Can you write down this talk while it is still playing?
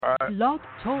Right. Blog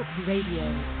Talk Radio.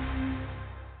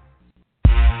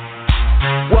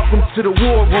 Welcome to the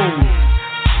War Room.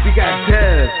 We got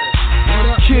Dev,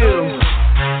 Kill,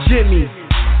 Jimmy,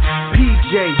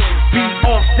 PJ, B.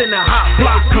 Austin, the Hot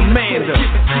Block Commander.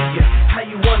 How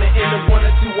you wanna end a 1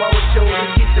 or 2 hour show to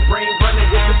get the brain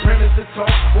running with the premise to talk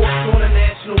sports on a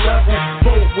national level?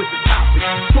 Bold with the topic,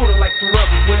 sorta like the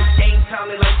rebels. When it's game time,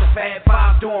 they like the Fab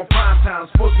Five during prime time.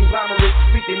 Sports conglomerates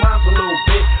speak their minds a little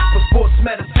bit. For sports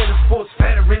medicine and sports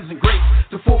veterans and greats.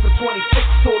 The 4th and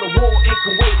 26th, or the war in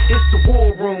Kuwait. It's the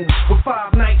War Room with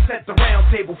 5 nights at the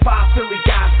round table. 5 Philly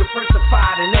guys,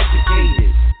 diversified and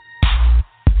educated.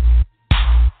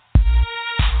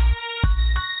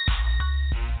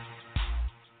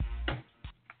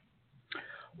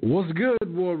 What's good,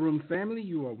 War Room family?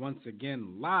 You are once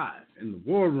again live in the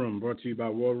War Room, brought to you by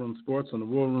War Room Sports on the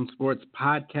War Room Sports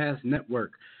Podcast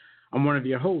Network. I'm one of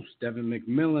your hosts, Devin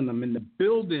McMillan. I'm in the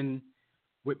building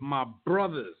with my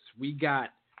brothers. We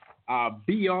got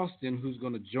B. Austin, who's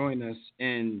going to join us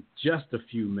in just a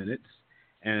few minutes.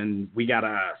 And we got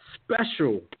a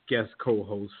special guest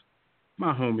co-host,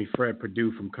 my homie Fred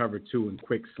Perdue from Cover 2 and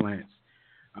Quick Slants.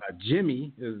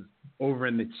 Jimmy is over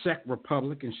in the Czech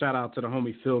Republic, and shout out to the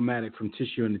homie Phil Maddock from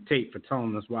Tissue and the Tape for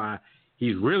telling us why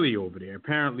he's really over there.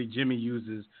 Apparently, Jimmy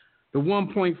uses the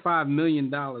 $1.5 million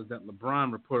that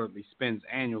LeBron reportedly spends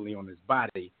annually on his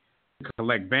body to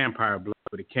collect vampire blood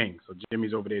for the king. So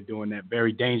Jimmy's over there doing that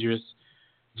very dangerous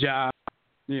job.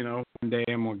 You know, one day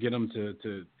I'm going to get him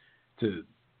to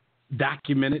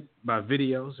document it by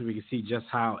video so we can see just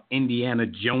how Indiana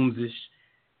Jones-ish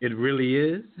it really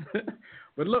is.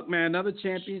 But look, man, another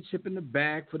championship in the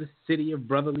bag for the city of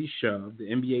brotherly shove. The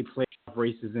NBA playoff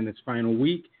race is in its final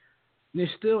week. And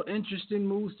there's still interesting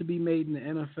moves to be made in the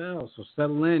NFL. So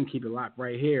settle in, keep it locked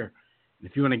right here. And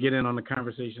if you want to get in on the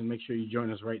conversation, make sure you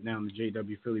join us right now in the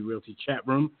JW Philly Realty chat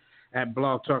room at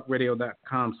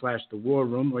blogtalkradio.com/The War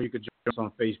Room, or you could join us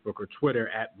on Facebook or Twitter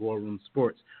at War Room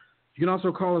Sports. You can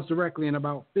also call us directly in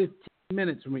about 15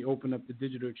 minutes when we open up the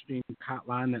Digital Extreme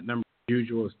hotline. That number, as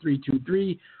usual, is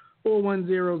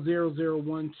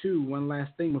 323-410-0012. One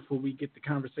last thing before we get the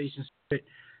conversation started.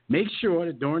 Make sure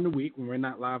that during the week when we're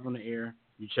not live on the air,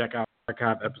 you check out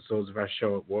archive episodes of our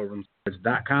show at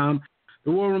warroomsports.com,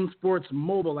 the War Room Sports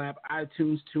mobile app,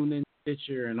 iTunes, TuneIn,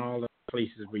 Stitcher, and all the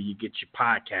places where you get your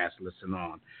podcast listen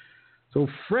on. So,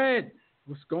 Fred,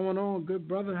 what's going on, good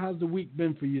brother? How's the week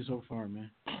been for you so far,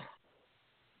 man?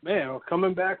 Man,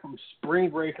 coming back from spring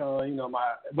break,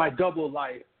 my double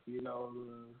life,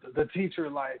 the teacher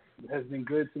life has been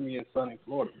good to me in sunny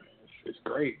Florida, man. It's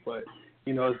great, but,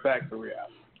 it's back to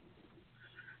reality.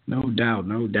 No doubt,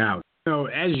 no doubt.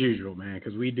 As usual, man,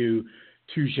 because we do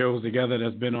 2 shows together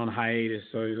that's been on hiatus.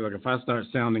 So, look, if I start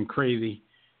sounding crazy,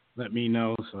 let me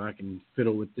know so I can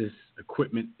fiddle with this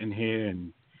equipment in here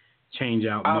and change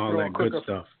out and all that good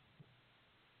stuff.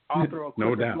 I'll throw a no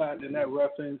quicker doubt. flat than that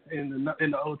reference in the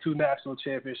 02 National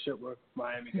Championship where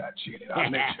Miami got cheated. I'll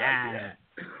make sure I do that.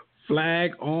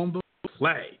 Flag on the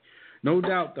play. No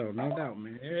doubt, though. No doubt,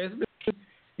 man. It's been,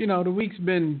 the week's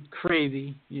been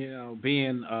crazy,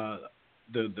 being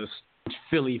the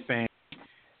Philly fan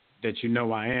that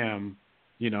I am.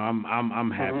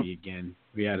 I'm happy again.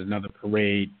 We had another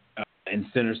parade in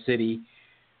Center City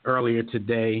earlier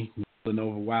today.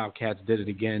 Villanova Wildcats did it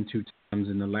again 2 times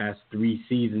in the last 3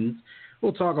 seasons.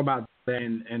 We'll talk about that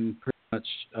in pretty much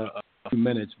a few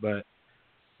minutes. But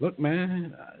look,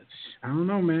 man, I don't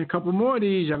know, man. A couple more of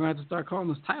these, y'all gonna have to start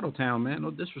calling us Titletown, man. No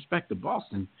disrespect to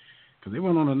Boston, because they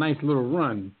went on a nice little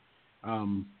run,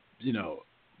 in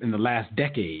the last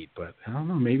decade. But I don't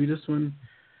know. Maybe this one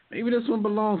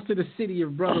belongs to the city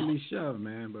of brotherly shove,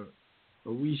 man. But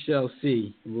we shall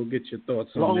see. We'll get your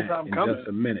thoughts on that in just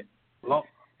a minute.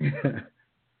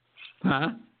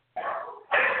 Huh?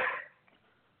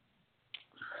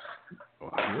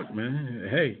 Look, man.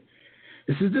 Hey,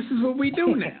 this is what we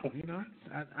do now.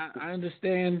 I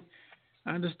understand.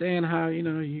 I understand how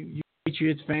you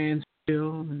Patriots fans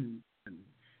feel, and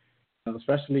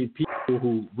especially people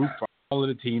who root for all of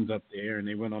the teams up there, and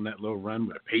they went on that little run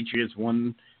where the Patriots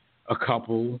won a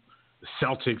couple, the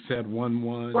Celtics had won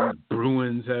one, the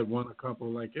Bruins had won a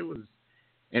couple. Like it was,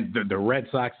 and the Red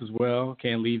Sox as well.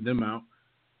 Can't leave them out.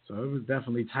 So it was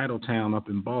definitely Titletown up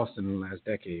in Boston in the last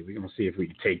decade. We're going to see if we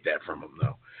can take that from them,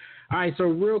 though. All right, so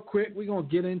real quick, we're going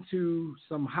to get into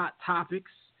some hot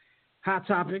topics. Hot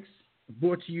topics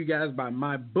brought to you guys by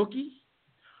MyBookie.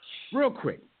 Real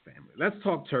quick, family, let's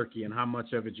talk turkey and how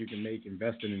much of it you can make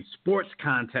investing in sports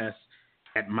contests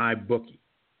at MyBookie.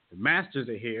 The Masters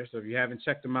are here, so if you haven't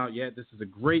checked them out yet, this is a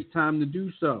great time to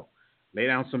do so. Lay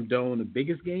down some dough on the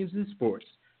biggest games in sports.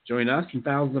 Join us and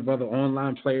thousands of other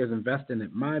online players investing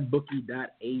at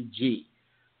mybookie.ag.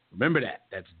 Remember that.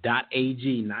 That's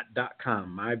 .ag, not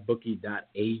 .com.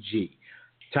 Mybookie.ag.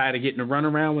 Tired of getting a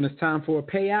runaround when it's time for a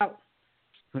payout?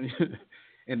 and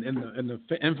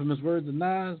the infamous words of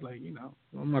Nas, like,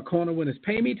 on my corner when it's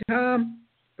pay me time.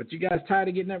 But you guys tired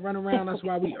of getting that runaround? That's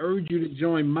why we urge you to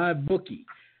join MyBookie.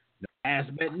 No ass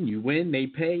betting. You win, they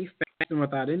pay, fast and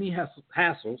without any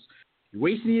hassles. You're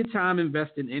wasting your time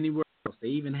investing anywhere else. They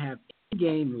even have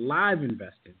in-game live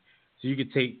investing, so you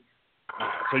can take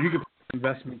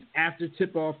investments after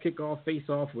tip-off, kickoff,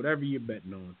 face-off, whatever you're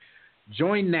betting on.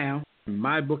 Join now.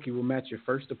 MyBookie will match your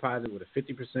first deposit with a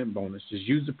 50% bonus. Just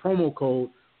use the promo code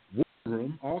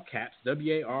WARROOM, all caps,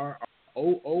 WARROOM,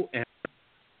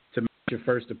 to match your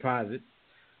first deposit.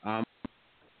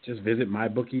 Just visit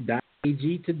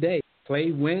mybookie.ag today.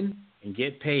 Play, win, and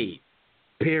get paid.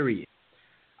 Period.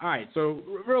 All right, so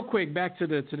real quick, back to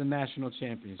the national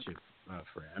championship,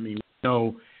 Fred. I mean, we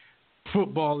know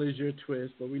football is your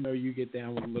twist, but we know you get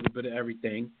down with a little bit of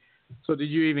everything. So did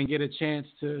you even get a chance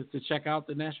to check out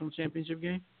the national championship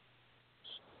game?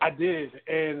 I did,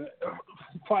 and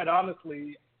quite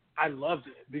honestly, I loved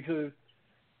it because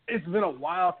it's been a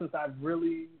while since I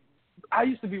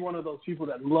used to be one of those people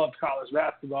that loved college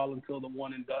basketball until the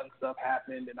one and done stuff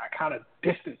happened, and I kind of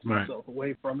distanced myself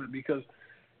away from it because,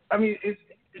 I mean,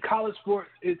 college sports,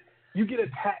 you get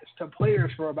attached to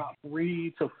players for about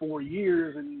 3 to 4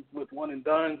 years, and with one and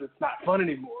dones, it's not fun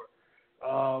anymore.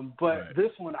 But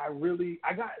this one, I really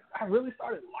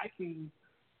started liking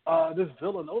this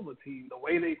Villanova team. The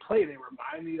way they play, they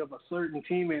remind me of a certain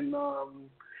team in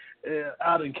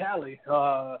out in Cali,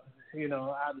 out in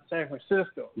San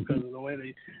Francisco, because of the way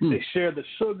they share the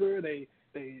sugar. They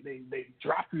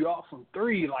drop you off from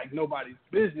three like nobody's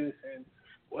business, and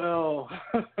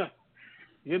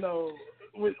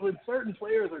when certain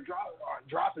players are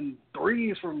dropping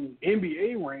threes from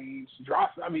NBA range,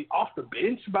 off the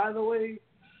bench, by the way,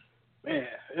 man,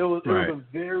 it was a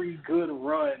very good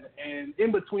run. And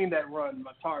in between that run,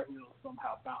 my Tar Heels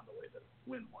somehow found a way to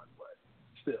win one, but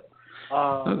still.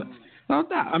 No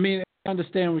doubt. I mean, I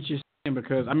understand what you're saying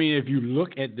because, I mean, if you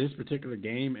look at this particular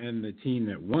game and the team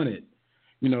that won it,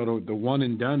 the one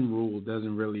and done rule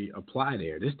doesn't really apply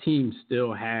there. This team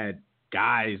still had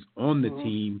guys on the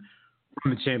team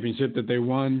from the championship that they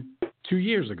won 2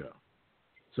 years ago.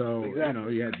 So,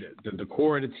 you had the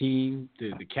core of the team,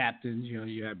 the captains,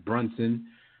 you had Brunson,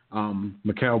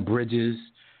 Mikal Bridges,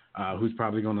 who's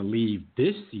probably going to leave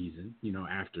this season,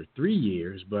 after 3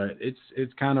 years. But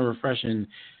it's kind of refreshing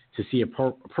to see a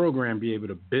program be able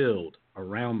to build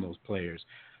around those players.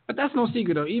 But that's no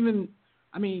secret, though.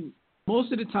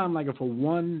 Most of the time, like if a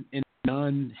one and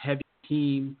done heavy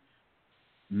team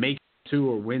makes two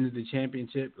or wins the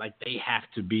championship, like they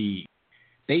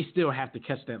still have to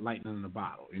catch that lightning in the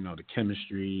bottle, the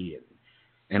chemistry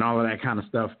and all of that kind of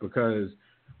stuff. Because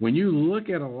when you look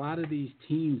at a lot of these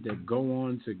teams that go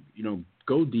on to,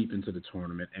 go deep into the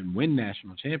tournament and win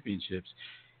national championships,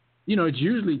 it's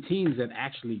usually teams that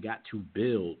actually got to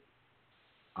build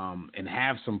and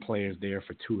have some players there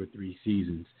for 2 or 3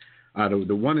 seasons.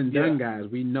 The one and done guys,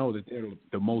 we know that they're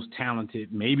the most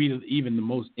talented, maybe even the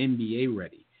most NBA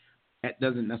ready. That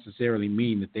doesn't necessarily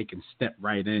mean that they can step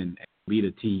right in and lead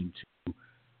a team to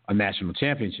a national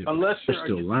championship. Unless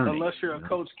you're a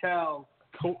Coach Cal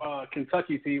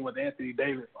Kentucky team with Anthony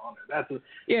Davis on it. That's a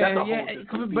whole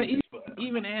different but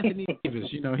even Anthony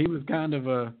Davis, he was kind of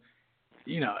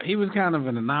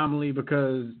an anomaly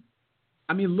because,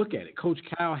 look at it. Coach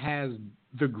Cal has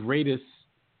the greatest.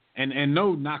 And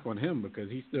no knock on him because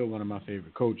he's still one of my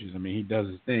favorite coaches. He does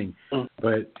his thing.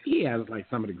 But he has like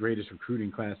some of the greatest recruiting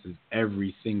classes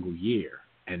every single year.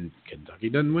 And Kentucky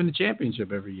doesn't win the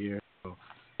championship every year. So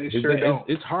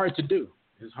it's hard to do.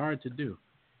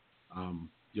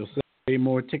 You'll sell way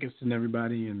more tickets than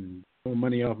everybody and more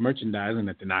money off merchandising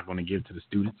that they're not going to give to the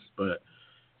students. But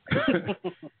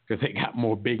because they got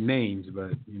more big names.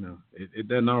 But, it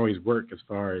doesn't always work as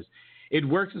far as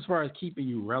keeping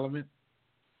you relevant,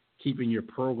 keeping your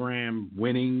program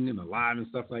winning and alive and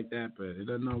stuff like that, but it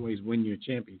doesn't always win you a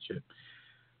championship.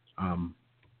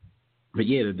 But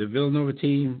yeah, the Villanova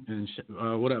team, and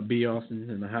what up, B. Austin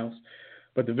in the house.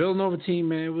 But the Villanova team,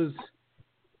 man, it was,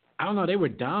 they were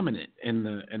dominant in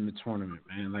the tournament,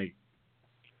 man. Like,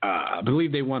 I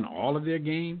believe they won all of their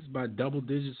games by double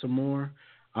digits or more.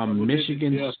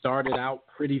 Michigan started out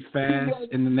pretty fast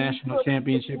in the national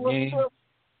championship game.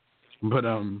 But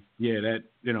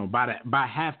by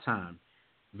halftime,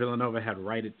 Villanova had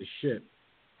righted the ship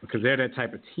because they're that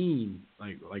type of team,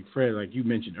 like Fred, like you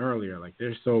mentioned earlier, like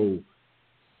they're so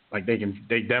Like they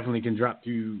definitely can drop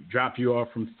you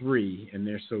off from three, and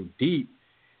they're so deep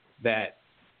that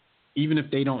even if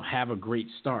they don't have a great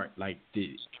start, like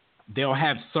they'll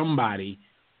have somebody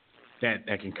that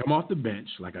can come off the bench,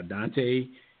 like a Dante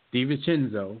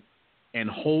DiVincenzo, and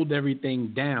hold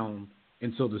everything down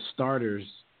until the starters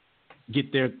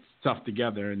get their stuff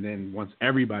together, and then once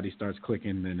everybody starts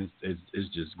clicking, then it's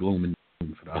just gloom and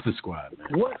doom for the other squad,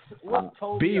 man.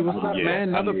 What's B, what's up, man?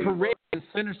 Another parade in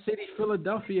Center City,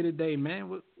 Philadelphia today, man.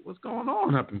 What's going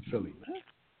on up in Philly, man?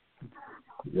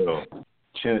 Yo,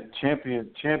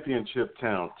 championship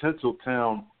town,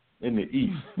 Tinseltown in the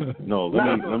East. No, let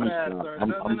me.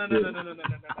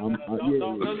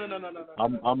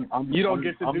 You don't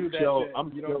get to do that.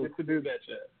 You don't get to do that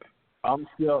shit. I'm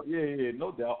still,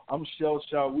 no doubt. I'm shell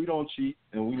shocked. We don't cheat,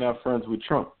 and we not friends with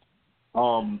Trump.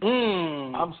 I'm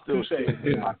still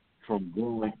shocked from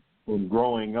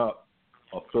growing up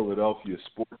a Philadelphia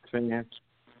sports fan.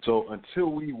 So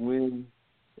until we win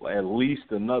at least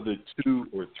another 2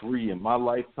 or 3 in my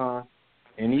lifetime,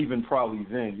 and even probably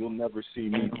then, you'll never see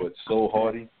me but so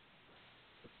hardy.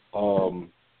 I'm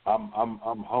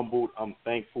humbled. I'm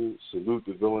thankful. Salute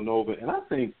to Villanova, and I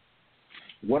think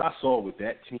what I saw with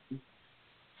that team.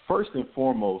 First and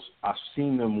foremost, I've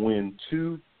seen them win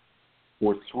 2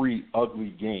 or 3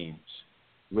 ugly games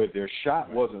where their shot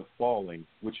wasn't falling,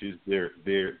 which is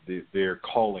their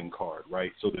calling card,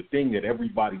 right? So the thing that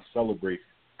everybody celebrates,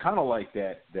 kind of like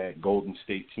that Golden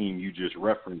State team you just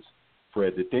referenced,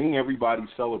 Fred, the thing everybody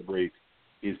celebrates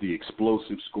is the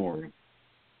explosive scoring,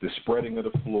 the spreading of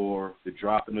the floor, the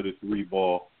dropping of the 3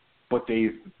 ball, but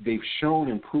they've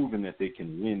shown and proven that they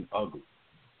can win ugly.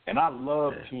 And I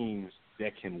love teams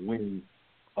that can win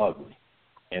ugly,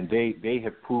 and they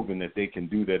have proven that they can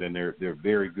do that, and they're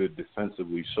very good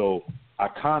defensively. So I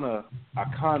kind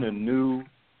of knew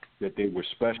that they were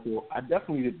special. I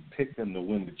definitely didn't pick them to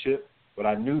win the chip, but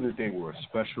I knew that they were a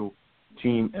special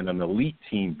team and an elite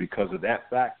team because of that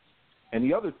fact. And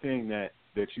the other thing that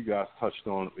you guys touched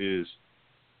on is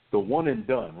the one and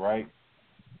done, right?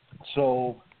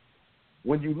 So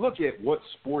when you look at what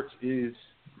sports is,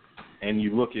 and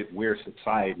you look at where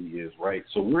society is, right?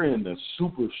 So we're in the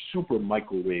super, super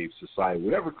microwave society.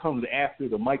 Whatever comes after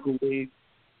the microwave,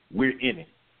 we're in it.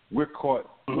 We're caught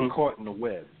in the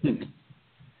web.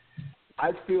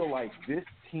 I feel like this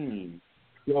team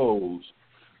shows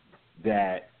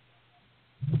that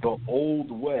the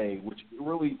old way, which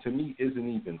really to me isn't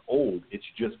even old, it's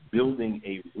just building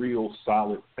a real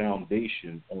solid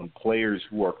foundation on players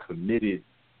who are committed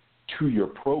to your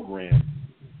program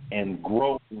and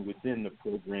growing within the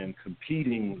program,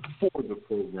 competing for the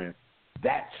program,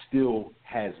 that still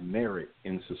has merit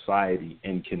in society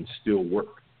and can still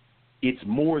work. It's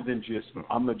more than just,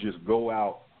 I'm going to just go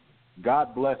out.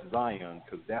 God bless Zion,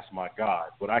 because that's my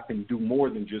God. But I can do more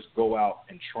than just go out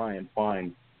and try and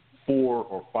find 4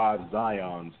 or 5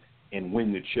 Zions and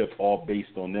win the chip, all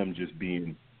based on them just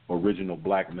being original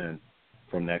black men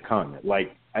from that continent.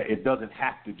 Like, it doesn't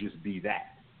have to just be that.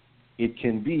 It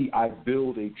can be, I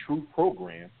build a true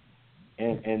program,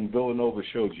 and Villanova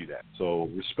showed you that. So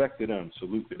respect to them,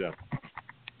 salute to them.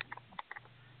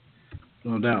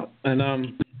 No doubt.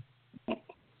 And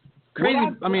crazy.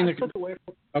 Go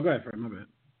ahead, Fred. My bad.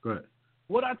 Go ahead.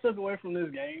 What I took away from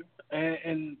this game,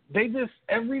 and they just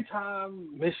every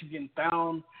time Michigan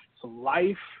found some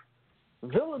life,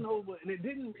 Villanova, and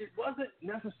it wasn't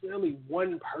necessarily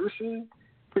one person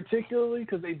particularly,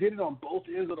 because they did it on both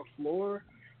ends of the floor.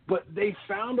 But they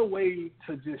found a way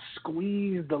to just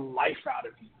squeeze the life out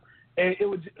of you. And it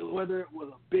was, whether it was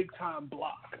a big-time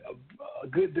block, a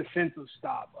good defensive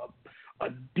stop, a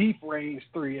deep-range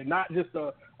 3, and not just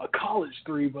a college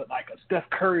 3, but like a Steph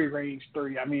Curry range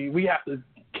 3. I mean, we have to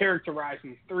characterize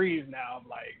these threes now.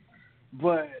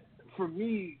 But for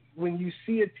me, when you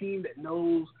see a team that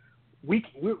knows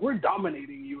we're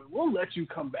dominating you, and we'll let you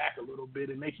come back a little bit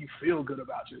and make you feel good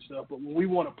about yourself. But when we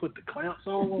want to put the clamps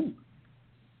on,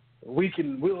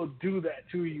 we'll do that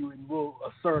to you, and we'll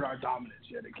assert our dominance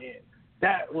yet again.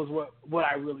 That was what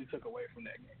I really took away from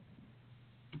that game.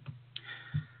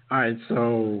 All right,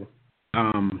 so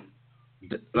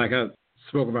like I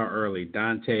spoke about early,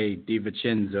 Dante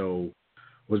DiVincenzo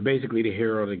was basically the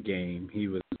hero of the game. He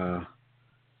was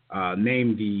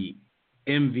named the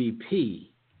MVP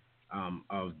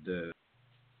of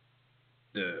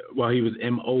he was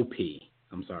MOP.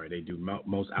 I'm sorry, they do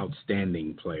most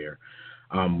outstanding player.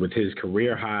 With his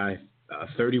career high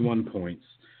 31 points.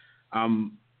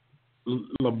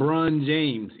 LeBron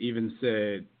James even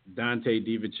said Dante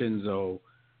DiVincenzo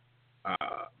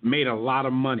made a lot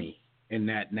of money in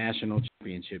that national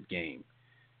championship game.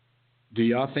 Do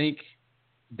y'all think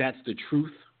that's the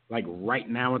truth, like right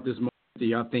now at this moment, do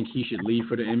y'all think he should leave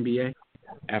for the NBA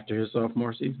after his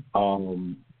sophomore season?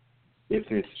 If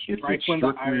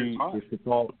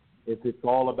it's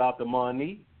all about the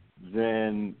money,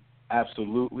 then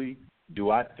absolutely.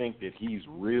 Do I think that he's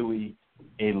really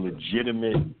a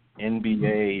legitimate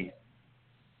NBA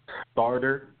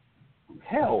starter?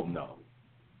 Hell no.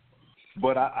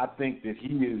 But I think that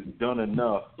he has done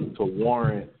enough to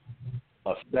warrant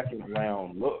a second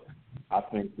round look. I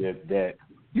think that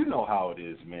you know how it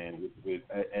is, man. With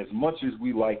as much as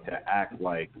we like to act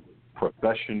like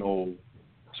professional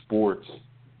sports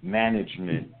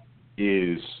management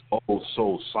is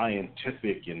so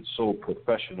scientific and so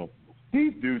professional,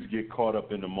 these dudes get caught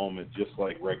up in the moment just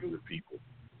like regular people.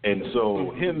 And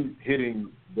so him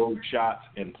hitting those shots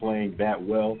and playing that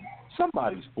well,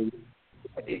 somebody's fool.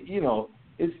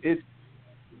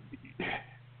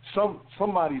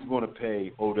 Somebody's going to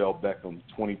pay Odell Beckham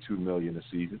 $22 million a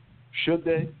season. Should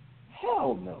they?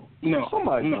 Hell no. No.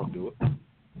 Somebody's going to do it.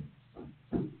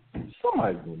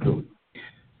 Somebody's going to do it.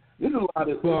 There's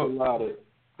a lot of.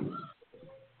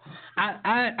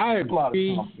 I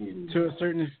agree to a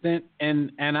certain extent,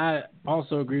 and I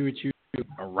also agree with you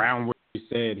around where you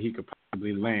said he could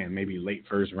probably land, maybe late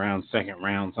first round, second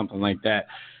round, something like that.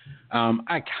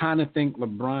 I kind of think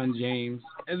LeBron James,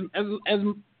 as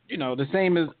you know, the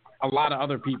same as a lot of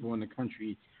other people in the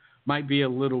country, might be a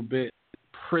little bit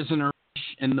prisonerish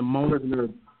in the moment,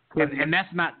 and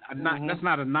that's not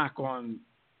a knock on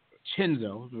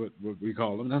Chinzo, what we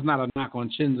call him. That's not a knock on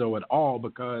Chinzo at all,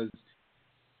 because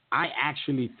I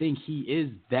actually think he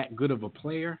is that good of a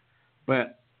player,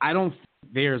 but I don't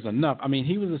think there's enough. I mean,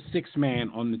 he was a sixth man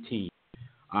on the team.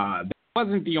 That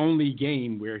wasn't the only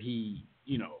game where he,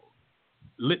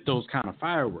 lit those kind of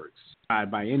fireworks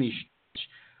by any stretch.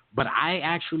 But I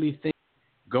actually think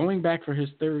going back for his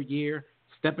third year,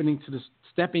 stepping into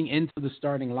the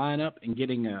starting lineup and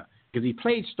getting because he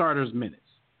played starters minutes,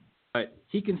 but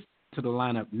he can step to the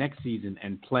lineup next season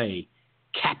and play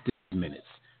captain minutes,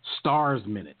 stars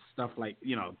minutes, stuff like,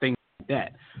 things like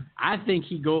that. I think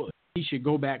he should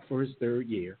go back for his third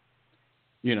year.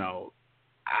 I don't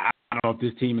know if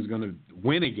this team is going to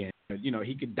win again, but,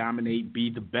 he could dominate, be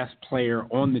the best player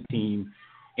on the team,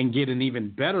 and get an even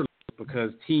better look,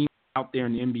 because teams out there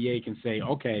in the NBA can say,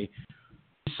 okay,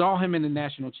 we saw him in the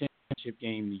national championship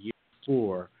game the year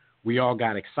before. We all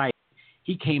got excited.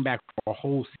 He came back for a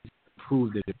whole season to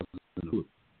prove that it was true.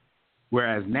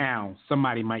 Whereas now,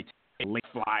 somebody might take a late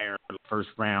flyer for the first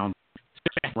round,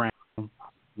 second round,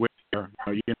 where you're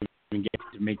going to even get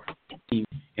to make the team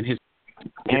in his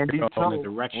Andy Toe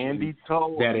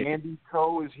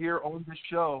is here on the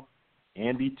show.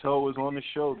 Andy Toe is on the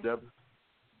show, Devin.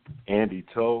 Andy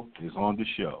Toe is on the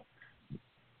show.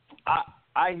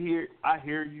 I hear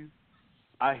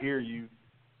you,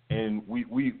 and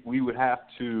we would have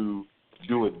to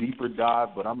do a deeper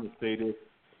dive, but I'm going to say this.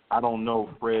 I don't know,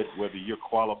 Fred, whether you're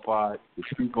qualified to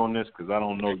speak on this, because I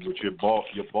don't know what your ball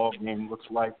game looks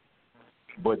like.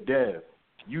 But, Dev,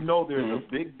 there's a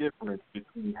big difference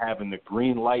between having the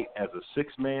green light as a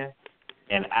sixth man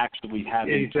and actually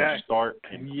having to start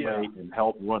and play and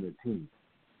help run a team.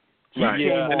 Right.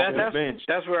 Yeah, and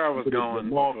that's where I was going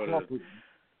for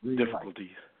the difficulties.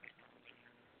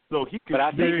 So he could, but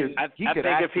I think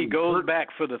if he goes back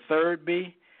for the third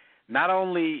B, not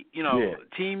only,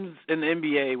 teams in the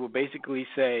NBA will basically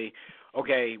say,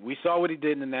 okay, we saw what he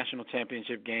did in the national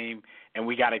championship game, and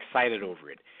we got excited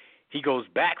over it. He goes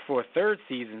back for a third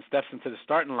season, steps into the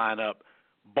starting lineup,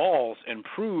 balls, and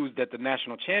proves that the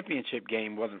national championship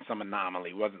game wasn't some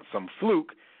anomaly, wasn't some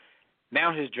fluke.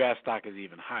 Now his draft stock is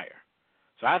even higher.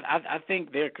 So I think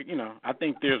I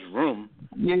think there's room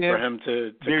for him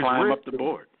to climb up the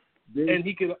board. And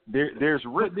he could. There's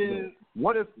risk.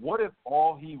 What if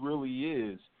all he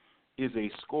really is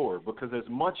a scorer? Because as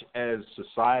much as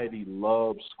society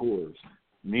loves scorers,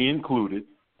 me included,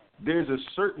 there's a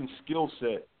certain skill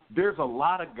set. There's a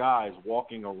lot of guys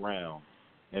walking around,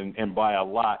 and by a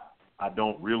lot, I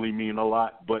don't really mean a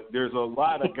lot, but there's a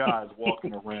lot of guys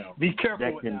walking around Be careful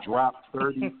that can drop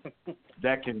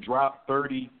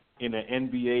 30, in an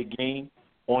NBA game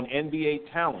on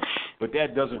NBA talent, but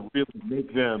that doesn't really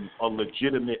make them a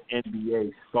legitimate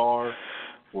NBA star.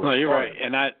 No, you're right,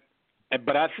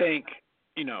 but I think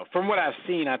from what I've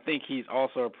seen, I think he's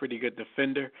also a pretty good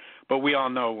defender. But we all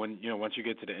know once you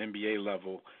get to the NBA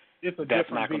level, that's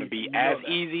not going to be as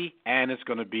easy, and it's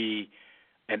going to be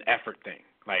an effort thing.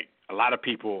 Like, a lot of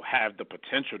people have the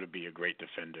potential to be a great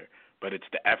defender, but it's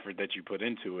the effort that you put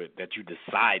into it, that you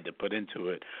decide to put into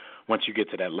it once you get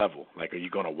to that level. Like, are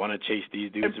you going to want to chase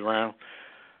these dudes around?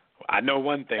 I know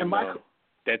one thing,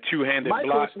 that two-handed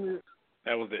block,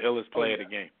 that was the illest play of the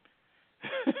game.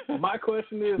 My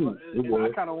question is, and I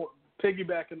kind of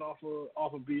piggybacking off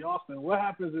of B. Austin, what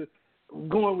happens if,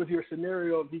 going with your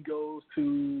scenario, if he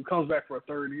comes back for a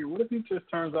third year, what if he just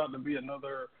turns out to be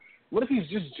what if he's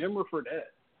just Jimmer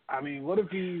Fredette? I mean, what if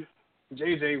he's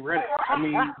J.J. Redick? I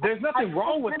mean, there's nothing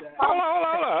wrong with that.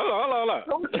 Hold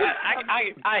on.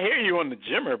 I hear you on the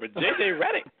Jimmer, but J.J.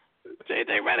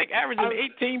 Redick averaging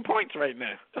 18 points right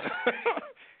now.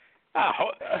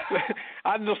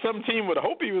 I know some team would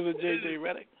hope he was a J.J.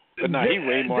 Redick. But no, he's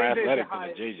way more athletic than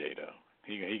a J.J. though.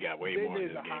 He got way more in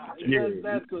his game.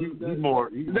 He's more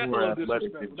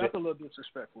athletic. That's a little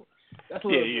disrespectful.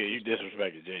 You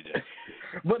disrespected JJ.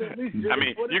 But at least, I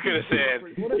mean, you could have said,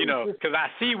 because I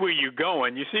see where you're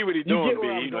going. You see what he's doing,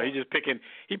 B. He's just picking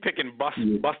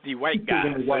busty white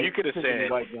guys. So you could have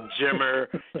said Jimmer.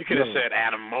 You could have said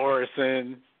Adam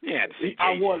Morrison. Yeah,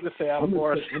 I wanted to say Adam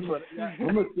Morrison, but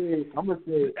I'm gonna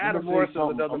say Adam Morrison is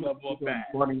another level of bad.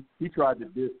 Funny. He tried to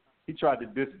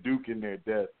diss Duke in their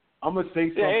death. I'm gonna say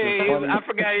something funny. I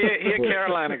forgot he's a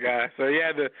Carolina guy, so he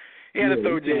had to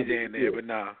throw JJ in there, but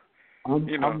nah. I'm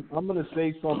gonna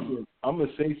say something. I'm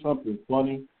gonna say something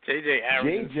funny. JJ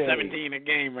averaging 17 a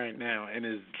game right now in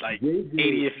his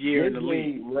 80th year in the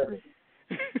league.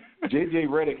 JJ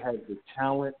Redick has the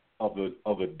talent of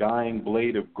a dying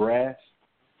blade of grass,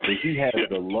 but he has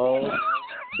the love,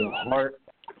 the heart,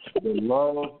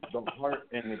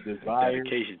 and the desire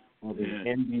of an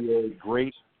NBA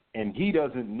great. And he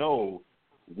doesn't know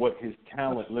what his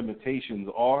talent limitations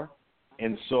are.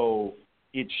 And so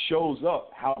it shows up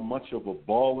how much of a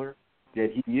baller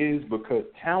that he is, because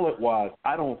talent-wise,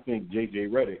 I don't think J.J.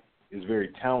 Redick is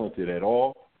very talented at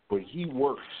all, but he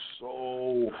works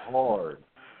so hard.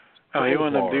 He one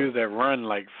of them dudes that run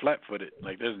like flat-footed.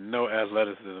 Like there's no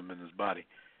athleticism in his body.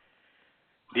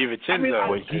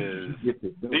 DiVincenzo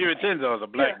is a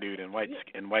black dude in white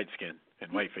skin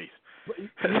and white face. But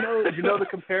you know the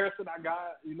comparison I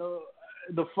got.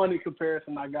 The funny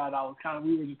comparison I got.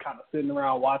 We were just kind of sitting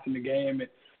around watching the game,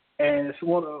 and it's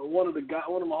one of my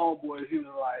homeboys. He was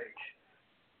like,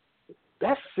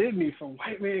 "That's Sidney from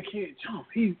White Man Can't Jump.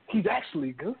 He's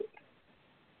actually good."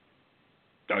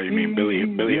 Oh, you mean Billy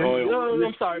Hoyle? No,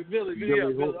 I'm sorry, Billy.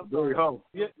 Billy Ho.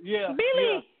 Yeah,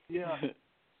 Billy. Yeah,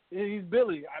 he's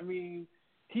Billy. I mean,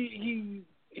 he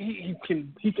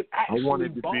can actually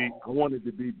ball. I wanted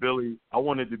to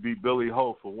be Billy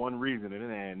Ho for one reason, and it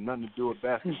had nothing to do with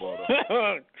basketball.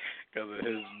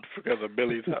 Because of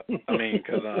Billy's. I mean,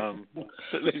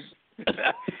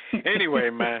 anyway,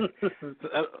 man.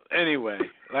 Anyway,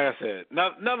 like I said,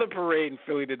 another parade in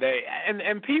Philly today,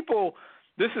 and people.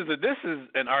 This is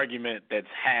an argument that's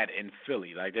had in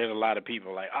Philly. Like, there's a lot of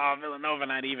people like, oh, Villanova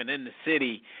not even in the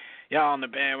city. Y'all on the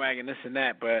bandwagon, this and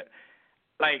that. But,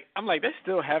 I'm like, they're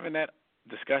still having that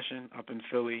discussion up in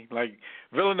Philly. Like,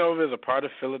 Villanova is a part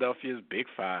of Philadelphia's Big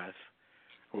Five.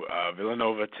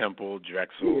 Villanova, Temple,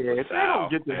 Drexel, LaSalle, they don't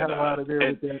get the hell out of there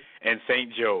with that. And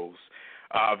St. Joe's.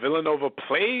 Villanova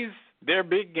plays their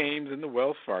big games in the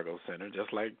Wells Fargo Center,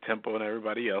 just like Temple and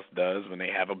everybody else does when they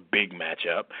have a big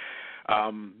matchup.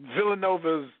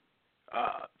 Villanova's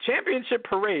championship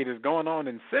parade is going on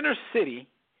in Center City,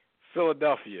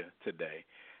 Philadelphia today.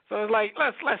 So it's like,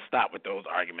 let's stop with those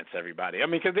arguments, everybody. I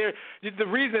mean, because the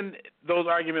reason those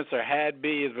arguments are had,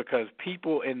 B, is because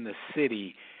people in the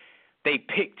city, they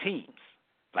pick teams.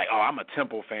 Like, oh, I'm a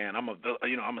Temple fan. I'm a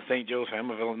St. Joe's fan.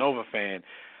 I'm a Villanova fan.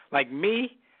 Like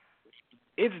me,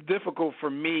 it's difficult for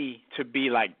me to be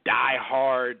like die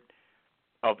hard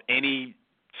of any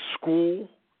school,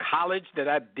 college that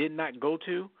I did not go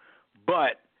to,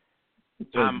 but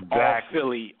I'm all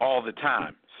Philly all the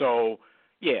time. So,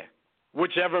 yeah,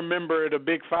 whichever member of the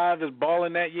Big Five is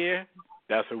balling that year,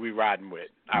 that's who we riding with.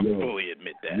 I fully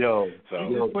admit that. I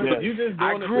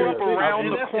grew up around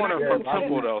the corner from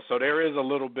Temple, though, so there is a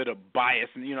little bit of bias.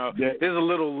 And, there's a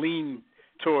little lean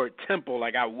toward Temple.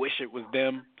 Like, I wish it was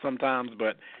them sometimes,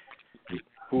 but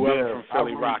whoever from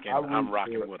Philly rocking, I'm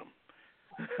rocking with them.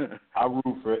 I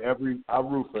root for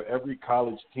every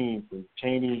college team from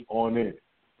Cheney on in.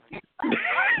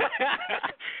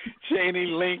 Cheney,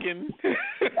 Lincoln,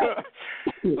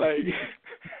 like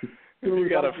you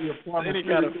got any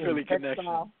kind of Philly connection.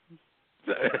 All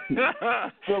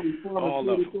of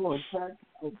them.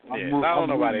 I don't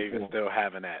know why they even still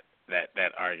having that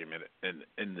argument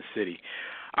in the city.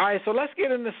 All right, so let's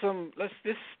get into some.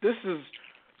 This is,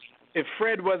 if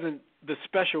Fred wasn't the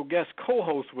special guest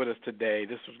co-host with us today,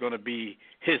 this was going to be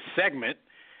his segment.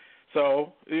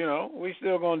 So, we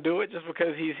still going to do it just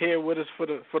because he's here with us for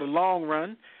the long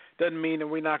run. Doesn't mean that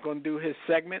we're not going to do his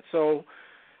segment. So,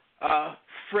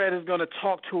 Fred is going to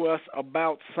talk to us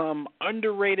about some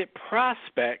underrated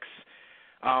prospects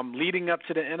leading up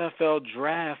to the NFL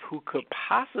draft who could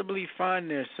possibly find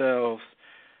themselves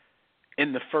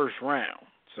in the first round.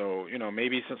 So,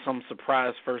 maybe some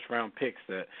surprise first-round picks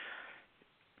that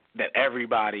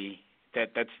everybody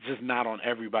that's just not on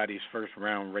everybody's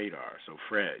first-round radar. So,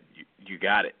 Fred, you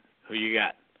got it. Who you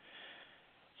got?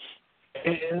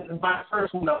 And my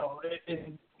first one,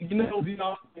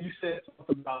 you said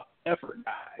something about effort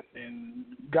guys and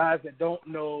guys that don't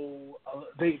know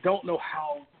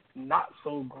how not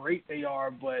so great they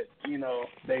are, but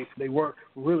they work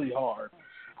really hard.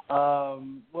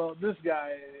 Well, this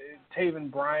guy,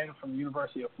 Taven Bryan from the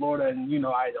University of Florida, and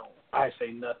I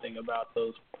say nothing about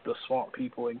the swamp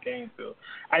people in Gainesville.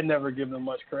 I never give them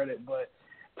much credit, but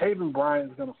Taven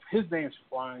Bryan his name's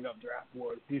flying up draft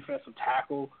boards. Defensive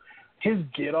tackle. His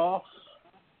get-off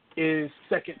is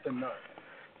second to none.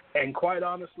 And quite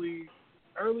honestly,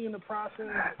 early in the process,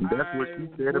 that's what you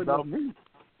said about me.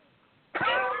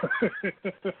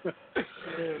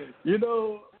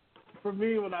 For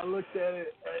me, when I looked at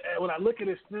it, when I look at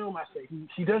his film, I say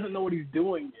he doesn't know what he's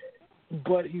doing yet,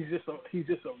 but he's just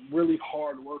a really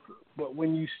hard worker. But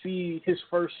when you see his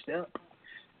first step,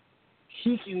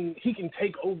 he can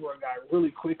take over a guy really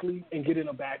quickly and get in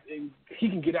a back, and he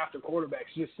can get after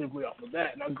quarterbacks just simply off of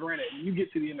that. Now, granted, when you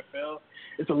get to the NFL,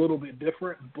 it's a little bit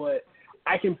different, but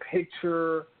I can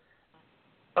picture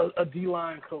a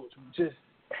D-line coach just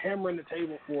hammering the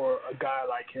table for a guy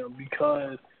like him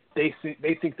because they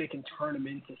think they can turn him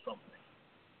into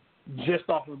something just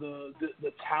off of the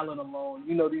talent alone.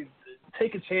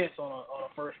 Take a chance on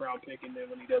a first-round pick, and then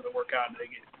when he doesn't work out,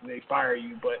 they fire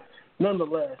you. But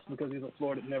nonetheless, because he's a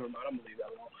Florida, never mind, I'm going to leave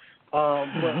that alone.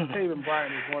 But Taven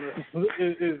Bryan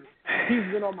is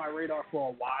he's been on my radar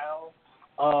for a while.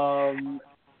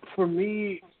 For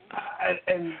me,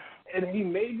 and he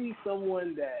may be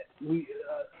someone that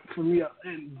for me,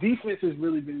 and defense has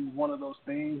really been one of those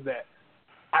things that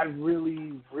I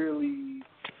really, really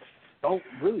don't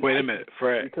really. Wait a minute,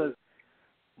 Fred. Because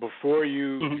before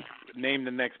you name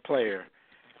the next player,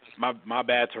 my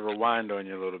bad to rewind on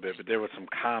you a little bit, but there were some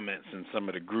comments in some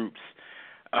of the groups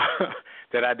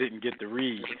that I didn't get to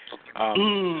read.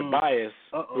 Tobias,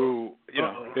 who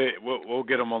we'll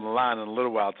get him on the line in a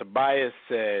little while. Tobias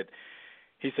said,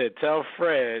 tell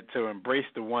Fred to embrace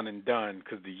the one and done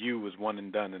because the U was one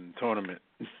and done in the tournament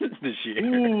this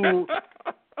year.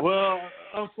 Well,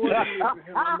 unfortunately for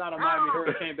him, I'm not a Miami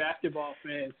Hurricane basketball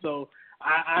fan, so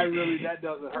I really, that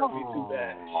doesn't hurt me too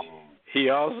bad. He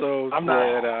also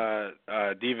said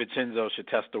DiVincenzo should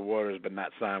test the waters but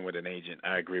not sign with an agent.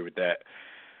 I agree with that.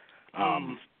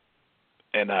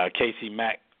 And Casey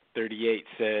Mack 38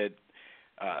 said,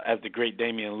 as the great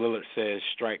Damian Lillard says,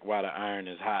 strike while the iron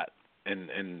is hot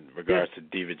in regards to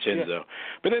DiVincenzo. Yeah.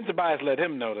 But then Tobias let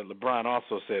him know that LeBron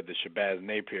also said that Shabazz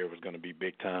Napier was going to be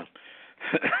big time.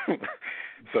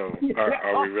 So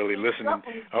are we really listening?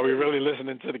 Are we really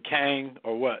listening to the Kang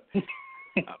or what?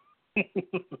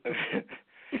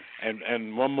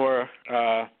 And one more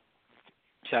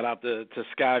shout out to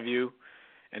Skyview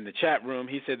in the chat room.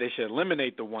 He said they should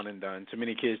eliminate the one and done. Too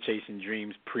many kids chasing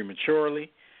dreams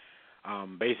prematurely.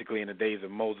 Basically, in the days of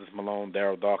Moses Malone,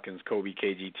 Darryl Dawkins, Kobe,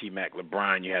 KG, T-Mac,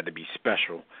 LeBron, you had to be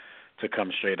special to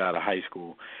come straight out of high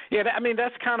school. Yeah,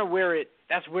 that's kind of where it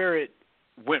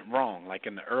went wrong. Like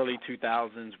in the early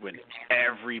 2000s, when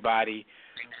everybody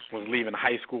was leaving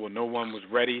high school and no one was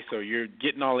ready. So you're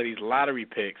getting all of these lottery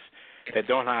picks that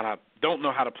don't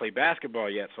know how to play basketball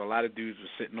yet. So a lot of dudes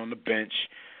were sitting on the bench.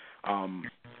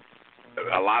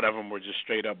 A lot of them were just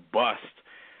straight up bust.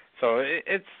 So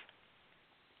it's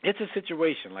a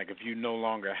situation. Like if you no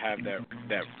longer have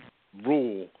that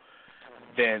rule,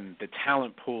 then the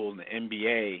talent pool in the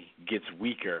NBA gets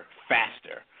weaker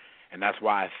faster. And that's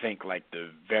why I think like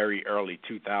the very early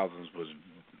 2000s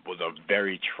was a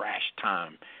very trash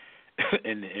time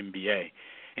in the NBA.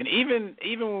 And even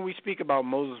when we speak about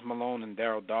Moses Malone and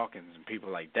Darryl Dawkins and people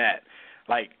like that,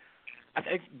 like I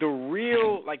think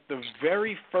the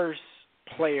very first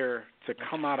player to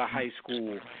come out of high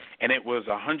school and it was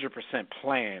 100%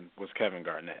 planned was Kevin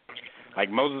Garnett. Like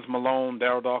Moses Malone,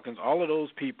 Darryl Dawkins, all of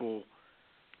those people,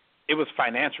 it was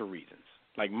financial reasons.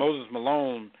 Like Moses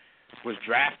Malone was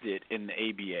drafted in the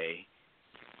ABA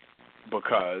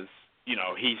because,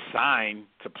 he signed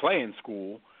to play in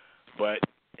school, but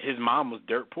his mom was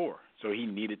dirt poor, so he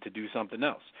needed to do something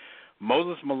else.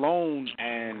 Moses Malone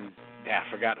and I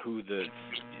forgot who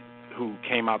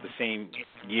came out the same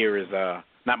year as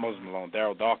not Moses Malone,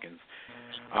 Darryl Dawkins.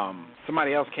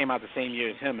 Somebody else came out the same year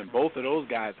as him, and both of those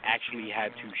guys actually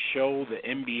had to show the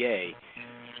NBA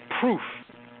proof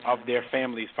of their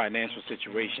family's financial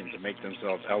situation to make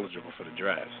themselves eligible for the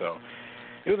draft. So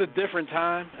It was a different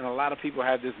time, and a lot of people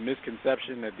had this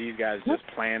misconception that these guys just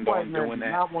planned on doing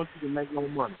that. I want you to make no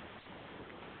money.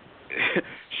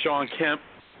 Sean Kemp,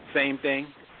 same thing.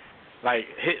 Like,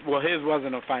 his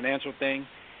wasn't a financial thing.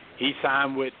 He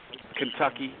signed with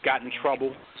Kentucky, got in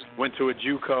trouble, went to a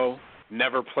JUCO,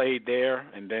 never played there,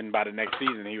 and then by the next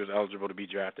season he was eligible to be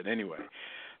drafted anyway.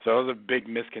 So it was a big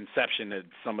misconception that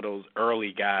some of those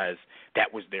early guys,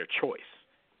 that was their choice,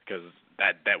 because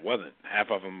that wasn't.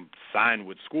 Half of them signed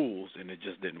with schools, and it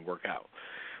just didn't work out.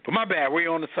 But my bad,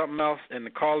 we're on to something else, and the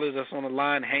callers that's on the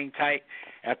line, hang tight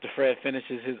after Fred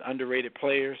finishes his underrated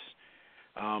players.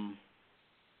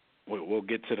 We'll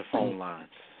get to the phone lines.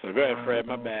 So go ahead, Fred,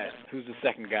 my bad. Who's the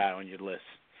second guy on your list?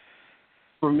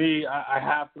 For me, I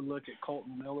have to look at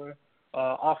Colton Miller,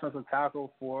 offensive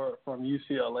tackle from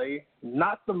UCLA.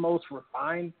 Not the most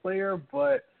refined player,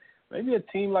 but maybe a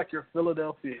team like your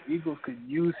Philadelphia Eagles could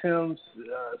use him.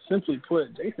 Simply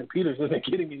put, Jason Peters isn't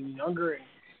getting any younger, and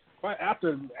quite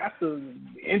after the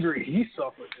injury he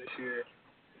suffered this year,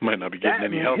 might not be getting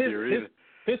any healthier either.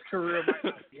 His career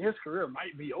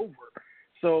might be over.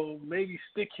 So maybe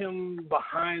stick him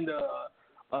behind,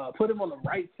 put him on the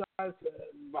right side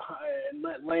and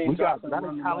let Lane Johnson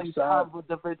run the left side. With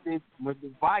the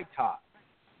Vitas.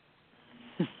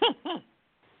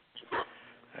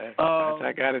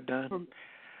 I got it done.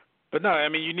 But no, I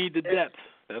mean, you need the depth.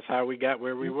 That's how we got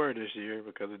where we were this year,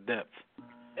 because of depth.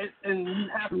 And you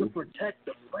have to protect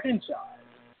the franchise.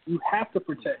 You have to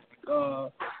protect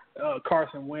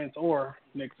Carson Wentz or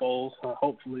Nick Foles.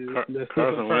 Hopefully,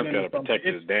 Carson Wentz got to protect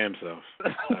his damn self.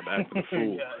 Stop acting a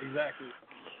fool. Yeah, exactly.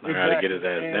 I got to get his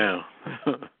ass down.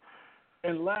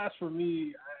 And last for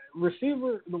me,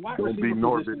 the wide receiver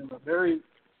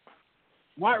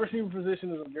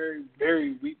position is a very,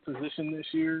 very weak position this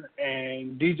year.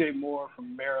 And DJ Moore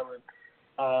from Maryland.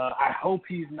 I hope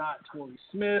he's not Torrey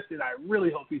Smith, and I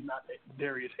really hope he's not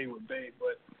Darius Hayward-Bay.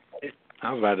 But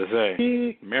I was about to say,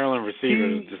 Maryland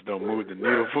receivers just don't move the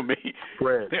needle for me.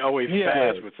 Fred, they always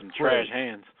fast with some trash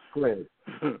hands. Fred,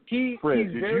 did you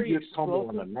just come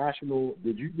on a national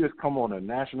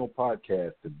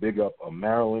podcast to big up a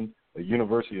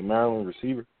University of Maryland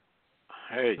receiver?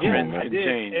 Hey, trends can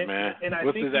change, man.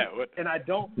 What's that? And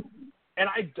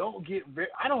I don't get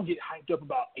hyped up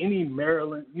about any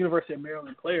University of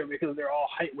Maryland player because they're all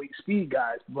height, weight, speed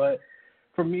guys. But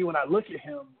for me, when I look at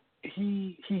him,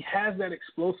 he has that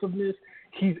explosiveness.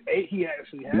 He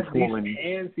actually has decent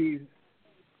hands.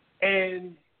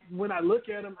 And when I look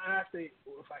at him, I say,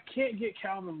 if I can't get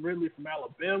Calvin Ridley from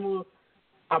Alabama,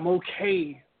 I'm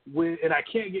okay with, and I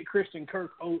can't get Christian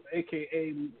Kirk,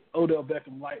 a.k.a. Odell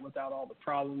Beckham Light, without all the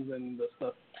problems and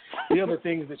the other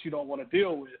things that you don't want to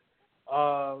deal with.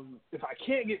 If I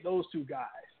can't get those two guys,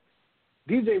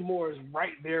 DJ Moore is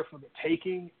right there for the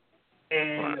taking.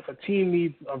 And if a team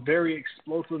needs a very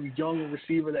explosive young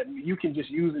receiver that you can just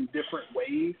use in different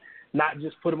ways, not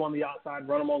just put him on the outside,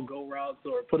 run him on go routes,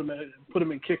 or put him in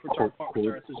kick return, punt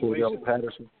return situations. Cordell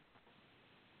Patterson.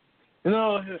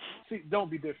 No, see, don't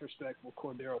be disrespectful,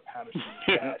 Cordero Patterson.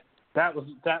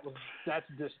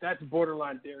 That's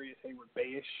borderline Darius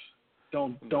Hayward-Bayish.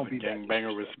 Don't be that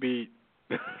gangbanger with speed.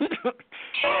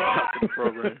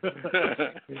 Program.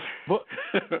 But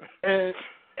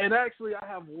and actually, I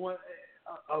have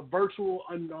a virtual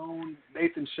unknown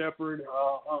Nathan Shepard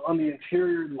on the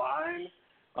interior line.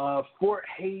 Fort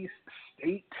Hays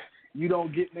State. You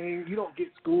don't get names. You don't get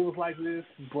schools like this,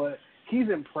 but he's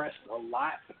impressed a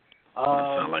lot.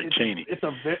 Sound like Cheney. It's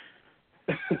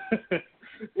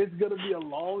going to be a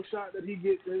long shot that he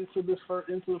gets into the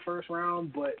first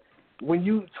round. But when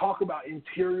you talk about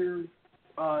interior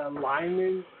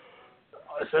linemen,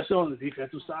 especially on the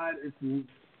defensive side,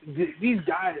 these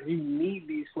guys, you need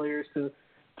these players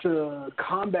to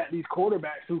combat these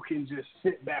quarterbacks who can just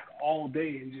sit back all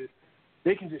day and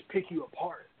they can just pick you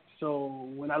apart. So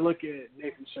when I look at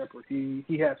Nathan Shepard,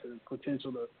 he has the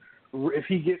potential to, if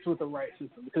he gets with the right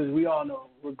system, because we all know,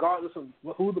 regardless of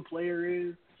who the player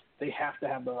is, they have to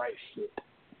have the right fit.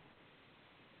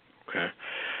 Okay.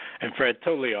 And Fred,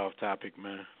 totally off topic,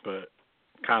 man, but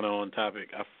kind of on topic.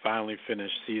 I finally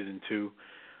finished season 2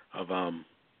 of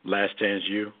Last Chance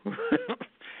U.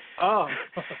 Oh.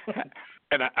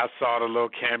 And I saw the little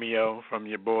cameo from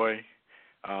your boy.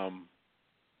 I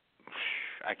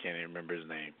can't even remember his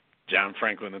name. John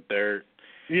Franklin III.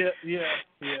 Yeah.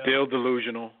 Still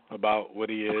delusional about what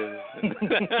he is.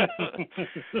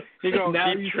 He's going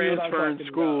to keep transferring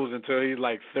schools until he's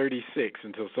like 36,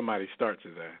 until somebody starts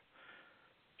his ass.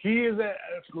 He is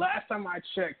last time I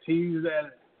checked, he's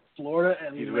at Florida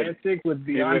Atlantic with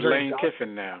DeAndre He's with Lane Johnson.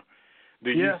 Kiffin now.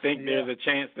 Do you think there's a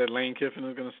chance that Lane Kiffin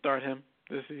is going to start him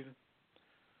this season?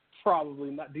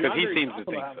 Probably not. Because he seems to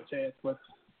think think have so. A chance, but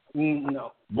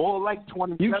no. Boy, like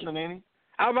 27, ain't he?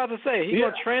 I was about to say, he's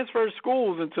going to transfer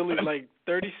schools until he's like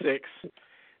 36.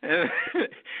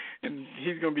 And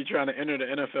he's going to be trying to enter the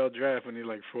NFL draft when he's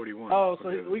like 41. Oh,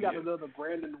 so we got another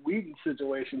Brandon Whedon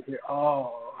situation here.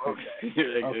 Oh, okay.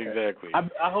 Okay. Exactly.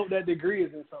 I hope that degree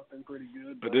is in something pretty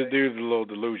good. But this dude's a little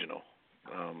delusional.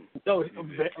 A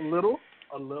little?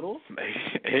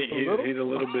 He's a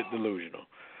little bit delusional.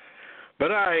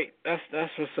 But, all right, that's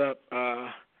what's up.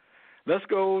 Let's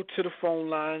go to the phone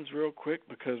lines real quick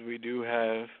because we do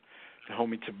have the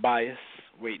homie Tobias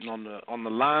waiting on the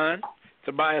line.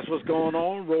 Tobias, what's going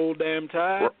on? Roll damn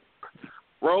tide.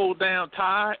 Roll down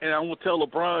tide, and I want to tell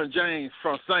LeBron James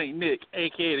from St. Nick,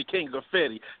 a.k.a. the King of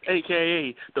Confetti,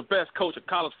 a.k.a. the best coach of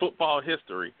college football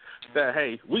history, that,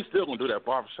 hey, we still going to do that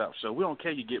barbershop show. We don't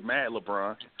care you get mad,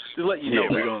 LeBron. Just let you know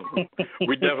that.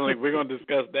 We're going to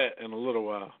discuss that in a little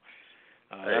while.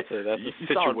 That's a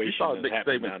situation you saw that's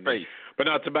happening down there. But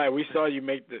now, Tobias, we saw you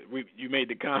made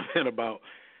the comment about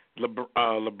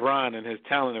LeBron and his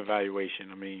talent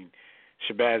evaluation. I mean,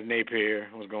 Shabazz Napier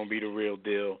was going to be the real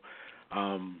deal.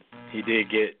 He did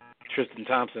get Tristan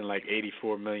Thompson like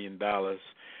 $84 million.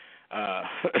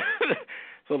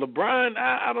 So LeBron,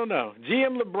 I don't know.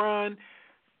 GM LeBron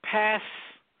past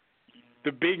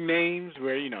the big names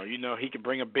where you know he could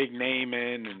bring a big name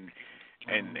in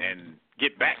and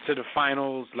get back to the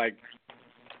finals. Like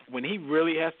when he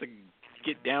really has to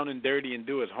get down and dirty and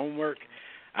do his homework,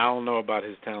 I don't know about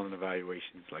his talent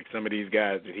evaluations. Like some of these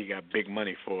guys that he got big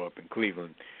money for up in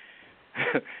Cleveland.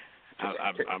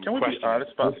 I'm can we be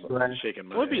honest about shaking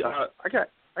my head. I got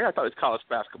to talk this college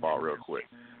basketball real quick.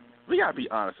 We got to be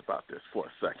honest about this for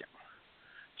a second.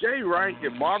 Jay Wright,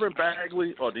 if Marvin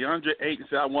Bagley or DeAndre Ayton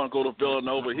said, I want to go to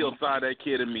Villanova, he'll sign that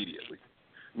kid immediately.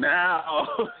 Now,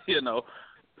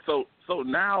 so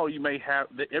now you may have,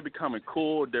 they're becoming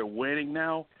cool, they're winning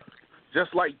now.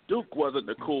 Just like Duke wasn't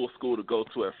the cool school to go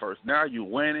to at first. Now you're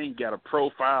winning, you got a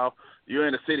profile, you're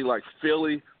in a city like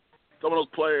Philly. Some of those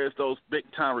players, those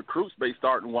big-time recruits, they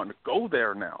starting wanting to go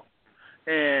there now.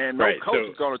 And no coach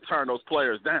is going to turn those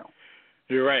players down.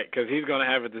 You're right, because he's going to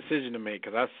have a decision to make.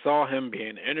 Because I saw him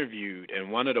being interviewed,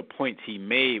 and one of the points he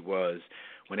made was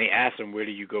when they asked him, where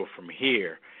do you go from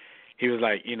here, he was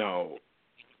like,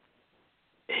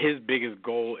 his biggest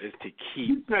goal is to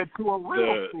keep the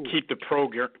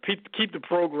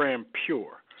program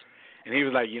pure. And he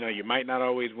was like, you might not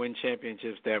always win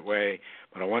championships that way,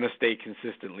 but I want to stay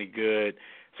consistently good.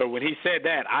 So when he said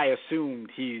that, I assumed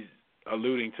he's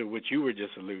alluding to what you were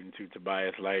just alluding to,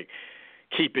 Tobias, like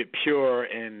keep it pure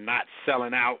and not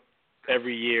selling out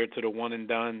every year to the one and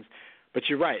dones. But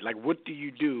you're right. Like, what do you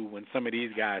do when some of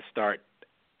these guys start,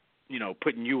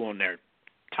 putting you on their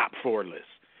top 4 list,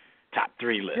 top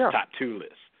 3 list, top 2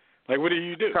 list? Like, what do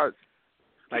you do?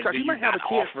 Like, do you might have a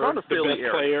kid from the Philly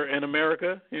best player in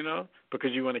America,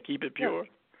 because you want to keep it pure?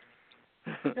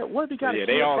 Yeah, what if you got a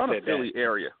kid from the Philly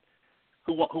area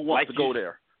who wants to go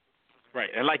there? Right,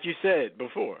 and like you said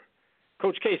before,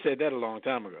 Coach K said that a long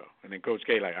time ago, and then Coach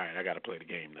K like, all right, I got to play the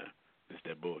game now. It's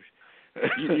that bullshit.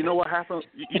 You know what happened?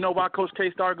 You know why Coach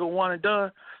K started going one and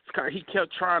done? He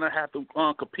kept trying to have to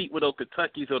compete with those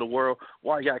Kentuckys of the world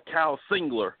while he got Kyle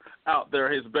Singler out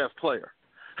there, his best player.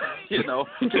 Can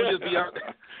just be out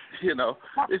there.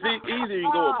 It's easier you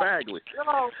go with Bagley.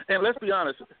 And let's be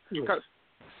honest, because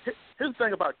here's the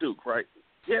thing about Duke, right?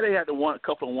 Yeah, they had a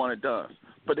couple of one and done,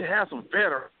 but they have some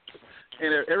veterans.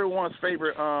 And everyone's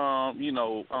favorite,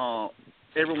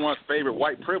 everyone's favorite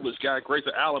white privileged guy,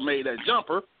 Grayson Allen, made that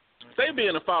jumper. They be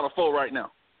in the Final Four right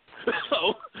now.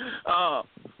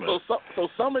 So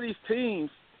some of these teams,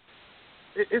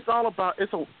 it's all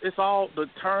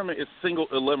determined is single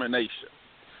elimination.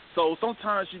 So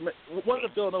sometimes what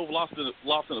if Villanova lost in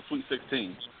the Sweet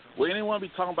 16? Well, anyone be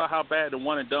talking about how bad the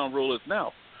one and done rule is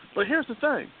now. But here's the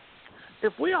thing: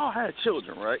 if we all had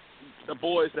children, right, the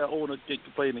boys that own to get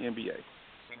to play in the NBA,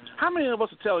 how many of us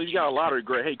would tell you got a lottery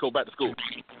grade? Hey, go back to school.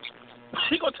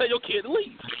 You're gonna tell your kid to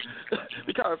leave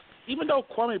because even though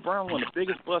Kwame Brown won the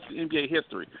biggest bust in NBA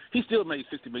history, he still made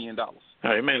 $60 million. Oh,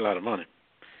 he made a lot of money.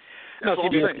 That's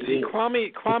what I'm saying.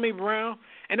 Kwame Brown,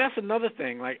 and that's another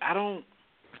thing. Like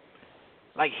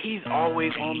he's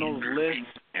always on those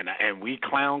lists, and we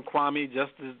clown Kwame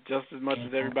just as much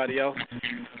as everybody else.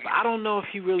 But I don't know if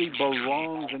he really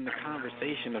belongs in the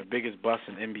conversation of biggest bust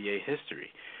in NBA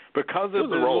history because of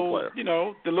the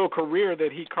little career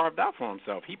that he carved out for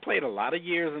himself. He played a lot of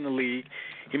years in the league.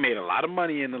 He made a lot of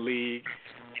money in the league.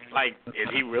 Like, is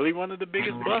he really one of the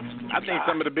biggest busts? I think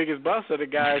some of the biggest busts are the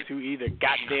guys who either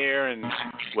got there and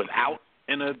was out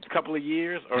in a couple of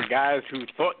years, or guys who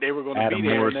thought they were going to be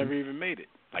there and never even made it.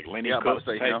 like Lenny Cooks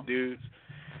type dudes.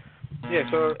 Yeah,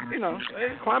 so,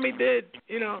 Kwame did,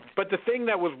 but the thing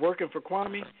that was working for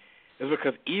Kwame is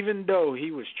because even though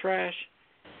he was trash,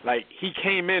 like, he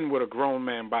came in with a grown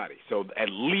man body, so at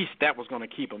least that was going to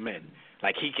keep him in.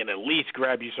 Like, he can at least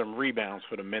grab you some rebounds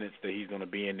for the minutes that he's going to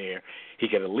be in there. He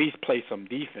can at least play some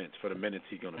defense for the minutes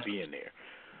he's going to be in there.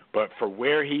 But for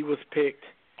where he was picked,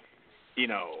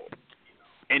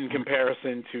 in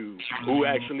comparison to who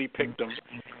actually picked him,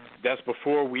 that's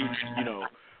before we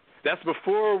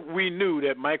knew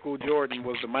that Michael Jordan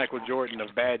was the Michael Jordan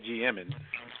of bad GMing.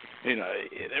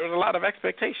 There was a lot of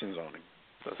expectations on him.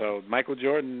 So Michael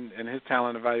Jordan and his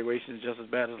talent evaluation is just as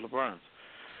bad as LeBron's.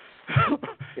 So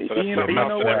that's something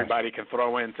else that everybody can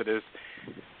throw into this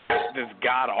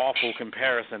god-awful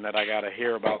comparison that I got to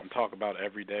hear about and talk about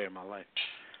every day of my life.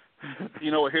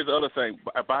 Here's the other thing.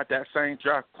 About that same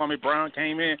draft, Kwame Brown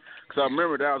came in, because I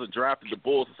remember that was a draft that the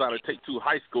Bulls decided to take two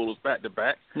high schoolers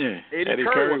back-to-back. Yeah. Eddie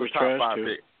Curry was a top 5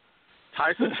 pick.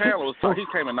 Tyson Chandler he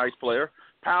came a nice player.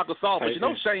 Pau Gasol. But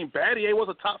Shane Battier was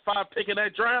a top 5 pick in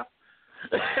that draft.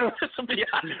 Some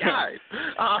beyond guys.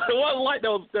 It wasn't like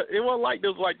those. It wasn't like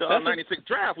those the '96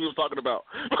 draft we were talking about.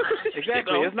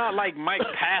 Exactly. It's not like Mike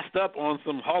passed up on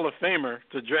some Hall of Famer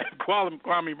to draft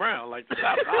Kwame Brown. Like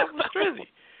that was crazy.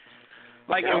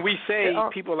 Like, and we say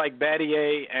people like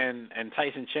Battier and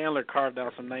Tyson Chandler carved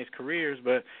out some nice careers,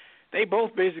 but they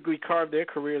both basically carved their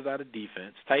careers out of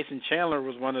defense. Tyson Chandler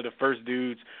was one of the first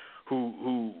dudes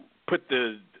who put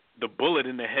the bullet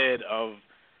in the head of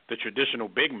the traditional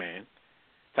big man.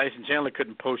 Tyson Chandler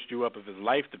couldn't post you up if his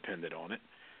life depended on it.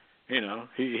 He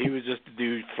was just a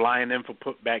dude flying in for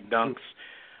putback dunks,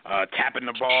 tapping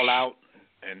the ball out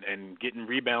and getting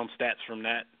rebound stats from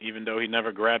that, even though he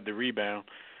never grabbed the rebound.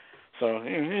 So,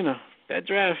 that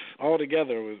draft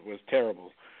altogether was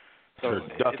terrible. So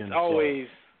it's always,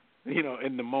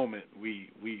 in the moment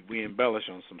we embellish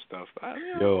on some stuff. I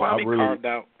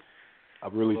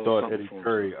really thought Eddie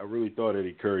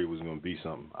Curry was going to be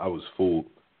something. I was fooled.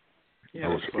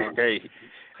 Yeah,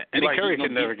 Eddie Curry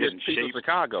can never get in shape.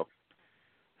 Chicago.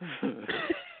 and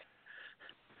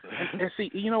see,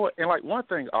 you know what? And like one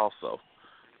thing also,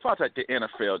 talk about the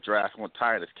NFL draft. I'm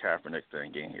tired of this Kaepernick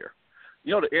thing in here.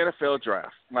 The NFL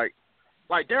draft, like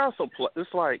there are some.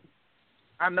 It's like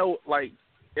I know, like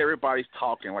everybody's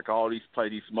talking, like all these play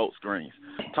these smoke screens.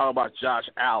 Talk about Josh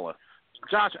Allen.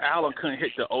 Josh Allen couldn't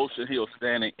hit the ocean. He was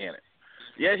standing in it.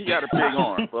 Yeah, he got a big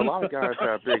arm, but a lot of guys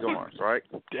have big arms, right?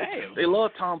 Damn. They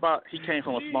love talking about he came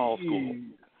from a small school.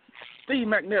 Steve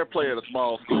McNair played at a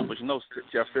small school, but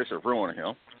Jeff Fisher ruined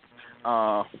him.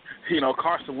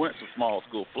 Carson Wentz a small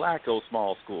school. Flacco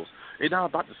small schools. It's not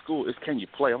about the school. It's can you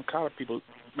play. I'm tired of people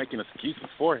making excuses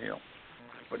for him.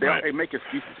 But they make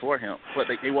excuses for him, but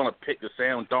they want to pick the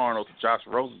Sam Darnolds and Josh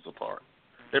Rosens apart.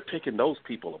 They're picking those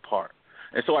people apart.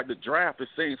 And so, like the draft, it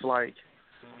seems like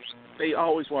they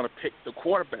always want to pick the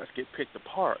quarterbacks get picked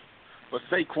apart. But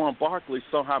Saquon Barkley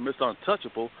somehow Mr.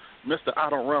 Untouchable, Mr. I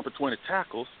don't run between the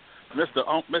tackles, Mr.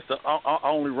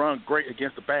 Only run great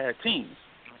against the bad teams.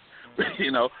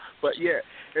 But yeah,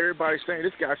 everybody's saying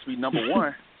this guy should be number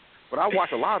one. But I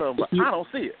watch a lot of them, but I don't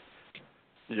see it.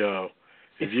 Yo,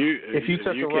 if you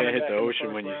can't hit the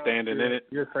ocean when you're standing in it,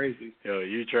 you're crazy. Yo,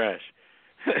 you trash.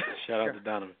 Shout out to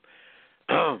Donovan.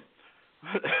 Y'all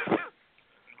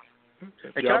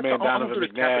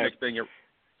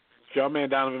man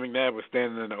Donovan McNabb was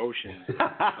standing in the ocean.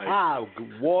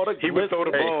 Water. He would throw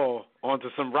the ball onto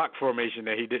some rock formation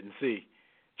that he didn't see,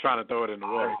 trying to throw it in the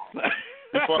water.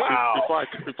 Before I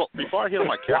hit on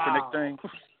my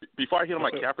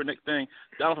Kaepernick thing,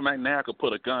 Donovan McNabb could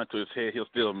put a gun to his head, he'll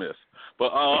still miss.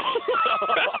 But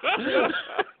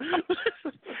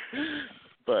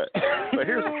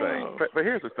here's the thing. But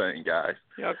here's the thing, guys.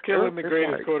 Y'all killing the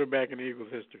greatest quarterback in the Eagles'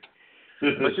 history.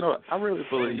 But you know what? I really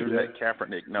believe that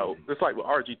Kaepernick. No, it's like when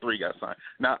RG3 got signed.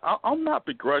 Now I'm not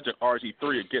begrudging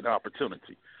RG3 getting an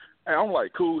opportunity. And I'm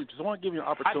like, cool. Just want to give you an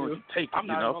opportunity to take it. I'm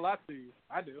not gonna lie to you.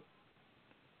 I do.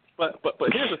 But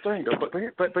here's the thing though.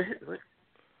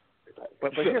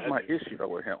 But here's my issue though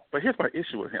with him.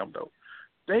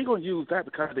 They gonna use that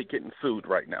because they're getting sued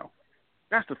right now.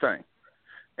 That's the thing.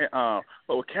 And,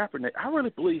 but with Kaepernick, I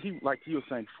really believe he, like you were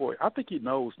saying before, I think he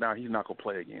knows now he's not gonna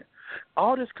play again.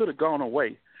 All this could have gone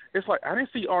away. It's like I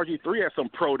didn't see RG3 at some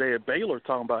pro day at Baylor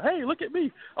talking about, hey, look at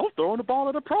me, I'm throwing the ball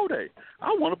at a pro day.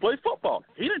 I want to play football.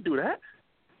 He didn't do that.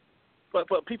 But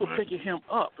people picking him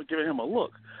up and giving him a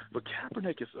look. But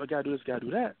Kaepernick is, I got to do this, got to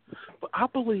do that. But I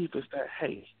believe it's that,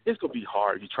 hey, it's going to be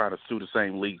hard if you're trying to sue the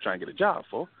same league trying to get a job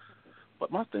for.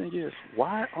 But my thing is,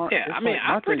 why aren't? Yeah,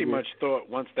 I pretty much thought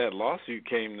once that lawsuit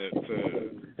came to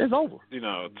it's over.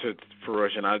 To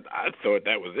fruition, I thought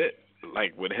that was it.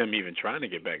 Like with him even trying to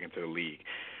get back into the league,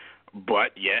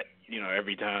 but yet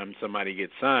every time somebody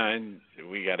gets signed,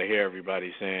 we got to hear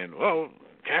everybody saying, "Well,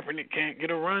 Kaepernick can't get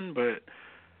a run," but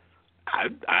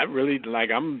I really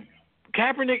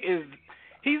Kaepernick is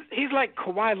he's like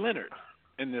Kawhi Leonard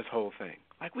in this whole thing.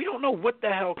 Like, we don't know what the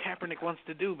hell Kaepernick wants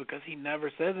to do because he never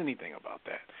says anything about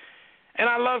that. And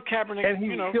I love Kaepernick,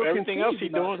 for everything else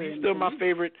he's doing. He's still my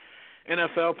favorite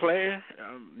NFL player.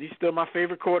 He's still my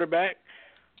favorite quarterback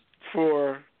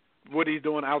for what he's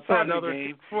doing outside of the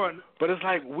game. But it's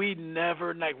like we've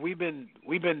been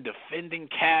defending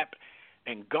Cap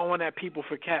and going at people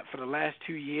for Cap for the last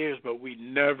 2 years, but we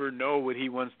never know what he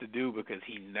wants to do because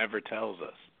he never tells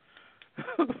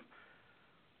us.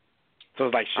 So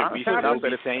it's like, should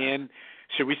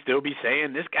we still be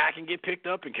saying this guy can get picked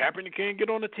up and Kaepernick can't get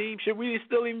on the team? Should we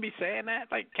still even be saying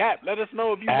that? Like, Cap, let us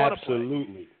know if you want to play.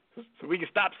 Absolutely. So we can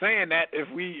stop saying that if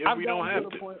we don't have to. I've gotten to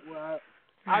the point where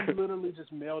I've literally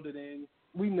just mailed it in.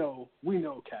 We know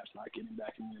Cap's not getting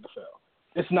back in the NFL.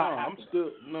 It's not. I'm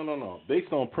still no.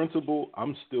 Based on principle,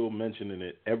 I'm still mentioning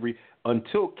it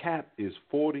until Cap is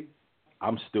 40.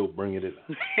 I'm still bringing it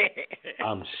up.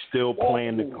 I'm still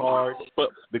playing the card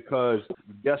because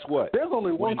guess what? There's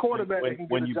only one quarterback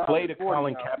when you play the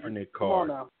Colin Kaepernick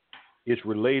card, it's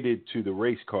related to the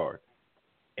race card.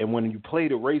 And when you play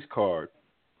the race card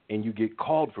and you get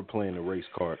called for playing the race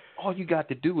card, all you got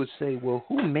to do is say, well,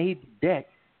 who made the deck,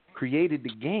 created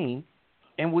the game,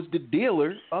 and was the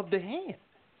dealer of the hand?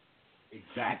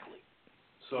 Exactly.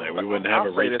 So we wouldn't have a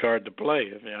race card to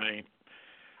play if I ain't.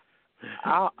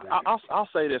 I'll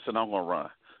say this, and I'm gonna run.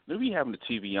 We having the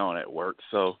TV on at work,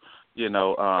 so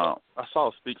I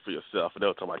saw Speak for Yourself, and they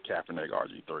were talking about Kaepernick,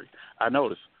 RG3. I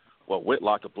noticed,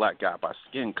 Whitlock, a black guy by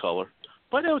skin color,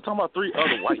 but they were talking about 3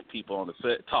 other white people on the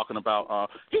set talking about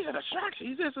he's a distraction,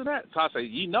 he's this and that. So I say,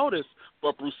 you notice,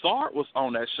 but Broussard was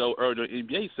on that show earlier in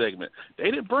the NBA segment. They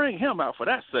didn't bring him out for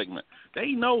that segment.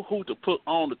 They know who to put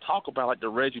on to talk about, like the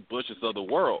Reggie Bushes of the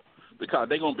world, because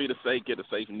they're gonna get a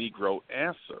safe Negro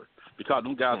answer. Because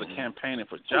them guys are campaigning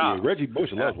for jobs. Yeah, Reggie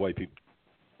Bush loves white people.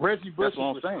 Reggie Bush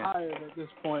is retired at this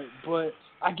point, but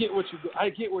I get where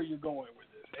you're going with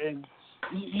this, and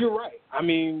you're right. I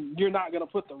mean, you're not going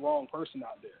to put the wrong person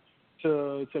out there.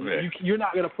 You're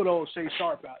not going to put old Shay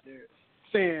Sharp out there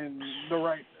saying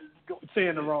the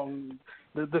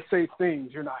safe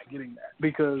things. You're not getting that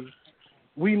because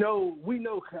we know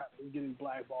Cap is getting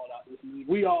blackballed out this league.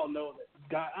 We all know that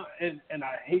guy, and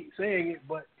I hate saying it,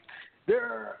 but.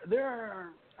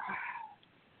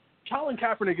 Colin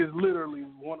Kaepernick is literally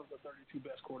one of the 32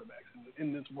 best quarterbacks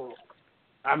in this world.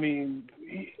 I mean,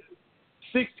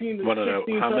 16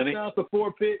 touchdowns to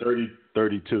 4 picks.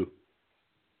 32.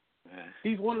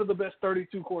 He's one of the best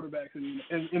 32 quarterbacks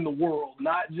in the world,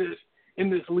 not just in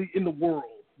this league, in the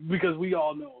world. Because we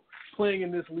all know, playing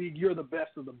in this league, you're the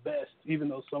best of the best, even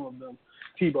though some of them,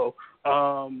 Tebow,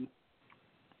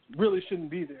 really shouldn't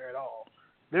be there at all.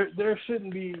 There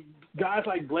shouldn't be guys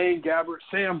like Blaine Gabbert,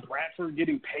 Sam Bradford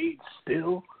getting paid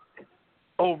still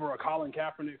over a Colin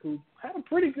Kaepernick who had a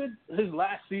pretty good his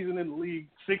last season in the league,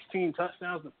 16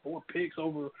 touchdowns and 4 picks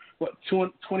over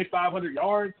 2,500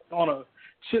 yards on a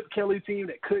Chip Kelly team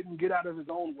that couldn't get out of his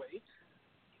own way.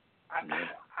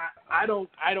 I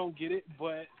don't get it,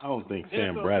 but I don't think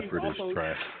Sam Bradford is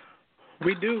trash.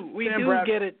 We do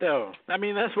get it though. I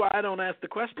mean, that's why I don't ask the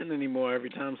question anymore every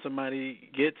time somebody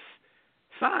gets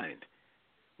signed.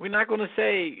 We're not going to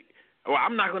say,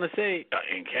 I'm not going to say,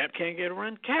 and Cap can't get a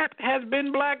run. Cap has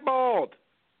been blackballed.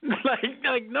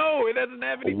 like no, it doesn't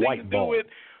have anything to do with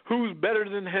who's better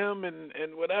than him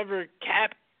and whatever.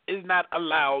 Cap is not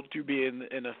allowed to be in the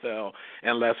NFL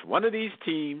unless one of these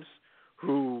teams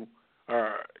who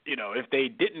are, if they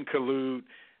didn't collude,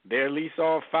 they're at least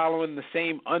all following the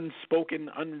same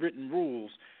unspoken, unwritten rules,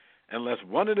 unless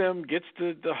one of them gets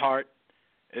the heart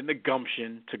and the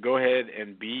gumption to go ahead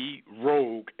and be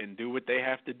rogue and do what they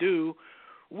have to do,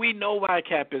 we know why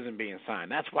Cap isn't being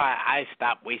signed. That's why I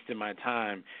stopped wasting my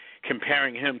time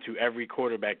comparing him to every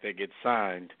quarterback that gets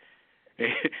signed.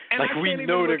 Like we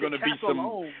know they're going to be some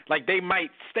alone. Like they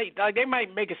might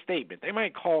make a statement. They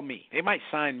might call me. They might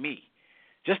sign me.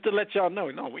 Just to let y'all know,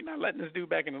 no, we're not letting this dude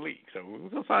back in the league. So we're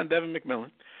going to sign Devin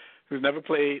McMillan, who's never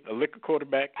played a lick of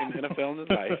quarterback in the NFL in his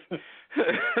life.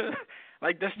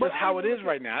 Like, that's just how it is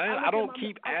right now. I don't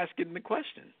keep asking the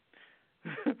question.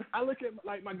 I look at,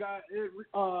 like, my guy,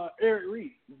 Eric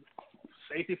Reed,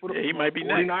 safety for the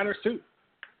 49ers, too.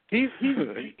 He's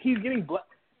getting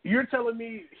 – you're telling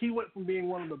me he went from being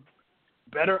one of the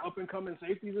better up-and-coming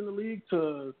safeties in the league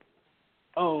to,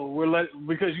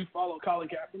 because you follow Colin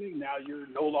Kaepernick, now you're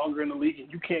no longer in the league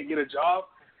and you can't get a job.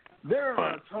 There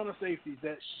are a ton of safeties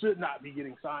that should not be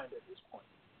getting signed at this point.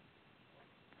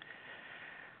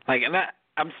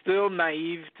 I'm still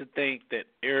naive to think that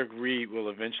Eric Reed will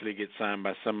eventually get signed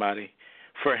by somebody.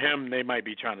 For him, they might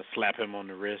be trying to slap him on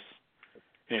the wrist,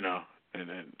 and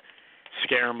then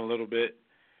scare him a little bit.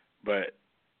 But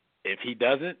if he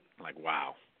doesn't,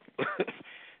 wow.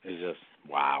 It's just,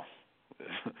 wow.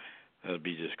 That would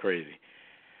be just crazy.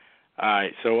 All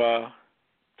right, so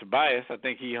Tobias, I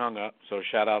think he hung up, so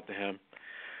shout out to him.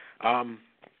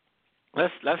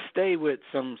 Let's stay with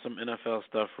some NFL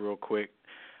stuff real quick.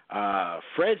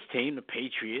 Fred's team, the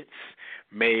Patriots,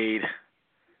 made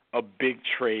a big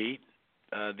trade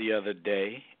the other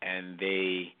day, and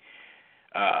they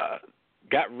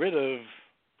got rid of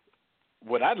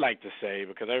what I'd like to say,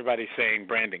 because everybody's saying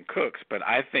Brandi Cooks, but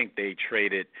I think they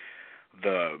traded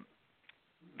the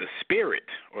spirit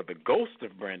or the ghost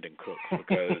of Brandi Cooks,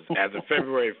 because as of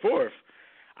February 4th,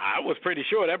 I was pretty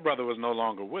sure that brother was no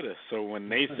longer with us. So when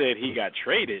they said he got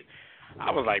traded, I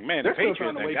was like, man, the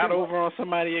Patriots got over on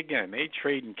somebody again. They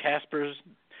trading Casper's,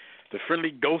 the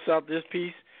friendly ghost out this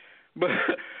piece. But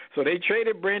so they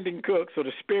traded Brandi Cooks, or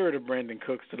the spirit of Brandi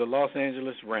Cooks, to the Los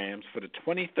Angeles Rams for the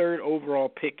 23rd overall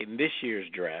pick in this year's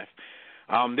draft.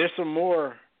 There's some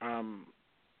more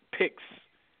picks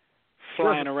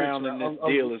flying around in this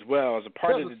deal as well as a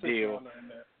part of the deal.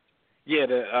 Yeah,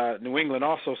 the New England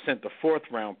also sent the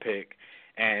 4th-round pick,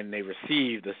 and they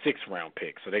received the 6th-round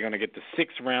pick. So they're going to get the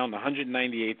 6th round, the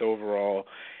 198th overall,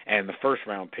 and the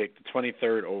 1st-round pick, the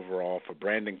 23rd overall for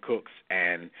Brandi Cooks,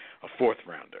 and a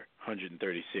 4th-rounder,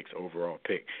 136th overall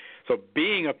pick. So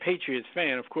being a Patriots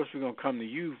fan, of course, we're going to come to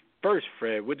you first,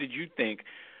 Fred. What did you think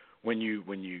when you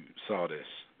saw this?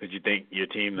 Did you think your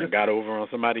team got over on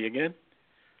somebody again?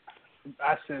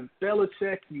 I said,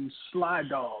 Belichick, you sly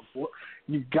dog.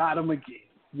 You got him again.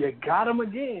 You got him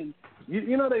again.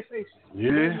 You know they say,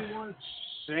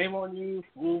 shame on you,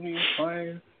 fool me,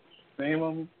 fine, shame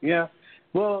on me. Yeah.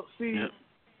 Well, see,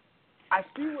 I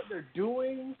see what they're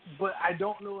doing, but I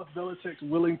don't know if Belichick's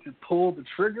willing to pull the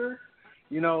trigger.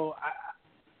 And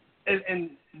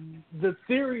the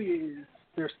theory is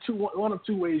there's one of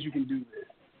two ways you can do this.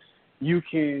 You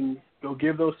can go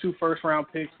give those 2 first-round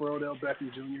picks for Odell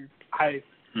Beckham Jr. I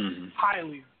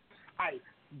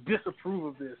disapprove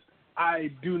of this.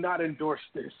 I do not endorse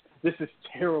this. This is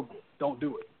terrible. Don't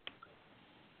do it.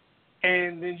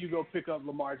 And then you go pick up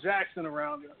Lamar Jackson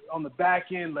around on the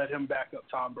back end, let him back up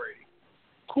Tom Brady.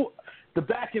 Cool. The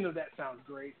back end of that sounds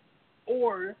great.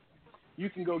 Or you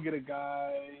can go get a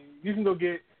guy. You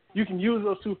can use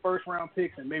those 2 first-round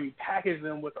picks and maybe package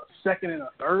them with a 2nd and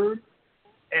a 3rd,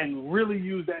 and really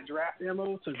use that draft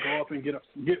ammo to go up and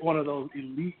get one of those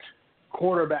elite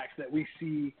quarterbacks that we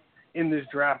see in this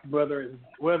draft, whether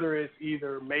it's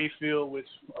either Mayfield, which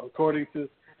according to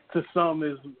some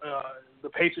is the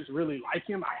Patriots really like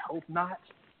him. I hope not.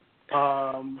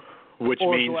 Which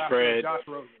means, Fred,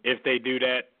 if they do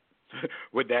that,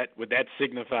 would that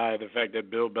signify the fact that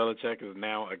Bill Belichick is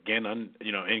now again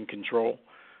in control?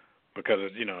 Because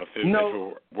if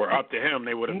it were up to him,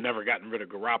 they would have never gotten rid of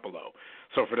Garoppolo.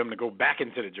 So for them to go back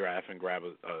into the draft and grab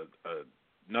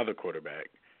another quarterback,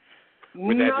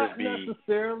 would that just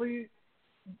be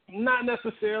not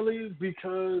necessarily,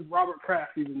 because Robert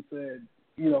Kraft even said,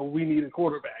 we need a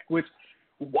quarterback. Which,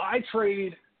 why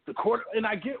trade the quarter? And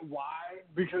I get why,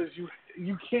 because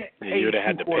you can't pay. You'd have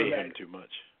had to pay him too much.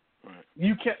 Right.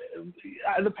 You can't.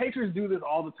 The Patriots do this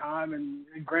all the time, and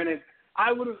granted,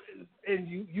 I would have, and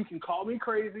you can call me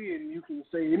crazy and you can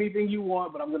say anything you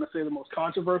want, but I'm going to say the most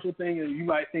controversial thing, and you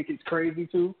might think it's crazy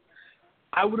too.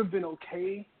 I would have been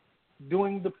okay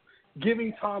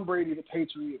giving Tom Brady the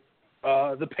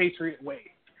Patriot way.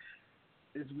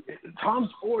 Tom's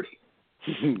 40.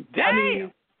 Damn. I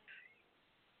mean,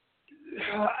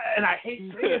 and I hate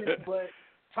saying it, but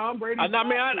Tom Brady. I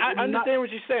understand what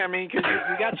you're saying. I mean, because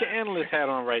you got your analyst hat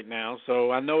on right now,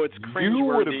 so I know it's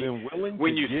cringeworthy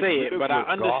when you say it, but I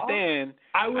understand.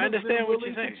 I understand what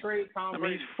you're saying. Trade Tom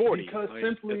Brady, he's 40. Because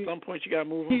simply, at some point you got to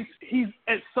move on. He's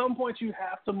at some point you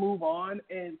have to move on,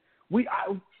 and when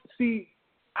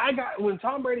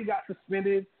Tom Brady got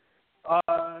suspended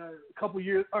a couple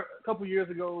years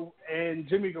ago, and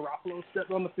Jimmy Garoppolo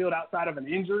stepped on the field outside of an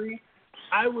injury,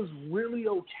 I was really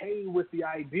okay with the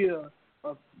idea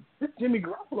of this Jimmy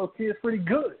Garoppolo kid is pretty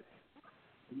good.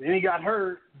 And then he got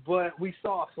hurt, but we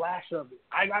saw a flash of it.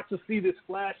 I got to see this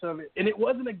flash of it, and it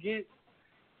wasn't against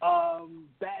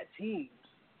bad teams.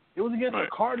 It was against a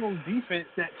Cardinals defense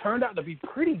that turned out to be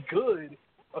pretty good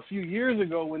a few years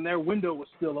ago when their window was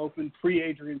still open,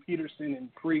 pre-Adrian Peterson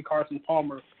and pre-Carson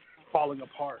Palmer falling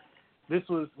apart. This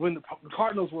was when the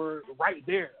Cardinals were right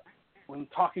there when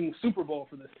talking Super Bowl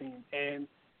for this team, and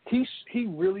he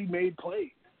really made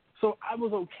plays. So I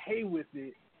was okay with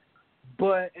it,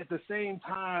 but at the same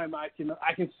time, I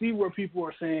can see where people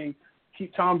are saying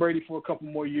keep Tom Brady for a couple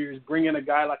more years, bring in a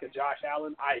guy like a Josh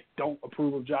Allen. I don't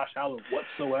approve of Josh Allen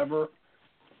whatsoever.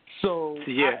 So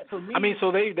yeah,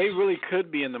 so they really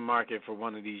could be in the market for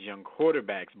one of these young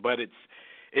quarterbacks, but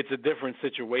it's a different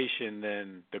situation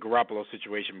than the Garoppolo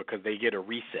situation because they get a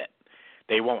reset.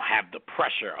 They won't have the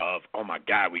pressure of, oh, my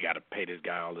God, we got to pay this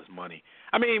guy all this money.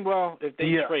 I mean, well, if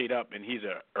they trade up and he's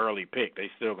an early pick, they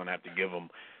still going to have to give him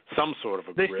some sort of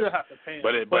a grip. They still have to pay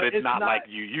him. But it's not like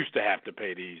you used to have to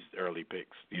pay these early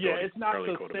picks. It's not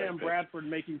the Sam Bradford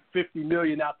making $50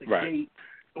 million out the gate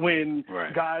when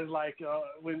guys like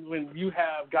when you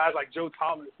have guys like Joe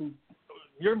Thomas, who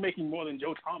you're making more than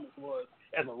Joe Thomas was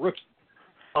as a rookie.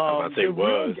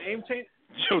 Real game change.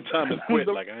 Joe Thomas quit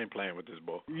like I ain't playing with this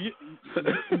ball.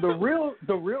 The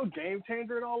real game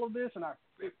changer in all of this, and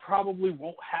it probably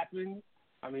won't happen.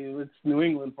 I mean, it's New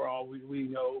England for all we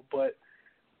know, but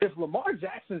if Lamar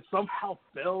Jackson somehow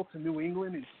fell to New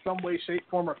England in some way, shape,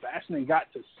 form, or fashion and got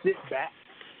to sit back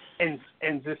and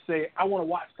just say, I want to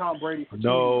watch Tom Brady for 2 years.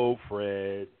 No,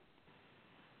 Fred.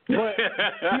 But,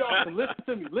 B.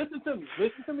 Austin, listen to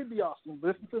me, B. Austin.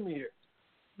 Listen to me here.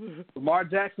 Lamar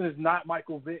Jackson is not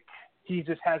Michael Vick. He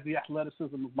just has the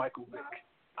athleticism of Michael Vick.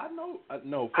 I know.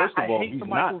 No, first of all, he's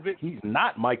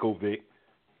not Michael Vick.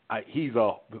 He's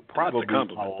probably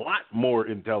a lot more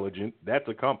intelligent. That's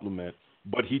a compliment.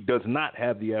 But he does not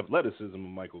have the athleticism of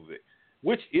Michael Vick,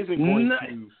 which isn't going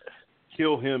to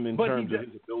kill him in terms of his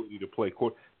ability to play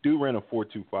court. Dude ran a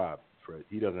 4.25, Fred.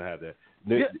 He doesn't have that.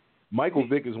 Michael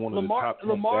Vick is one of the top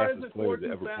 10 fastest players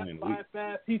to ever play in the league.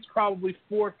 Fast. He's probably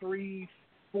 4.3,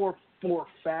 4.4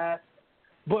 fast.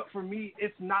 But for me,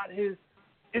 it's not his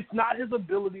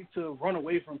ability to run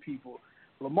away from people.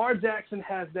 Lamar Jackson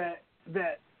has that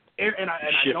and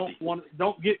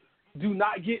do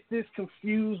not get this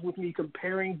confused with me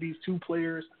comparing these two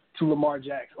players to Lamar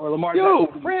Jackson or Lamar Jackson.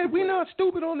 Yo, Fred, we're not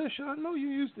stupid on this show. I know you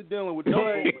used to dealing with you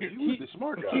the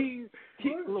smart guy.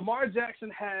 Lamar Jackson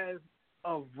has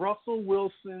a Russell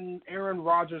Wilson, Aaron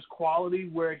Rodgers quality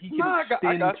where he can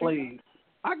extend plays.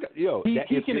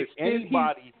 If there's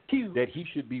anybody that he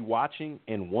should be watching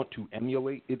and want to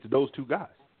emulate, it's those two guys.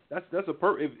 That's a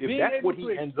if that's what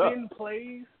he ends up,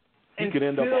 plays he could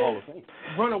end up in Hall of Fame.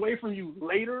 Run away from you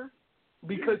later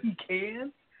because he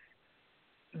can.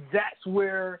 That's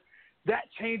where that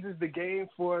changes the game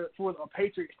for a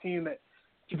Patriots team that,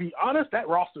 to be honest, that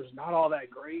roster is not all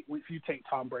that great if you take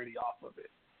Tom Brady off of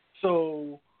it.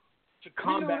 So to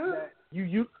combat that,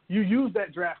 you use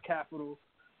that draft capital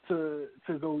to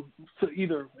go to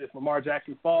either if Lamar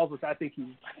Jackson falls, which I think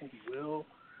he will.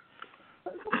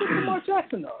 Lamar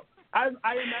Jackson though. I am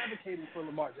advocating for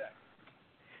Lamar Jackson.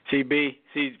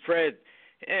 See, Fred,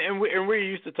 and we're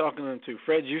used to talking to them too.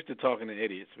 Fred's used to talking to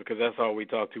idiots because that's all we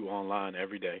talk to online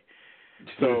every day.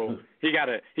 So he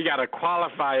gotta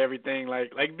qualify everything.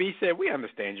 Like B said, we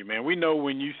understand you, man. We know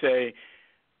when you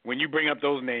bring up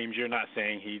those names, you're not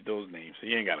saying he's those names, so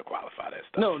you ain't got to qualify that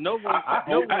stuff. No.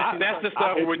 That's the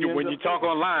stuff when you talk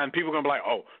online, people are gonna be like,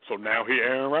 oh, so now he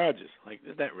Aaron Rodgers. Like,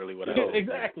 is that really what I said?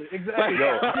 Exactly.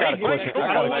 Yo, I got a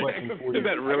question for you. Is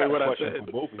that really what I said?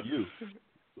 For both of you,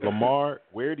 Lamar,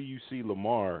 where do you see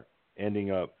Lamar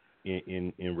ending up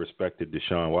in respect to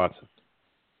Deshaun Watson,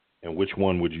 and which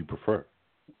one would you prefer?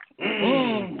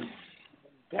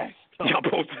 That's y'all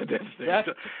both said that.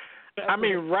 I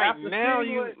mean, right now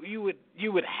you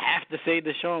would have to say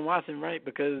Deshaun Watson, right?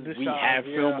 Because we have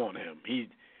film on him.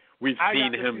 We've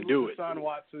seen him do it. Deshaun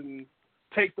Watson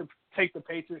take the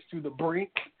Patriots to the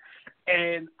brink,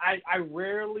 and I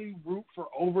rarely root for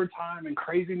overtime and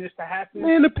craziness to happen.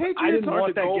 Man, the Patriots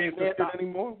aren't the gold standard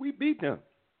anymore. We beat them.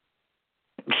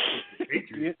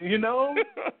 you know,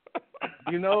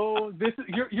 this is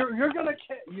you're gonna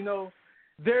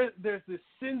There's this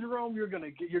syndrome you're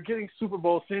getting Super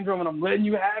Bowl syndrome, and I'm letting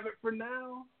you have it for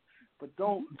now. But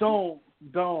don't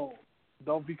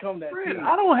become that team.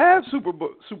 I don't have Super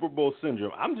Bowl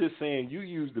syndrome. I'm just saying you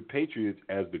use the Patriots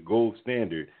as the gold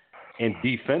standard, and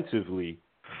defensively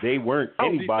they weren't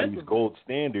anybody's gold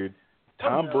standard.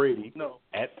 Tom Brady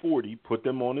at 40 put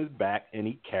them on his back and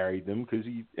he carried them because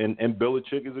and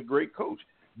Belichick is a great coach.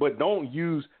 But don't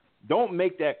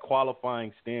make that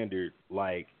qualifying standard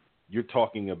like you're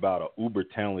talking about an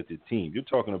uber-talented team. You're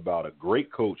talking about a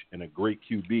great coach and a great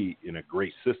QB in a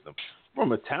great system.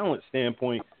 From a talent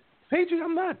standpoint, Patriots,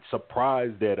 I'm not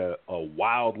surprised that a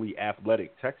wildly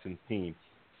athletic Texans team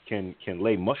can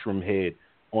lay mushroom head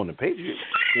on the Patriots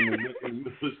in the middle of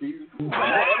the season.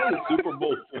 That is Super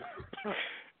Bowl.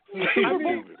 I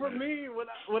mean, for me,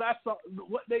 when I saw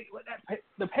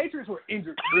the Patriots were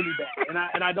injured really bad,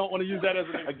 and I don't want to use that as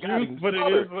an excuse, but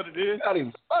it is what it is. Got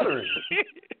him stuttering.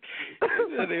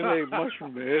 They laid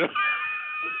mushroom head.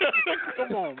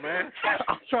 Come on, man.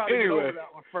 I'm trying to get over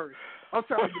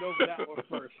that one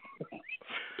first.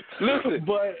 Listen,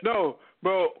 but no,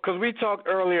 bro, because we talked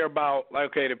earlier about, like,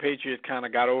 okay, the Patriots kind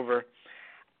of got over.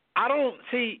 I don't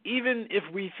see, even if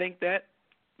we think that,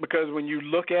 because when you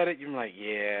look at it, you're like,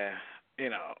 yeah, you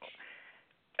know.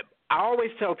 I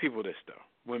always tell people this, though.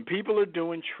 When people are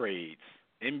doing trades,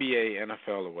 NBA,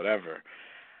 NFL, or whatever,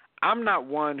 I'm not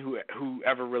one who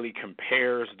ever really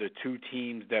compares the two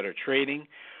teams that are trading,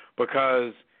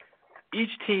 because each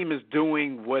team is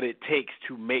doing what it takes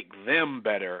to make them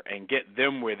better and get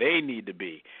them where they need to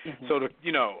be. Mm-hmm. So,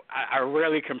 I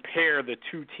rarely compare the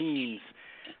two teams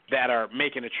that are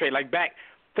making a trade. Like,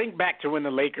 think back to when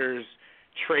the Lakers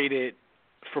traded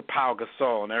for Pau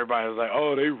Gasol, and everybody was like,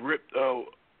 oh, they ripped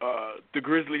the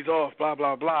Grizzlies off, blah,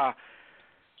 blah, blah.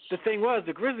 The thing was,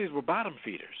 the Grizzlies were bottom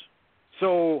feeders.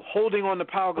 So holding on to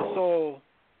Pau Gasol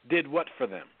did what for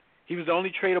them? He was the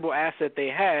only tradable asset they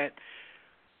had.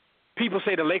 People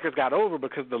say the Lakers got over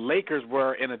because the Lakers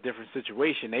were in a different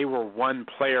situation. They were one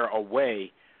player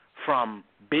away from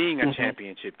being a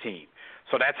championship team.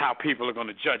 So that's how people are going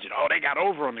to judge it. Oh, they got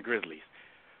over on the Grizzlies.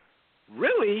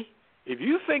 Really, if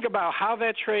you think about how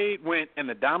that trade went and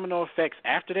the domino effects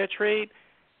after that trade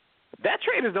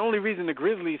is the only reason the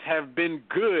Grizzlies have been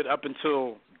good up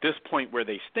until this point where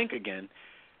they stink again.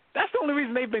 That's the only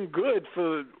reason they've been good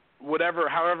for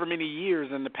however many years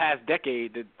in the past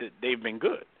decade that they've been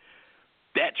good.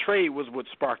 That trade was what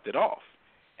sparked it off.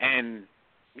 And,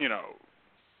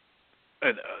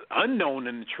 unknown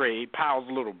in the trade, Powell's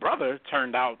little brother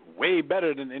turned out way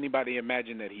better than anybody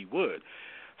imagined that he would.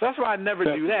 So that's why I never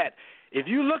do that. If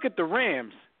you look at the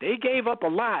Rams, they gave up a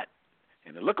lot,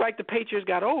 and it looked like the Patriots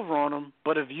got over on them.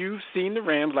 But if you've seen the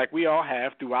Rams like we all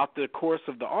have throughout the course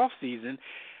of the offseason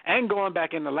and going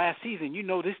back in the last season,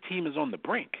 this team is on the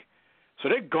brink. So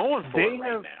they're going for it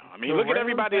right now. I mean, look at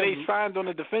everybody they signed on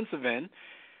the defensive end.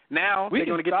 Now they're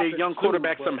going to get their young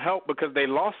quarterback some help because they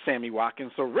lost Sammy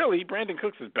Watkins. So really, Brandi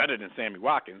Cooks is better than Sammy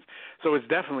Watkins. So it's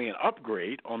definitely an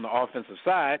upgrade on the offensive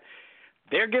side.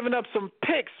 They're giving up some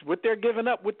picks. What they're giving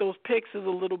up with those picks is a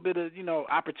little bit of,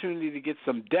 opportunity to get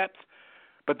some depth.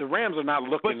 But the Rams are not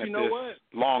looking at this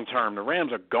long term. The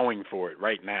Rams are going for it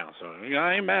right now. So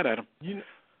I ain't mad at them.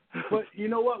 But you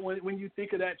know what? When you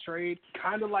think of that trade,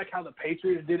 kind of like how the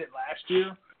Patriots did it last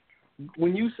year,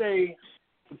 when you say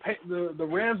the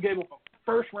Rams gave up a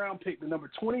first-round pick, the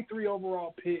number 23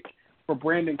 overall pick for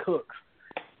Brandi Cooks,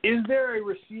 is there a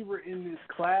receiver in this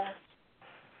class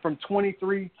from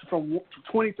 23 to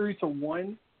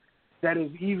 1 that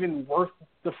is even worth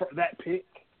that pick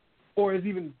or is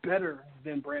even better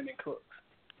than Brandi Cooks?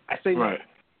 I say right.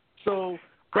 So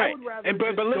right. I would rather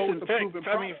but listen,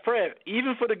 Fred,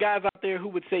 even for the guys out there who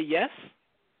would say yes,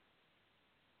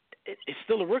 it's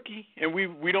still a rookie, and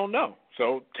we don't know.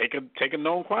 So take a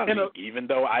known quantity. Even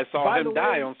though I saw him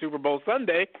die on Super Bowl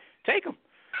Sunday, take him.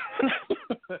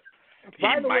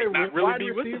 By the way, not really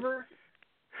be with him.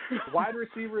 Wide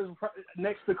receiver is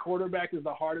next to quarterback is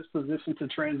the hardest position to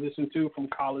transition to from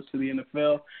college to the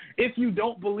NFL. If you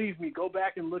don't believe me, go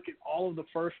back and look at all of the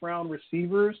first-round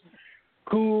receivers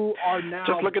who are now.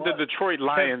 Just look at the Detroit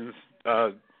Lions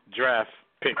draft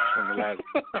picks from the last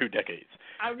 2 decades.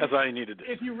 I mean, that's all you need to do.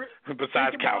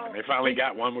 Besides Calvin, they finally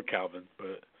got one with Calvin.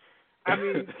 But I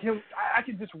mean, I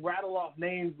could just rattle off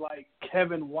names like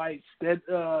Kevin White,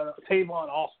 Tavon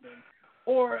Austin.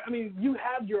 Or, I mean, you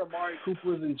have your Amari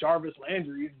Coopers and Jarvis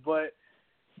Landry's, but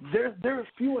they're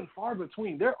few and far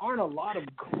between. There aren't a lot of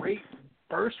great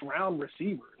first-round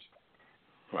receivers.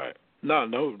 Right. No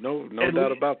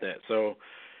doubt about that. So,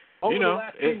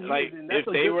 it's like if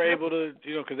they were able to,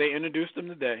 because they introduced them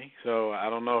today. So I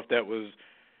don't know if that was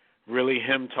really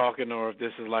him talking or if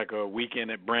this is like a weekend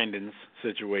at Brandon's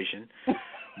situation.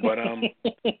 But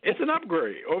it's an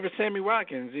upgrade over Sammy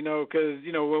Watkins, because,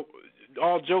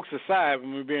 all jokes aside,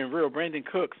 when we're being real, Brandi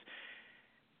Cooks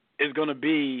is going to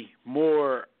be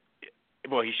more –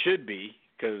 well, he should be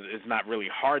because it's not really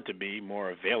hard to be more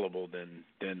available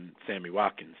than Sammy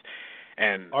Watkins.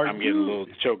 And I'm getting a little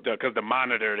choked up because the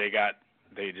monitor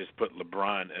they just put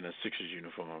LeBron in a Sixers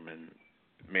uniform and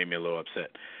made me a little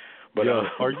upset. But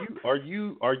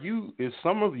is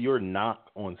some of your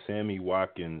knock on Sammy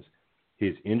Watkins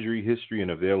his injury history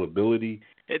and availability,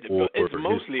 it's or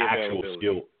mostly his actual availability.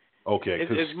 skill? Okay,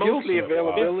 it's mostly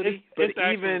availability, but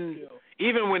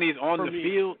even when he's on the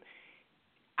field,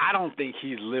 I don't think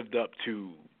he's lived up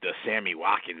to the Sammy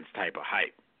Watkins type of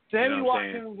hype. Sammy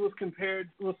Watkins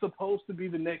was supposed to be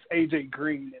the next AJ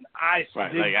Green, and I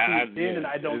didn't see it then, and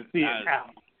I don't see it now.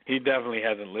 He definitely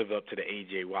hasn't lived up to the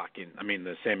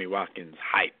the Sammy Watkins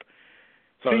hype.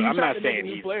 So I'm not saying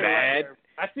he's bad. Right,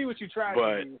 I see what you tried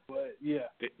to do, but yeah.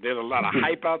 There's a lot of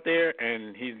hype out there,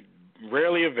 and he's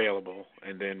rarely available.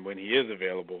 And then when he is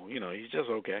available, he's just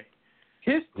okay.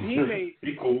 His teammate,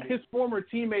 his former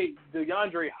teammate,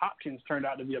 DeAndre Hopkins, turned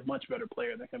out to be a much better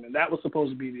player than him, and that was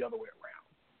supposed to be the other way around.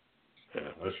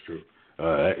 Yeah, that's true.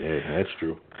 That's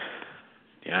true.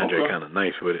 DeAndre kind of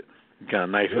nice with it. Kind of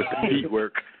nice with the feet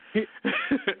work.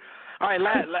 All right,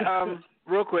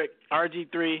 real quick,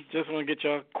 RG3, just want to get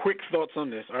your quick thoughts on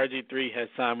this. RG3 has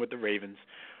signed with the Ravens,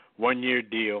 1-year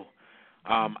deal.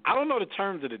 I don't know the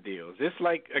terms of the deal. Is this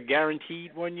like a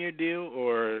guaranteed 1-year deal,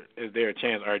 or is there a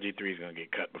chance RG3 is going to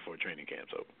get cut before training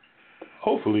camp's over?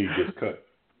 Hopefully he gets cut,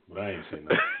 but I ain't saying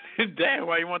that. Damn,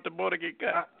 why you want the boy to get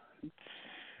cut?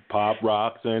 Pop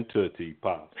rocks and Tootsie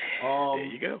Pop. There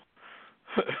you go.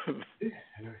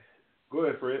 Go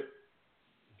ahead, Fred.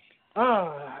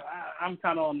 I'm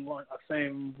kind of on the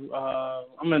same.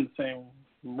 I'm in the same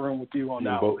room with you on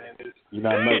that one, man. You're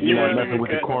not messing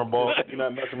with the cornball. You're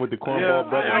not messing with the cornball,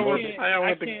 brother. I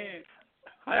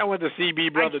want the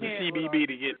CB brother, the CBB,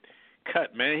 to get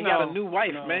cut, man. He got a new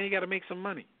wife, man. He got to make some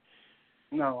money.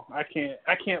 No, I can't.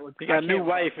 He got a new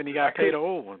wife, and he got to pay the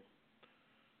old one.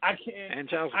 I can't. And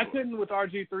child support. I couldn't with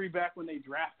RG3 back when they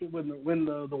drafted when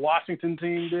the Washington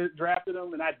team drafted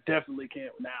him, and I definitely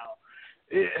can't now.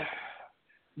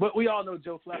 But we all know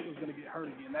Joe Flacco's going to get hurt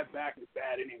again. That back is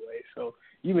bad anyway. So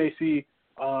you may see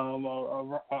a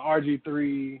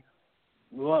RG3.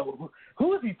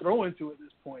 Who is he throwing to at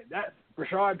this point? That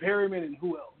Rashad Perryman and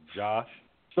who else? Josh.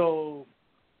 So,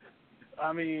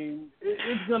 I mean,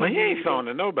 it's going to be. He ain't throwing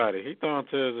to nobody. He's throwing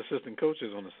to his assistant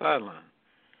coaches on the sideline.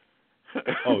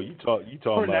 Oh, you talking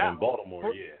about in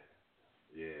Baltimore?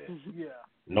 Yeah.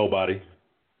 Nobody.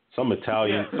 Some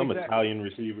Italian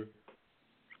receiver.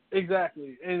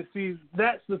 Exactly. And see,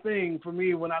 that's the thing for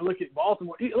me when I look at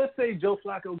Baltimore. Let's say Joe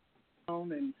Flacco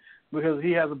and because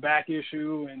he has a back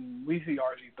issue and we see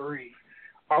RG3.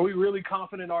 Are we really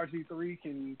confident RG3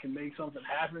 can make something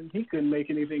happen? He couldn't make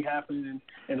anything happen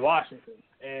in Washington.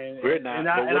 We're not.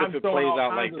 But what if it plays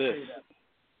out like this?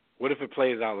 What if it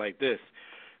plays out like this?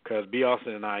 Because B.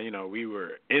 Austin and I, we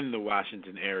were in the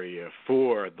Washington area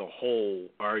for the whole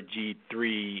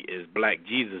RG3 is Black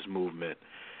Jesus movement,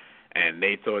 and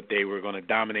they thought they were going to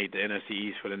dominate the NFC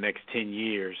East for the next 10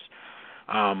 years.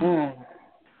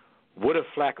 What if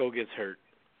Flacco gets hurt?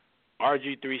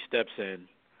 RG3 steps in,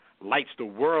 lights the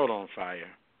world on fire,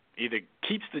 either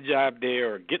keeps the job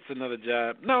there or gets another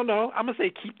job. No, I'm going to say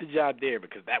keep the job there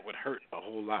because that would hurt a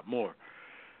whole lot more.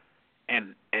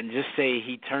 And just say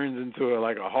he turns into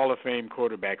a Hall of Fame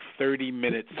quarterback 30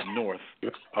 minutes north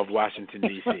of Washington,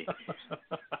 D.C.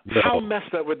 How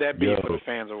messed up would that be for the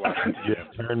fans of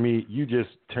Washington? You just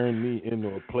turned me into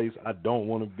a place I don't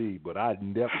want to be, but I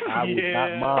would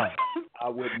not mind. I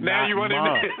would now not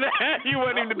mind. You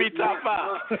want him to be top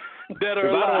 5. Dead or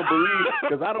alive.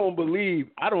 Because I don't believe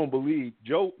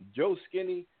Joe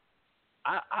Skinny.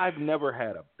 I've never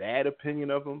had a bad opinion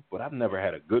of him, but I've never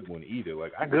had a good one either.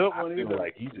 I feel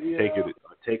like he's a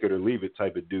take it or leave it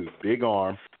type of dude. Big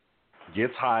arm,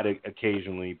 gets hot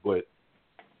occasionally, but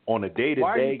on a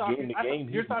day-to-day,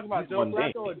 game-to-game, you're talking about Joe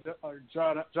Flacco or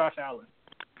Josh Allen?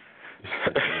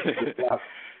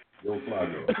 Joe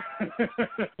Flacco.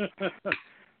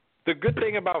 The good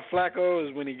thing about Flacco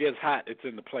is when he gets hot, it's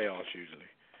in the playoffs usually.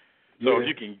 So if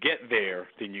you can get there,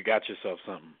 then you got yourself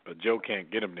something. But Joe can't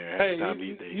get him there half the time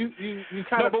these days.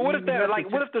 But what if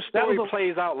what if the story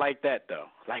plays out like that though?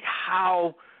 Like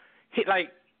how, I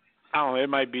don't know. It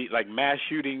might be like mass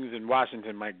shootings in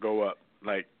Washington might go up.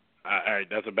 All right,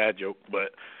 that's a bad joke,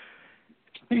 but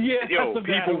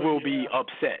people will be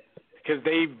upset because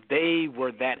they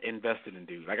were that invested in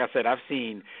dude. Like I said, I've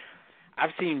seen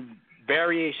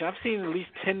variation. I've seen at least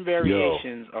 10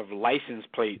 variations of license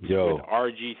plates with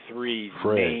RG3's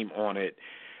name on it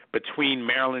between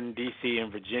Maryland, D.C.,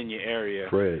 and Virginia area.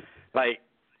 Fred, I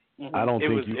don't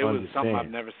think you understand. It was something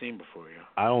I've never seen before.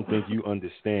 I don't think you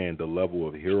understand the level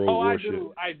of hero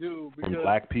worship I do, from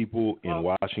black people in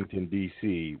Washington,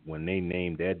 D.C. when they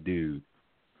named that dude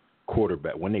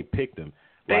quarterback, when they picked him.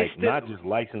 Not just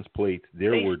license plates,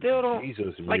 there were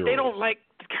Jesus murals. They don't like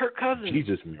Kirk Cousins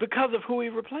because of who he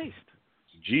replaced.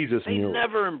 Jesus murals. They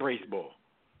never embraced ball.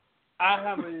 I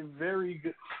have a very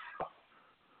good...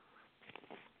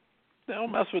 They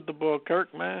don't mess with the boy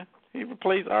Kirk, man. He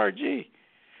replaced RG.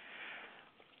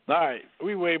 All right,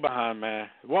 we way behind, man.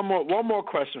 One more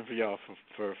question for y'all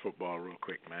for football, real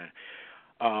quick, man.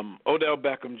 Odell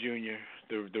Beckham Jr.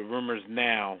 The rumors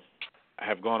now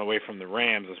have gone away from the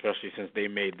Rams, especially since they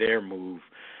made their move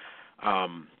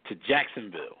to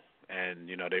Jacksonville, and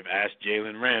they've asked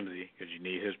Jalen Ramsey because you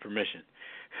need his permission.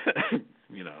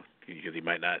 Because he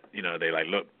might not. They like,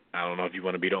 look, I don't know if you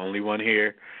want to be the only one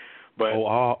here, but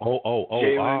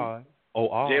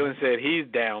Jalen said he's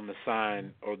down to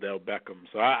sign Odell Beckham.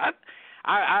 So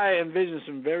I envision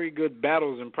some very good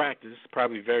battles in practice,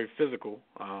 probably very physical.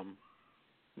 But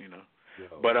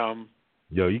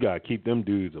you gotta keep them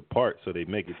dudes apart so they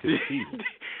make it to the season.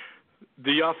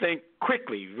 Do y'all think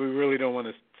quickly? We really don't want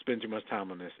to spend too much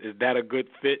time on this. Is that a good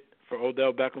fit for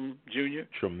Odell Beckham Jr.?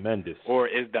 Tremendous. Or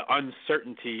is the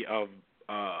uncertainty of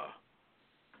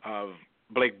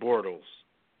Blake Bortles,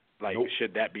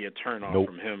 should that be a turnoff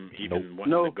from him even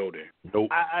wanting to go there?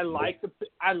 Nope. I like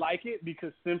it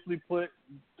because, simply put,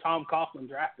 Tom Coughlin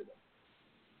drafted him.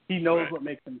 He knows what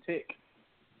makes him tick.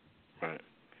 Right.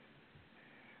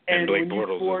 And Blake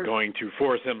Bortles is going to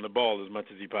force him the ball as much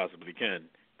as he possibly can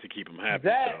to keep him happy.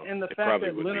 And the fact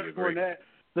that Leonard Fournette,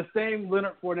 the same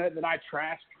Leonard Fournette that I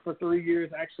trashed for 3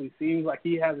 years, actually seems like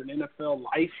he has an NFL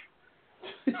life.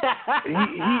 Get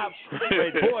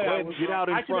out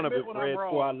in front of it, Fred,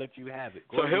 before I let you have it.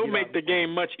 So he'll make the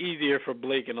game much easier for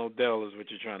Blake and Odell, is what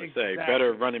you're trying to say.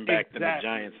 Better running back than the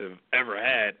Giants have ever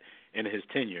had in his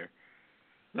tenure.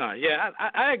 No, yeah,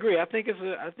 I agree. I think it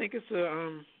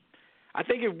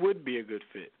would be a good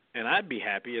fit, and I'd be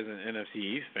happy as an NFC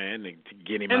East fan to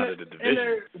get him out of the division.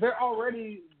 And they're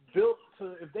already built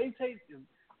to, if they take.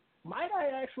 Might I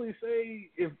actually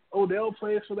say, if Odell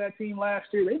plays for that team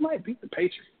last year, they might beat the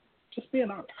Patriots. Just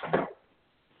being honest.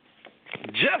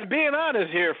 Just being honest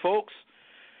here, folks.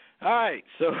 All right,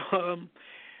 so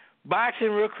boxing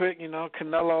real quick.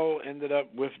 Canelo ended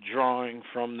up withdrawing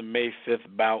from the May 5th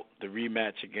bout, the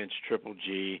rematch against Triple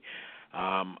G.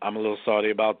 I'm a little salty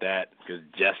about that because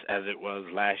just as it was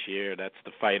last year, that's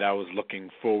the fight I was looking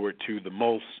forward to the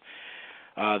most.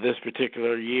 This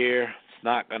particular year, it's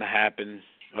not going to happen.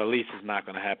 Or at least it's not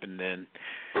going to happen then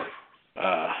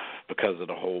because of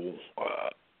the whole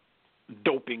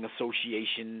doping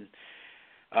association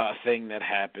thing that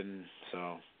happened.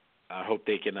 So I hope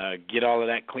they can get all of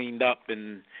that cleaned up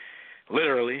and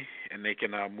they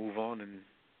can move on and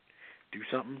do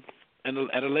something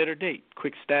at a later date.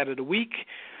 Quick stat of the week.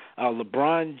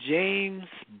 LeBron James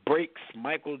breaks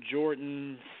Michael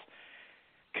Jordan's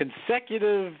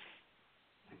consecutive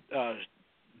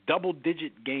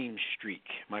double-digit game streak.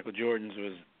 Michael Jordan's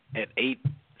was at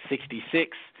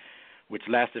 866, which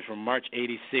lasted from March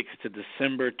 86 to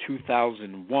December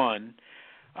 2001.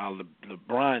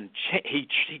 LeBron,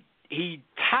 he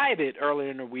tied it earlier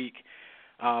in the week.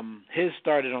 His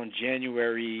started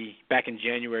back in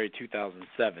January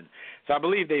 2007. So I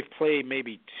believe they've played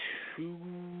maybe 2,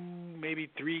 maybe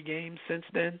 3 games since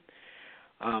then.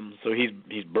 So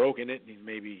he's broken it. He's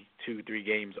maybe 2-3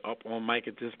 games up on Mike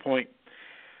at this point.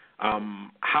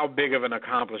 How big of an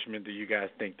accomplishment do you guys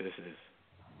think this is?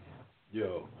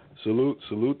 Yo,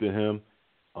 salute to him.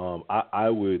 I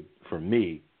would, for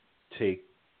me, take,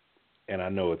 and I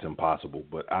know it's impossible,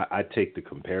 but I take the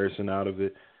comparison out of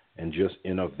it, and just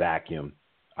in a vacuum,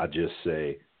 I just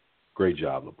say, great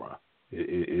job, LeBron.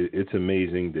 It's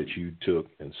amazing that you took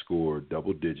and scored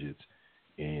double digits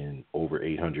in over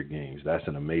 800 games. That's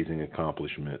an amazing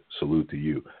accomplishment. Salute to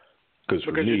you. Because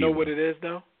you know what it is,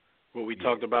 though? What we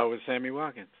talked about with Sammy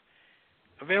Watkins.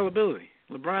 Availability.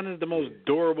 LeBron is the most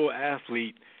durable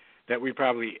athlete that we've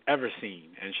probably ever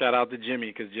seen. And shout out to Jimmy,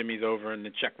 because Jimmy's over in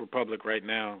the Czech Republic right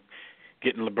now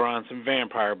getting LeBron some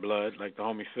vampire blood, like the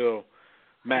homie Phil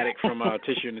Maddock from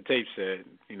Tissue and the Tape said.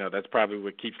 That's probably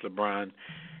what keeps LeBron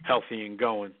healthy and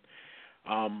going.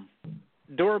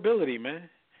 Durability, man.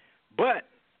 But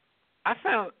I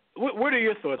found – what are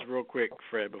your thoughts real quick,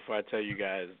 Fred, before I tell you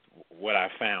guys what I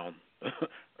found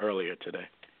earlier today?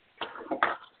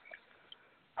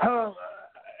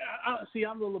 See,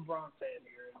 I'm the LeBron fan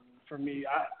here. And for me,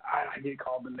 I get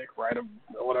called the Nick Wright or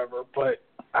whatever, but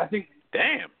I think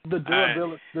the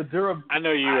durability. I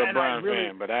know you're a Bron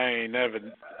fan, but I ain't never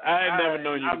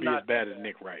known you to be as bad as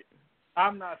Nick Wright.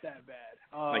 I'm not that bad.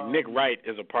 Nick Wright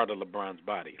is a part of LeBron's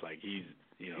body. Like he's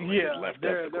his left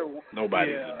testicle.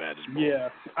 Nobody's as bad as Bron. Yeah,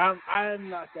 I'm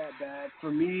not that bad.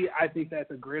 For me, I think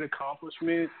that's a great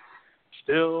accomplishment.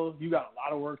 Still, you got a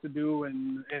lot of work to do,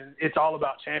 and it's all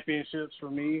about championships for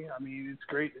me. I mean, it's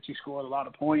great that you scored a lot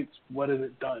of points. What has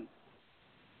it done?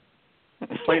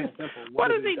 Plain and simple.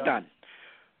 What has he done?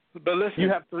 But listen, you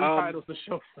have 3 titles to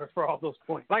show for all those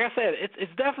points. Like I said,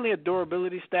 it's definitely a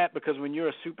durability stat because when you're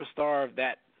a superstar of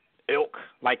that ilk,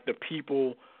 like the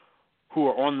people who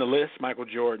are on the list, Michael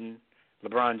Jordan,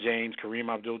 LeBron James, Kareem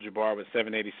Abdul-Jabbar with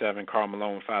 787, Karl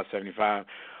Malone with 575,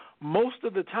 most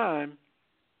of the time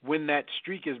when that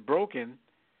streak is broken,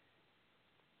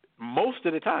 most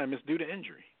of the time it's due to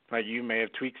injury. Like you may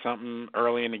have tweaked something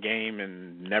early in the game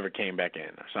and never came back in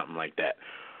or something like that.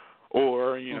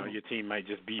 Or, your team might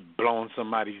just be blowing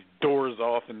somebody's doors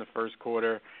off in the first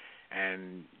quarter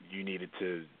and you needed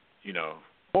to,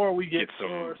 or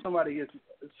somebody gets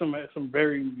some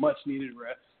very much needed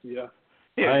rest. Yeah.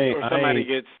 Yeah, or somebody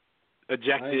gets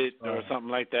ejected or something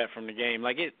like that from the game.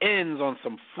 Like it ends on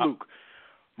some fluke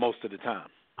most of the time.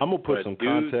 I'm going to put some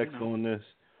context on this.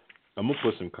 I'm going to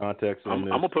put some context on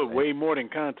this. I'm going to put way more than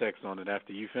context on it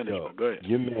after you finish. But go ahead.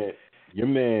 Your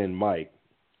man, Mike,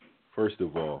 first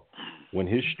of all, when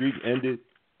his streak ended,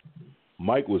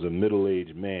 Mike was a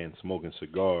middle-aged man smoking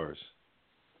cigars,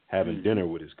 having dinner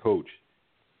with his coach.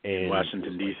 In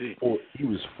Washington, D.C. He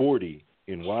was 40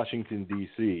 in Washington,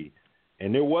 D.C.,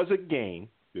 and there was a game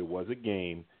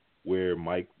where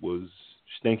Mike was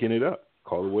stinking it up.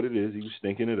 Call it what it is. He was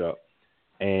stinking it up.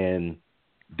 And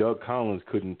Doug Collins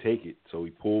couldn't take it, so he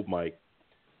pulled Mike.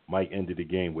 Mike ended the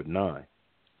game with 9.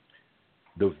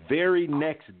 The very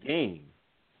next game,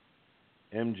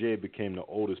 MJ became the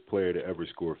oldest player to ever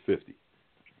score 50.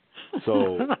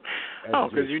 So,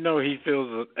 because he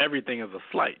feels everything is a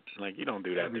slight. Like, you don't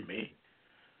do that to me.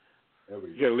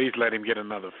 You at least let him get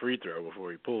another free throw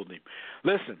before he pulled him.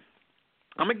 Listen,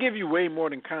 I'm going to give you way more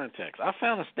than context. I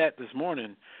found a stat this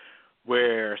morning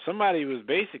where somebody was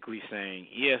basically saying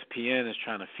ESPN is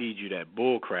trying to feed you that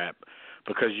bull crap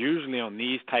because usually on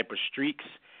these type of streaks,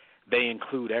 they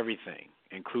include everything,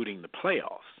 including the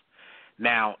playoffs.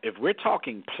 Now, if we're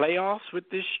talking playoffs with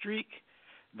this streak,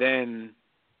 then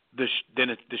the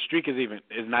streak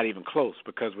is not even close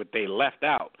because what they left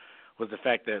out was the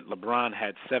fact that LeBron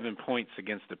had 7 points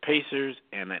against the Pacers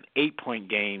and an 8-point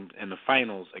game in the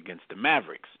finals against the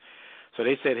Mavericks. So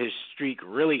they said his streak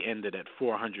really ended at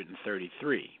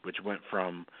 433, which went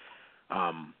from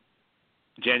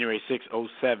January 6,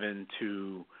 2007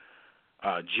 to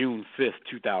June 5th,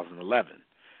 2011.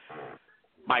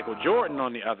 Michael Jordan,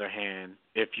 on the other hand,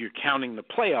 if you're counting the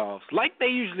playoffs, like they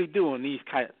usually do on these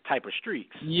type of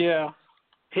streaks,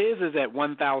 his is at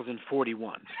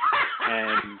 1,041.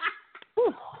 And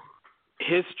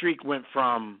his streak went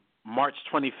from March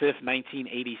 25th,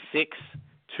 1986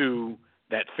 to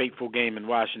that fateful game in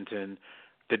Washington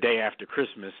the day after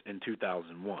Christmas in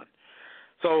 2001.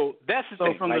 So that's the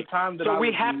thing. From the time that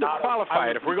we have to qualify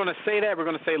it. If we're going to say that, we're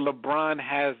going to say LeBron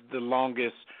has the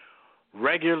longest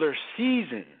regular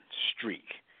season streak.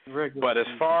 But as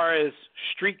far as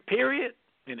streak period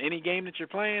in any game that you're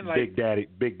playing, like Big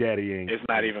Daddy ain't. It's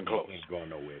not even close. Ain't going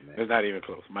nowhere, man. It's not even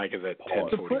close. Mike is at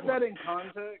 10:41. To put that in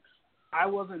context, I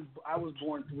was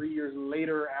born 3 years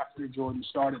later after Jordan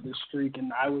started this streak,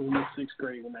 and I was in the 6th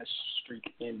grade when that streak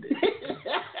ended.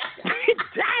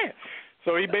 Damn.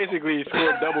 So he basically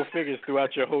scored double figures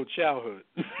throughout your whole childhood.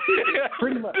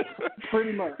 Pretty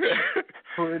much.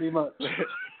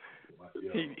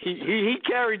 He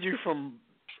carried you from.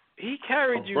 He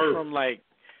carried you from like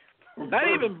not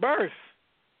even birth.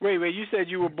 Wait, you said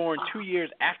you were born 2 years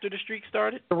after the streak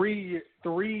started? 3 years.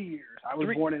 I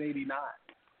was born in 89.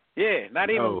 Yeah, not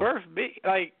even birth.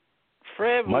 Like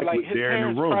Fred was like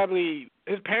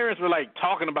his parents were like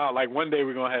talking about like one day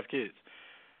we're gonna have kids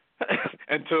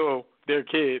until their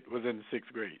kid was in the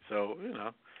 6th grade. So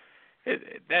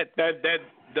that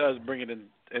does bring it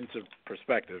into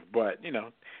perspective. But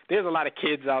there's a lot of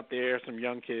kids out there, some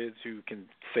young kids who can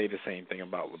say the same thing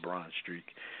about LeBron's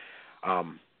streak.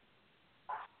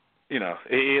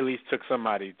 It at least took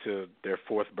somebody to their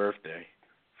 4th birthday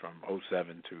from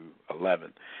 2007 to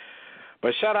 2011.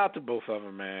 But shout out to both of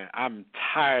them, man. I'm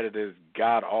tired of this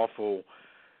god-awful,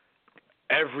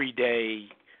 everyday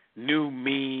new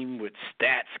meme with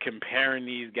stats comparing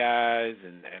these guys.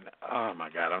 And oh, my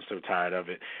God, I'm so tired of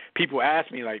it. People ask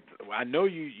me, like, I know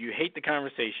you hate the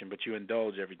conversation, but you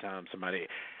indulge every time somebody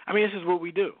 – I mean, this is what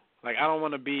we do. Like, I don't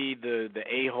want to be the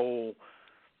a-hole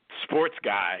sports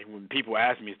guy when people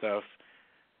ask me stuff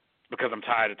because I'm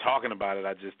tired of talking about it.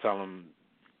 I just tell them,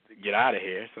 get out of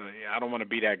here. So I don't want to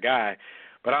be that guy,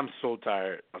 but I'm so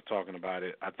tired of talking about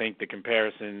it. I think the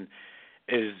comparison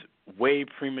is way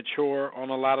premature on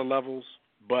a lot of levels,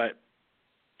 but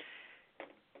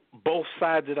both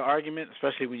sides of the argument,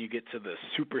 especially when you get to the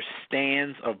super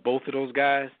stands of both of those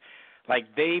guys,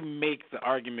 like they make the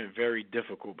argument very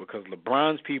difficult because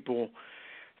LeBron's people,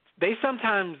 they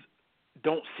sometimes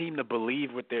don't seem to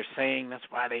believe what they're saying. That's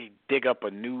why they dig up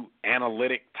a new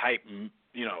analytic type,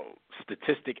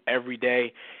 statistic every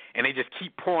day, and they just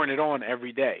keep pouring it on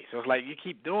every day. So it's like you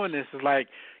keep doing this. It's like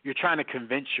you're trying to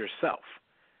convince yourself.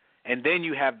 And then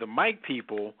you have the mic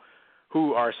people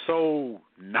who are so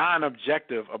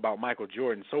non-objective about Michael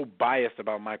Jordan, so biased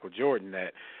about Michael Jordan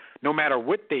that no matter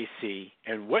what they see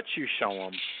and what you show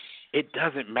them, it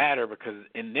doesn't matter because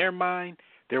in their mind,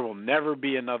 there will never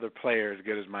be another player as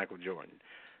good as Michael Jordan.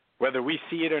 Whether we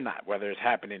see it or not, whether it's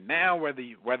happening now,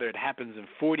 whether it happens in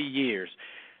 40 years,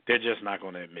 they're just not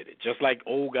going to admit it. Just like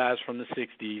old guys from the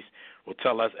 60s will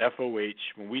tell us FOH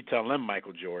when we tell them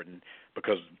Michael Jordan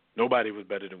because nobody was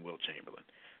better than Wilt Chamberlain.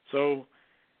 So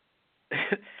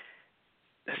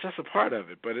that's just a part of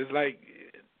it. But it's like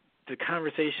the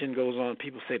conversation goes on.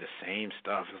 People say the same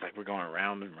stuff. It's like we're going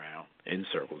round and round in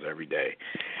circles every day.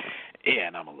 Yeah,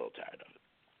 and I'm a little tired of it.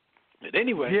 But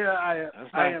anyway, yeah,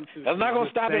 I am too. That's not going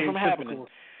to stop it from happening. Typical.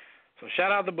 So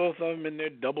shout out to both of them in their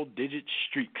double-digit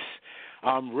streaks.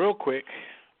 Real quick,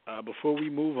 before we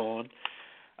move on,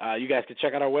 you guys can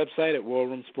check out our website at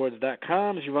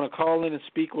warroomsports.com. If you want to call in and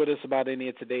speak with us about any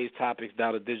of today's topics,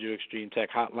 dial the Digital Extreme Tech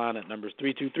hotline at numbers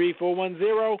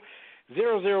 323-410-0012.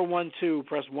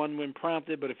 Press 1 when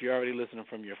prompted, but if you're already listening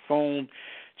from your phone,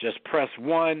 just press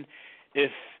 1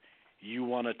 if you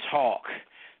want to talk.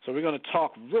 So we're going to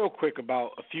talk real quick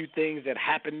about a few things that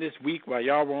happened this week while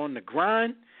y'all were on the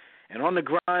grind. And On the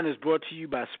Grind is brought to you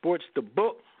by Sports the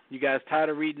Book. You guys tired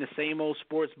of reading the same old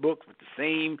sports books with the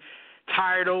same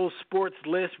tired old sports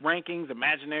list, rankings,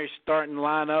 imaginary starting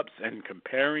lineups, and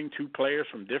comparing two players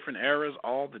from different eras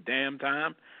all the damn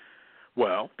time?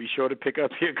 Well, be sure to pick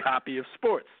up your copy of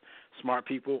Sports. Smart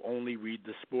people only read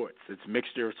the sports. It's a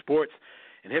mixture of sports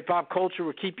and hip-hop culture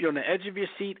will keep you on the edge of your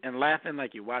seat and laughing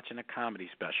like you're watching a comedy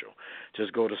special.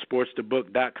 Just go to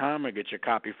sportsthebook.com or get your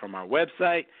copy from our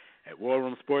website at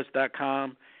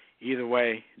warroomsports.com. Either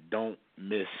way, don't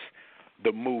miss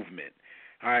the movement.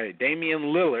 All right, Damian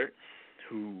Lillard,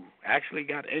 who actually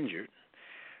got injured,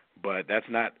 but that's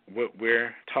not what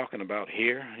we're talking about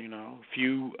here.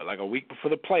 A week before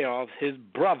the playoffs, his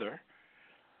brother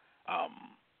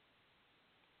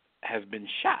has been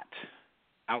shot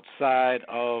outside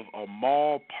of a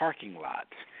mall parking lot.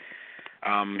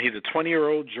 He's a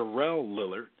 20-year-old Jarrell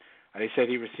Lillard. They said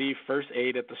he received first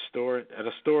aid at a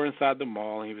store inside the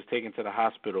mall, and he was taken to the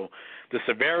hospital. The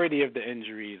severity of the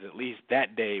injuries, at least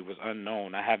that day, was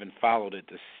unknown. I haven't followed it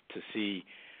to see,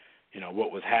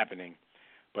 what was happening.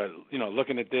 But,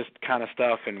 looking at this kind of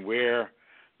stuff and where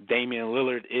Damian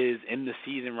Lillard is in the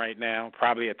season right now,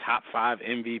 probably a top 5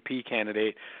 MVP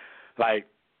candidate,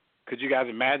 could you guys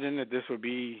imagine that this would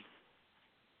be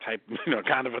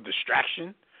kind of a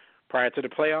distraction prior to the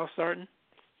playoffs starting?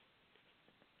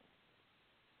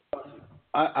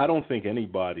 I don't think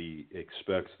anybody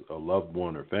expects a loved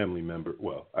one or family member.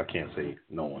 Well, I can't say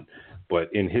no one,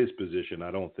 but in his position,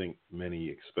 I don't think many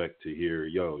expect to hear,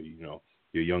 your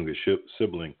younger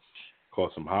sibling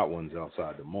caught some hot ones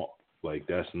outside the mall.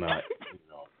 That's not,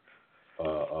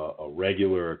 a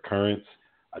regular occurrence.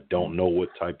 I don't know what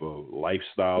type of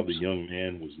lifestyle the young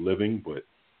man was living, but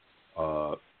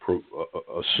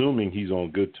assuming he's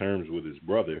on good terms with his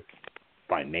brother,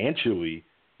 financially,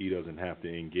 he doesn't have to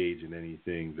engage in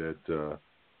anything that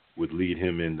would lead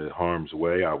him into harm's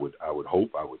way. I would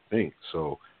hope, I would think.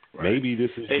 So maybe this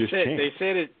is just chance.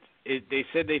 They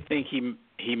said they think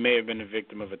he may have been a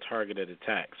victim of a targeted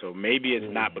attack. So maybe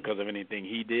it's not because of anything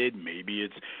he did. Maybe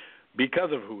it's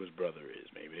because of who his brother is.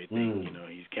 Maybe they think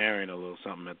he's carrying a little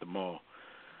something at the mall.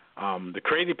 The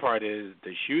crazy part is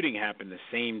the shooting happened the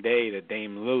same day that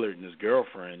Dame Lillard and his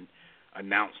girlfriend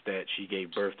announced that she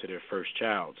gave birth to their first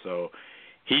child. So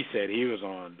he said he was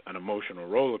on an emotional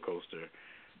roller coaster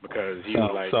because he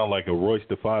sound like a Royce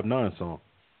the 5'9" song.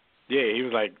 Yeah, he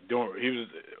was he was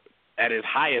at his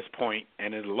highest point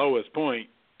and his lowest point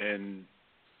in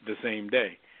the same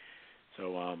day.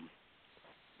 So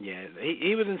yeah,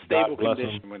 he was in stable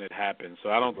condition when it happened.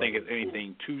 So I don't think it's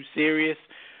anything too serious.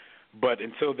 But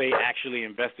until they actually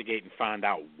investigate and find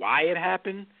out why it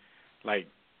happened,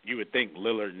 you would think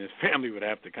Lillard and his family would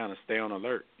have to kind of stay on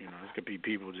alert. This could be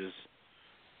people just,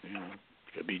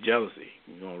 could be jealousy.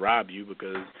 We're going to rob you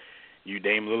because you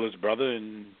Dame Lillard's brother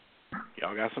and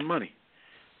y'all got some money.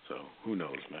 So who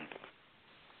knows, man.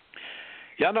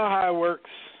 Y'all know how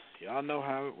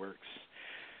it works.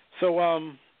 So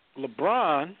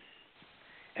LeBron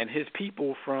and his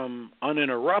people from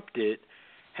Uninterrupted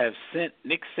have sent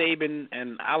Nick Saban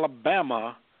and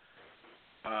Alabama,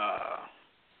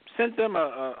 sent them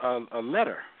a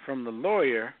letter from the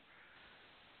lawyer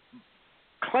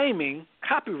claiming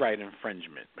copyright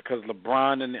infringement because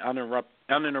LeBron and the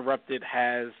Uninterrupted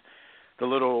has the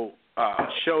little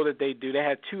show that they do. They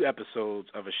had 2 episodes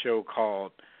of a show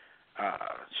called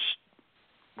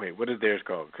what is theirs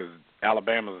called? Because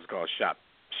Alabama's is called Shop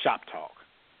Talk.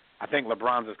 I think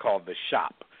LeBron's is called The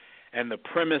Shop. And the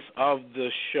premise of the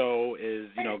show is,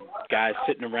 guys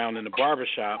sitting around in the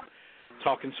barbershop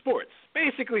talking sports.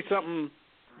 Basically something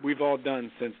we've all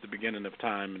done since the beginning of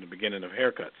time and the beginning of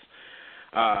haircuts.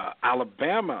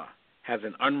 Alabama has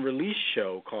an unreleased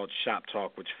show called Shop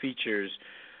Talk, which features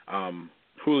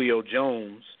Julio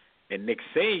Jones and Nick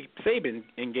Saban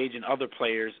engaging other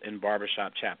players in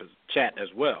barbershop chat as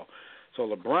well. So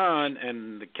LeBron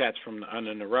and the cats from the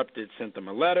Uninterrupted sent them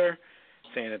a letter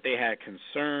saying that they had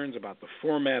concerns about the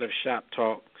format of Shop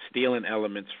Talk stealing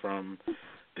elements from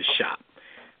the shop.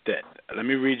 Let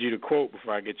me read you the quote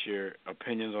before I get your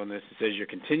opinions on this. It says, your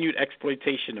continued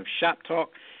exploitation of Shop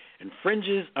Talk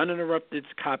infringes Uninterrupted's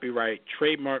copyright,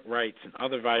 trademark rights, and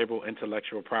other valuable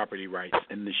intellectual property rights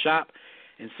in the shop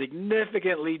and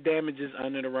significantly damages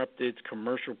Uninterrupted's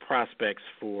commercial prospects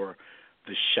for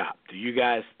the shop. Do you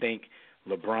guys think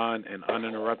LeBron and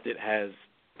Uninterrupted has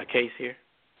a case here?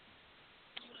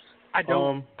 I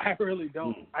don't. I really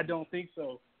don't. I don't think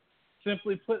so.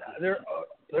 Simply put, there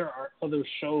are other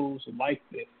shows like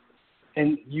this,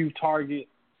 and you target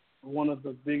one of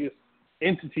the biggest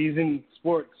entities in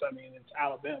sports. I mean, it's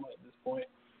Alabama at this point.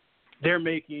 They're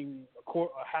making $500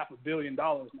 million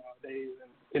nowadays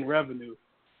in revenue.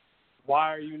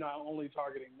 Why are you not only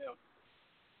targeting them?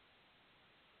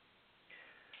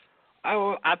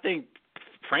 I think,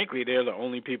 frankly, they're the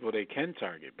only people they can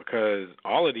target because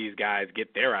all of these guys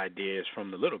get their ideas from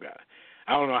the little guy.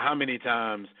 I don't know how many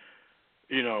times,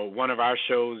 one of our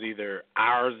shows, either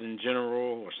ours in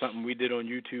general or something we did on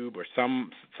YouTube or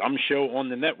some show on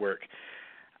the network,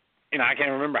 I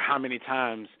can't remember how many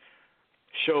times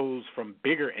shows from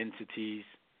bigger entities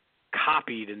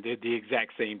copied and did the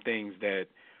exact same things that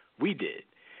we did.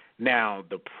 Now,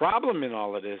 the problem in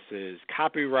all of this is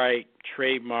copyright,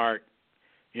 trademark,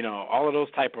 all of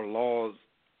those type of laws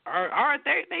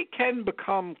they can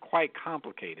become quite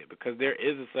complicated because there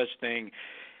is a such thing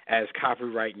as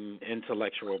copyright and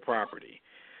intellectual property.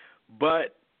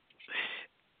 But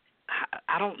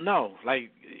I don't know. I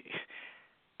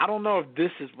don't know if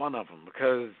this is one of them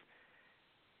because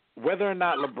whether or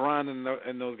not LeBron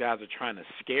and those guys are trying to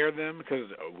scare them, because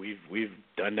we've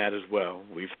done that as well.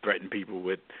 We've threatened people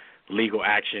with legal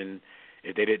action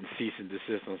if they didn't cease and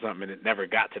desist on something and it never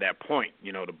got to that point.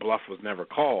 The bluff was never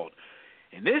called.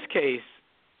 In this case,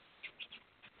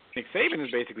 Nick Saban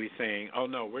is basically saying, oh,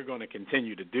 no, we're going to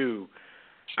continue to do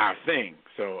our thing.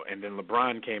 And then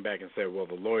LeBron came back and said, well,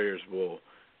 the lawyers will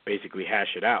basically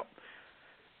hash it out.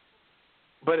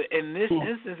 But in this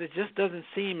instance, it just doesn't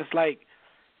seem, it's like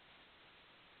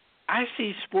I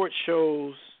see sports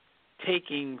shows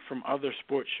taking from other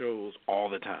sports shows all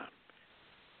the time.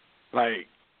 Like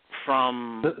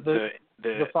from the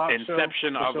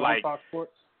inception of Fox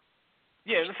Sports?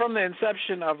 Yeah, from the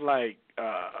inception of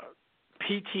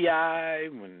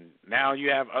PTI, when now you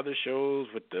have other shows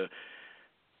with the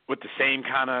same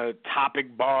kind of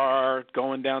topic bar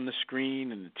going down the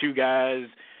screen and the two guys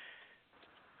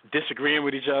disagreeing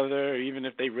with each other, even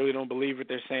if they really don't believe what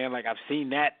they're saying. I've seen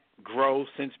that grow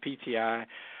since PTI.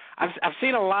 I've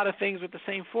seen a lot of things with the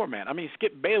same format. I mean,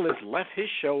 Skip Bayless left his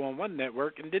show on one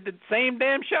network and did the same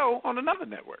damn show on another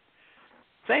network.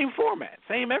 Same format,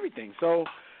 same everything. So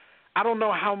I don't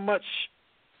know how much,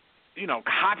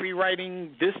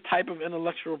 copywriting this type of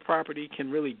intellectual property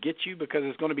can really get you because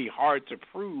it's going to be hard to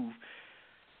prove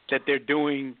that they're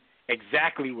doing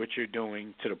exactly what you're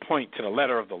doing to the point, to the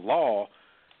letter of the law,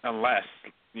 unless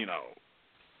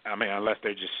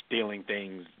they're just stealing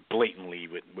things blatantly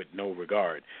with no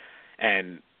regard.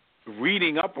 And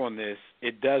reading up on this,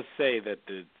 it does say that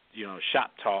the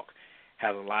Shop Talk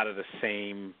has a lot of the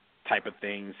same type of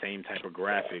things, same type of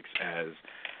graphics as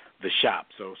the shop.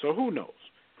 So who knows?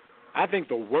 I think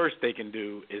the worst they can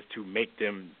do is to make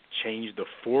them change the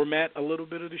format a little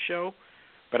bit of the show,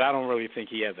 but I don't really think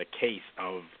he has a case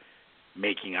of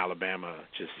making Alabama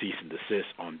just cease and desist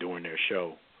on doing their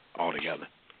show altogether.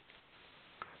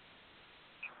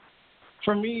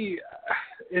 For me,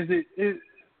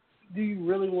 do you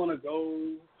really want to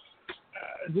go?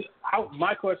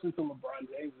 My question to LeBron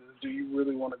James is: do you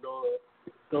really want to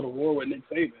go to war with Nick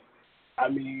Saban? I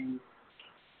mean,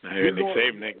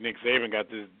 Nick Saban got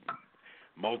this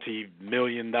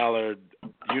multi-million-dollar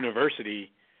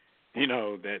university,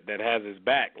 that has his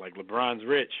back. Like LeBron's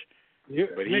rich,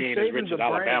 but he ain't as rich as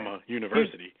Alabama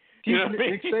University. You know what I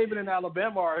mean? Nick Saban and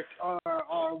Alabama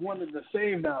are one and the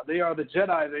same now. They are the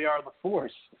Jedi. They are the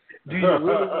Force. Do you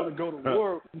really want to go to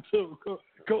war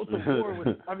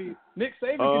with? I mean, Nick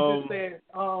Saban could just say,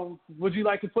 "Would you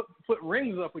like to put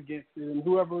rings up against it?" And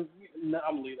whoever, I'm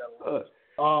gonna leave that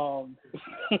alone.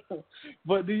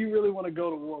 But do you really want to go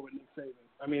to war with Nick Saban?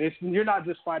 I mean, you're not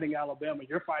just fighting Alabama.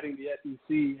 You're fighting the SEC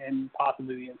and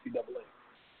possibly the NCAA.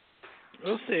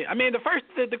 We'll see. I mean,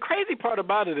 the crazy part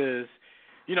about it is,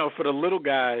 you know, for the little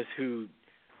guys who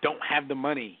don't have the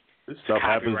money, this stuff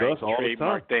happens to us all the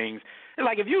time. Things. And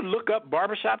like if you look up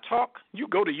barbershop talk, you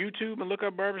go to YouTube and look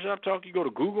up barbershop talk. You go to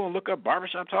Google and look up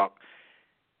barbershop talk.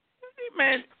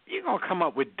 Man, you're gonna come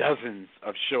up with dozens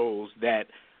of shows that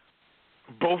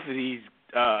both of these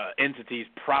entities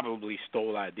probably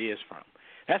stole ideas from.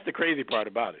 That's the crazy part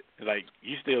about it. Like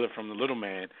you steal it from the little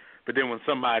man, but then when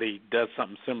somebody does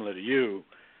something similar to you,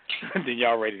 then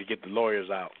y'all ready to get the lawyers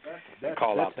out and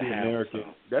call out the hound.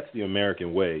 That's the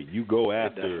American way. You go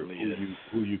after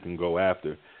who you can go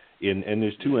after. And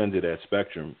there's two ends of that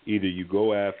spectrum. Either you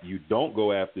don't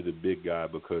go after the big guy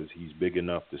because he's big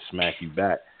enough to smack you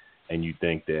back, and you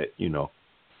think that, you know,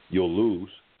 you'll lose.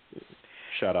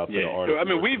 Shout out to the artist. I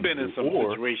mean, we've been in some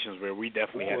situations where we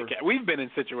definitely we've been in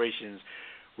situations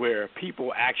where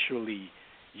people actually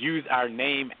use our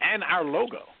name and our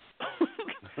logo.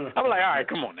 I'm like, all right,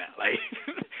 come on now,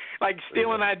 like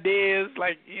stealing ideas,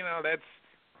 like, you know, that's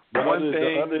one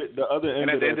thing. The other end,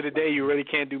 and at the end of the day, you really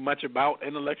can't do much about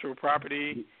intellectual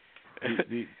property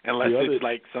unless it's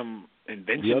like some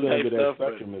invention the other type end of that stuff.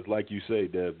 Spectrum is like you say,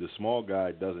 the small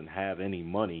guy doesn't have any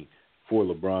money for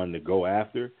LeBron to go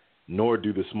after, nor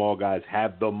do the small guys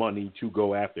have the money to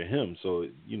go after him. So,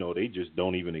 you know, they just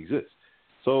don't even exist.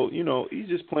 So, you know, he's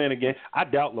just playing a game. I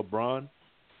doubt LeBron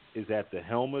is at the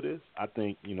helm of this. I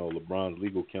think, you know, LeBron's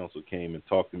legal counsel came and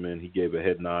talked him in. He gave a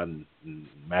head nod, and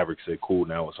Maverick said, cool,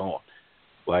 now it's on.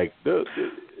 Like, it'll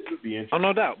be interesting. Oh,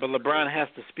 no doubt. But LeBron has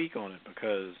to speak on it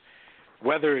because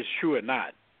whether it's true or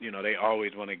not, you know, they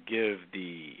always want to give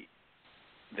the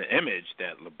image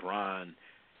that LeBron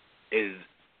is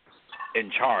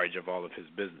in charge of all of his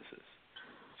businesses.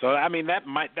 So, I mean, that's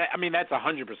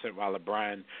 100% why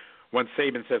LeBron, once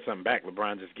Saban said something back,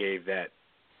 LeBron just gave that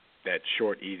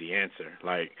short, easy answer.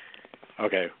 Like,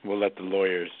 okay, we'll let the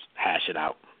lawyers hash it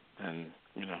out. And,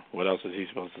 you know, what else is he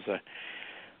supposed to say?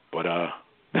 But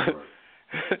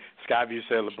Skyview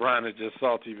said LeBron is just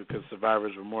salty because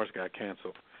Survivor's Remorse got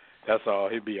canceled. That's all.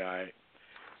 He'd be all right.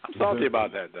 I'm salty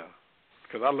about that, though,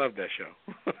 because I love that show.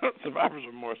 Survivor's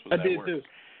Remorse was I did, work. too.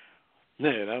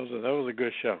 Yeah, that was a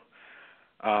good show.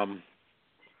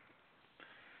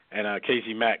 And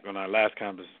Casey Mack, on our last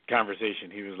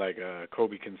conversation, he was like,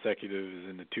 Kobe consecutive is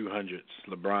in the 200s.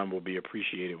 LeBron will be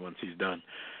appreciated once he's done.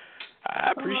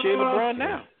 I appreciate LeBron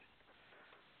now.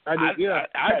 I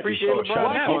appreciate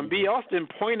LeBron now. And B. Austin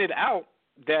pointed out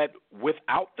that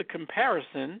without the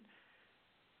comparison,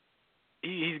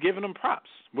 he's giving them props.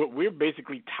 What we're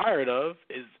basically tired of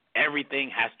is everything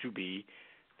has to be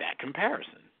that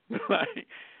comparison. Like,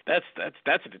 that's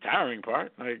the tiring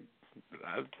part. Like,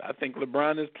 I think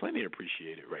LeBron is plenty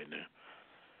appreciated right now.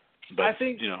 But, I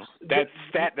think, you know, that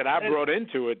stat that I brought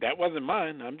into it, that wasn't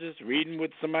mine. I'm just reading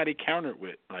what somebody countered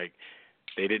with. Like,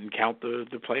 they didn't count the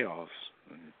playoffs.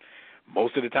 And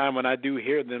most of the time when I do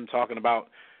hear them talking about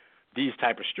these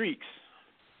type of streaks,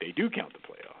 they do count the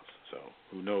playoffs. So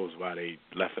who knows why they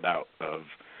left it out of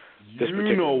this particular.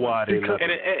 You know why they left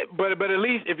it. But at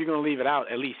least if you're going to leave it out,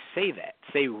 at least say that.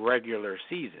 Say regular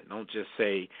season. Don't just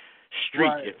say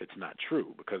streak if it's not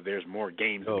true, because there's more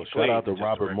games to be played. Shout out to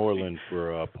Robert Moreland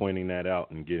for pointing that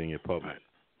out and getting it public. Right.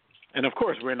 And of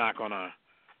course, we're not gonna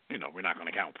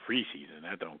count preseason.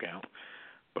 That don't count.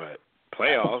 But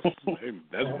playoffs,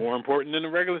 that's more important than the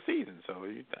regular season. So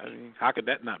I mean, how could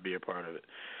that not be a part of it?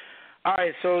 All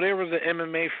right, so there was an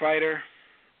MMA fighter.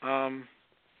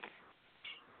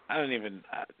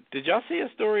 Did y'all see a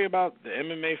story about the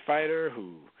MMA fighter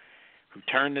who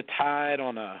turned the tide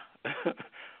on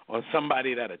on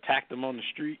somebody that attacked him on the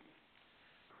street?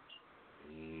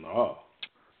 No.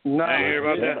 No. I didn't hear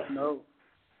about that. No.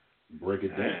 Break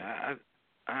it down.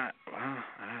 I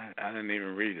didn't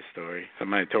even read the story.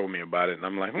 Somebody told me about it, and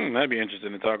I'm like, that'd be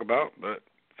interesting to talk about. But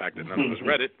the fact that none of us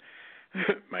read it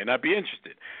might not be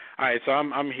interested. All right, so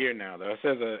I'm here now, though. It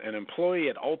says an employee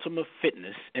at Ultima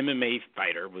Fitness, MMA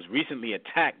fighter, was recently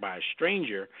attacked by a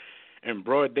stranger in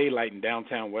broad daylight in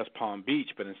downtown West Palm Beach,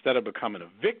 but instead of becoming a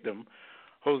victim,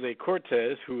 Jose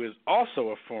Cortez, who is also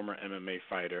a former MMA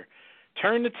fighter,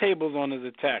 turned the tables on his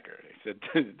attacker.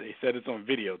 They said it's on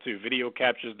video, too. Video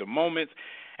captures the moments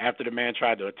after the man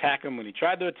tried to attack him. When he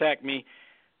tried to attack me,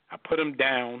 I put him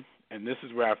down and this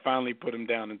is where I finally put him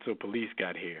down until police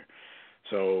got here.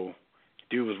 So,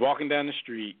 dude was walking down the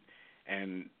street,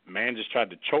 and man just tried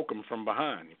to choke him from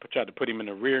behind. He tried to put him in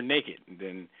the rear naked, and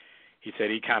then he said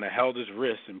he kind of held his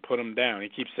wrist and put him down. He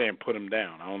keeps saying put him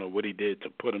down. I don't know what he did to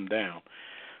put him down.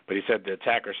 But he said the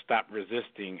attacker stopped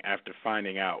resisting after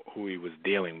finding out who he was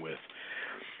dealing with.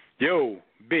 Yo,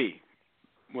 B,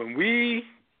 when we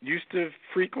used to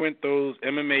frequent those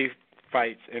MMA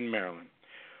fights in Maryland,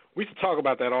 we used to talk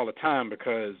about that all the time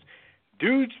because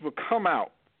dudes would come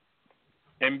out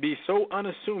and be so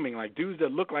unassuming, like dudes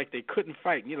that look like they couldn't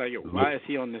fight. And you're like, yo, why is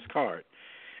he on this card?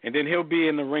 And then he'll be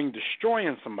in the ring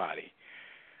destroying somebody.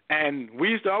 And we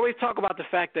used to always talk about the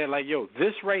fact that, like, yo,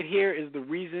 this right here is the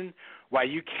reason why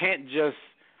you can't just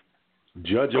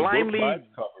judge blindly, a book by its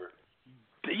cover.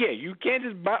 Yeah, you can't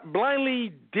just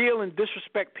blindly deal and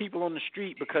disrespect people on the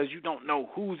street because you don't know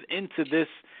who's into this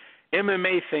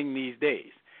MMA thing these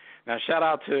days. Now, shout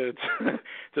out to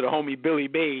the homie Billy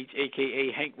Page,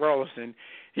 a.k.a. Hank Rawlinson.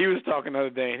 He was talking the other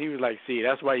day, and he was like, see,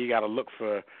 that's why you got to look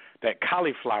for that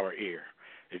cauliflower ear.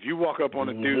 If you walk up on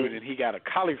a dude and he got a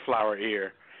cauliflower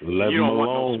ear, you don't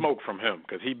want no smoke from him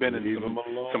because he's been in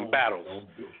some battles.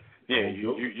 Yeah,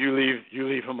 you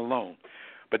leave him alone.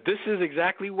 But this is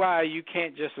exactly why you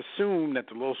can't just assume that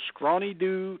the little scrawny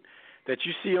dude that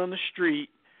you see on the street,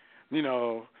 you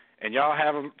know, and y'all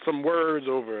have some words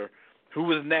over who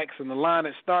was next in the line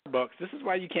at Starbucks. This is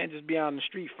why you can't just be out on the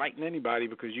street fighting anybody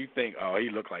because you think, oh, he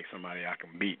look like somebody I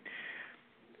can beat.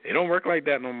 It don't work like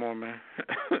that no more, man.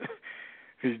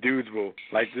 These dudes will,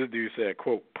 like this dude said,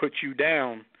 quote, put you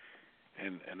down,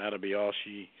 and that'll be all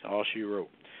she wrote.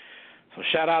 So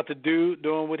shout out to dude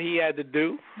doing what he had to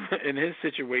do in his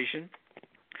situation.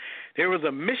 There was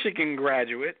a Michigan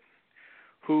graduate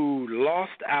who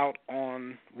lost out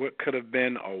on what could have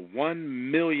been a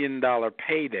 $1 million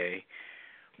payday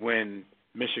when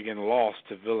Michigan lost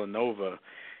to Villanova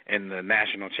in the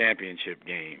national championship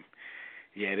game.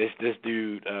 Yeah, this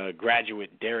dude,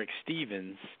 graduate Derek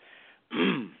Stevens,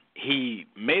 he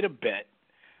made a bet,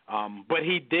 but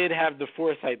he did have the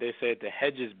foresight, they said, to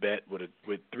hedge his bet with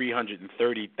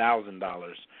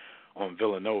 $330,000 on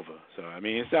Villanova. So, I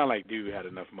mean, it sounded like dude had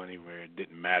enough money where it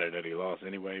didn't matter that he lost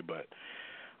anyway, but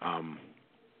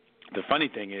the funny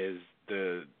thing is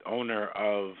the owner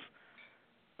of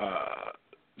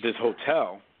this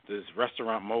hotel, this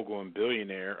restaurant mogul and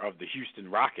billionaire of the Houston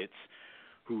Rockets,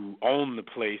 who owned the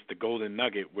place, the Golden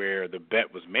Nugget, where the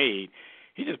bet was made,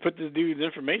 he just put this dude's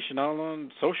information all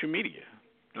on social media.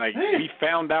 Like, he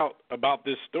found out about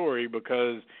this story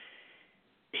because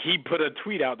he put a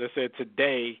tweet out that said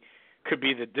today could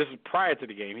be this is prior to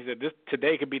the game. He said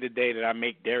today could be the day that I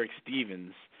make Derek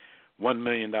Stevens $1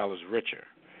 million richer.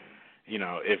 You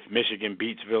know, if Michigan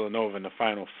beats Villanova in the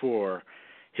Final Four,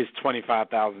 his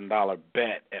 $25,000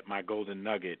 bet at my Golden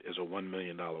Nugget is a $1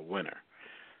 million winner.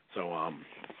 So,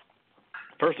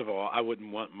 first of all, I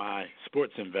wouldn't want my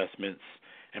sports investments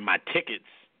and my tickets,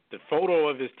 the photo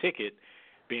of his ticket,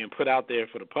 being put out there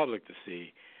for the public to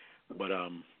see. But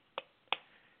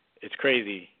it's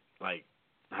crazy, like,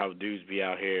 how dudes be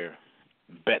out here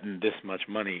betting this much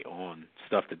money on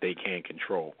stuff that they can't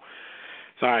control.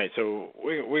 So, all right, so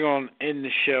we're going to end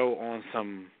the show on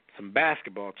some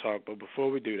basketball talk. But before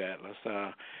we do that, let's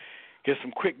get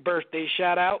some quick birthday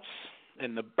shout-outs.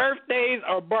 And the birthdays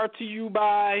are brought to you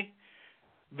by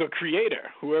the Creator,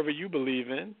 whoever you believe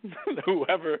in,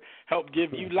 whoever helped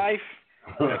give you life,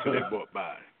 that's what they're bought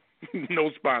by. No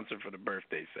sponsor for the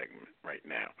birthday segment right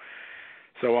now.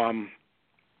 So,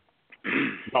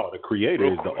 the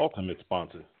Creator is the ultimate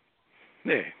sponsor.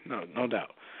 Yeah, no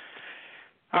doubt.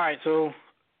 All right, so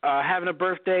having a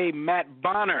birthday, Matt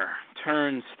Bonner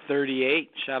turns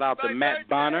 38. Shout out to Matt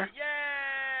Bonner.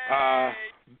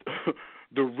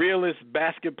 The realest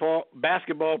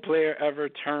basketball player ever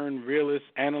turned realest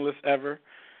analyst ever,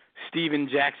 Steven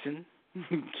Jackson.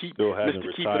 Still hasn't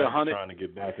Mr. retired, 100. trying to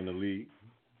get back in the league.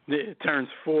 Yeah, turns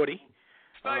 40.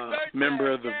 Member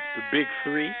of the Big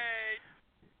Three.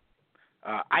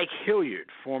 Ike Hilliard,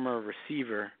 former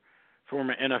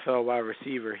NFL wide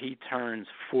receiver, he turns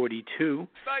 42.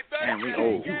 And we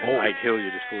old. Ike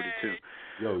Hilliard is 42.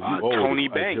 Yo, you old. Tony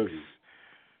Banks.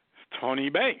 Tony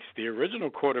Banks, the original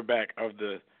quarterback of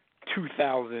the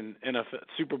 2000 NFL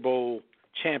Super Bowl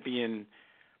champion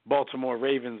Baltimore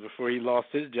Ravens before he lost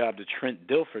his job to Trent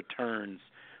Dilfer, turns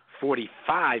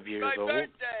 45 years old.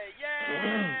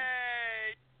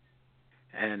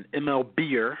 And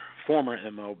MLBer, former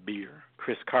MLBer,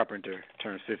 Chris Carpenter,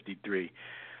 turns 53.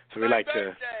 So we like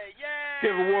to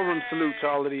give a War Room salute to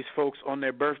all of these folks on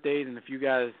their birthdays. And if you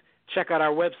guys check out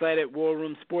our website at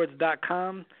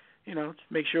warroomsports.com,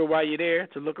 make sure while you're there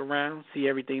to look around, see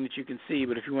everything that you can see.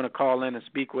 But if you want to call in and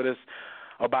speak with us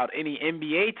about any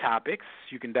NBA topics,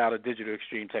 you can dial the Digital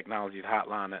Extreme Technologies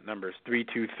hotline. That number is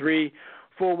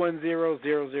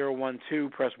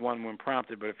 323-410-0012. Press 1 when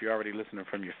prompted, but if you're already listening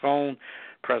from your phone,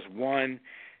 press 1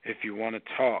 if you want to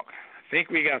talk. I think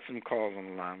we got some calls on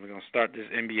the line. We're going to start this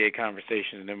NBA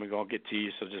conversation, and then we're going to get to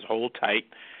you, so just hold tight.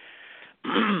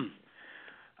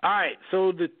 All right,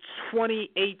 so the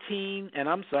 2018, and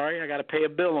I'm sorry, I got to pay a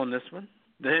bill on this one.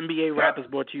 The NBA Wrap is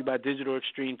brought to you by Digital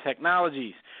Extreme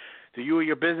Technologies. Do you or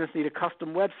your business need a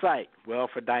custom website? Well,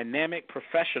 for dynamic,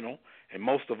 professional, and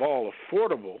most of all,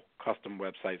 affordable custom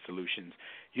website solutions,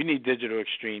 you need Digital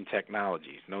Extreme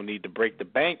Technologies. No need to break the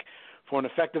bank. For an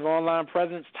effective online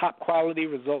presence, top-quality,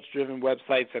 results-driven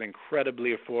websites at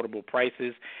incredibly affordable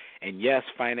prices. And, yes,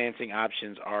 financing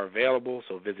options are available,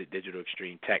 so visit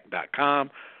digitalextremetech.com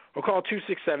or call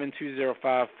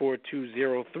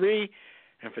 267-205-4203.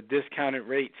 And for discounted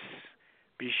rates,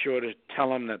 be sure to tell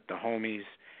them that the homies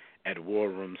at War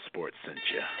Room Sports sent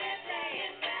you.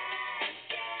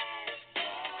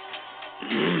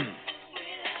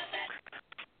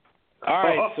 All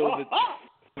right, so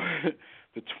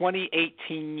the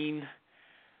 2018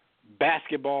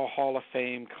 Basketball Hall of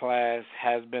Fame class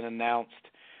has been announced.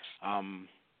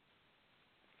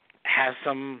 Has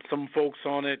some folks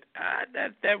on it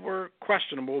that were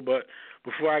questionable, but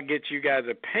before I get you guys'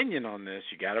 opinion on this,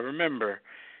 you got to remember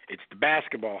it's the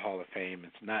Basketball Hall of Fame.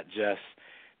 It's not just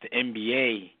the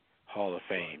NBA Hall of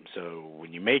Fame. So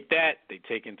when you make that, they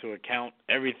take into account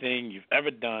everything you've ever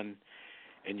done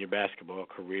in your basketball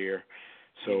career.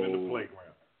 So even the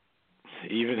playground.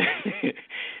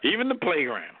 Even the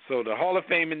playground. So the Hall of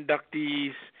Fame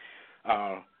inductees,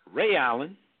 Ray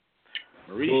Allen,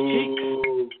 Maurice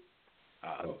Cheeks,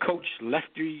 Coach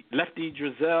Lefty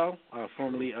Drizel,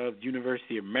 formerly of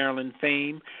University of Maryland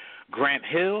fame, Grant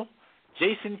Hill,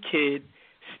 Jason Kidd,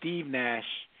 Steve Nash,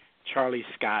 Charlie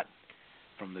Scott.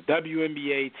 From the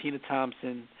WNBA, Tina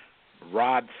Thompson,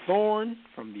 Rod Thorne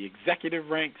from the executive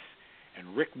ranks,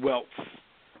 and Rick Welts.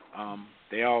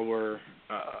 They all were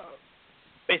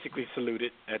basically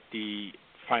saluted at the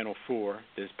Final Four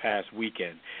this past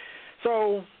weekend.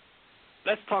 So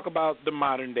let's talk about the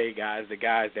modern-day guys, the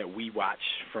guys that we watch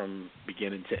from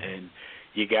beginning to end.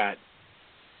 You got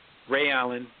Ray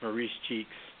Allen, Maurice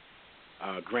Cheeks,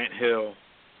 Grant Hill,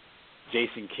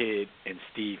 Jason Kidd, and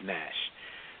Steve Nash.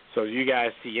 So you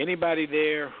guys see anybody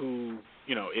there who,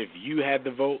 if you had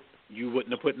the vote, you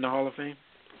wouldn't have put in the Hall of Fame?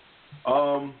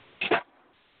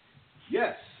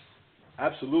 Yes,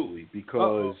 absolutely,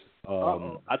 because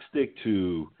I stick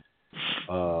to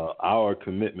our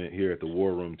commitment here at the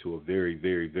War Room to a very,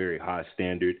 very, very high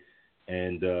standard.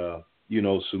 And,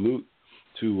 salute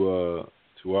to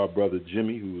our brother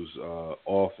Jimmy, who's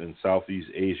off in Southeast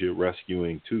Asia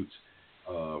rescuing Toots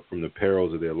from the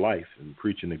perils of their life and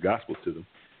preaching the gospel to them.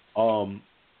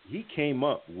 He came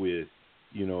up with,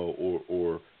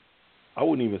 or I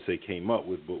wouldn't even say came up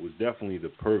with, but was definitely the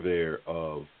purveyor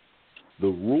of the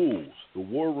rules, the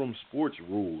War Room Sports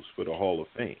rules for the Hall of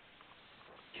Fame.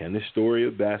 Can the story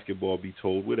of basketball be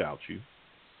told without you?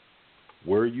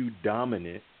 Were you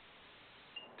dominant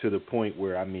to the point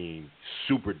where,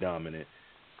 super dominant,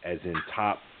 as in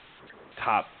top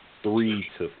 3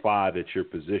 to 5 at your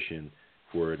position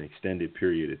for an extended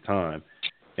period of time?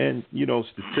 And,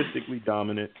 statistically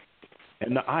dominant,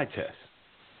 and the eye test.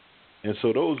 And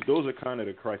so those are kind of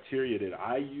the criteria that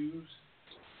I use.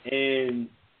 And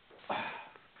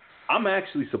I'm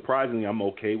actually, surprisingly, I'm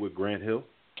okay with Grant Hill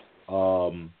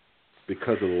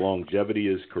because of the longevity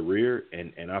of his career.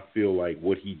 And I feel like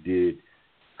what he did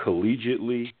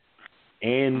collegiately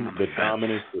and the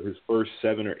dominance for his first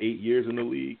 7 or 8 years in the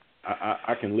league,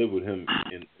 I can live with him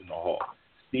in the Hall.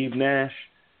 Steve Nash,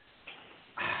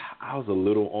 I was a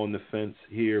little on the fence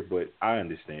here, but I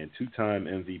understand. 2-time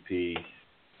MVP.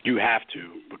 You have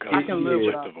to, because of the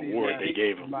subjective award they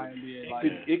gave him.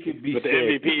 It could be but the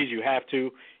MVPs, you have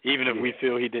to, even if we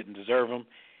feel he didn't deserve them.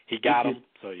 He got them,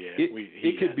 so yeah.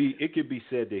 It could be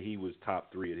said that he was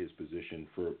top 3 at his position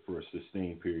for a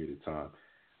sustained period of time.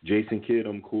 Jason Kidd,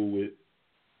 I'm cool with.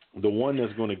 The one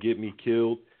that's going to get me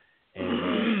killed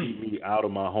and keep me out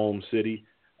of my home city,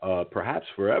 perhaps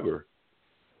forever,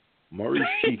 Maurice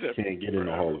Cheeks can't get in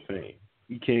the Hall of Fame.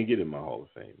 He can't get in my Hall of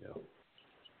Fame, yo.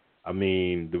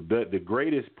 The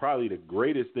greatest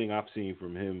thing I've seen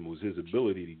from him was his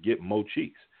ability to get Mo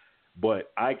Cheeks.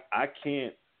 But I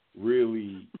can't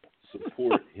really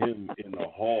support him in the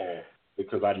Hall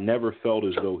because I never felt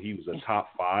as though he was a top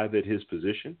 5 at his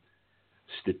position.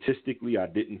 Statistically, I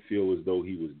didn't feel as though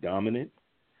he was dominant.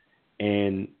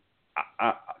 And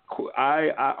I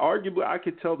I arguably I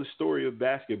could tell the story of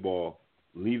basketball,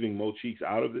 leaving Mo Cheeks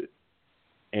out of it,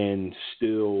 and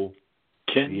still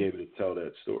be able to tell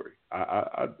that story.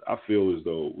 I feel as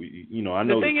though we, I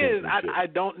know the thing is, I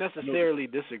don't necessarily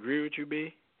disagree with you,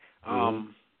 B.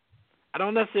 I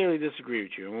don't necessarily disagree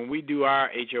with you. And when we do our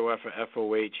HOF or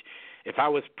FOH, if I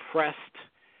was pressed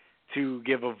to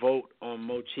give a vote on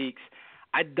Mo Cheeks,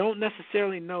 I don't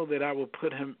necessarily know that I will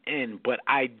put him in, but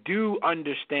I do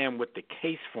understand what the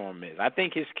case for him is. I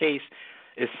think his case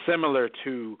is similar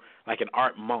to like an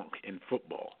Art Monk in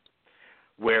football,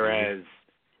 whereas,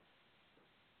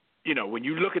 when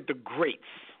you look at the greats,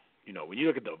 when you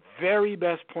look at the very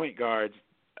best point guards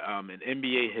in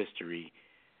NBA history,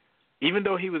 even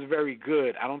though he was very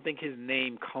good, I don't think his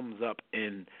name comes up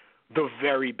in the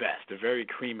very best, the very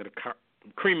cream of the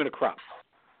crop.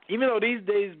 Even though these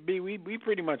days, we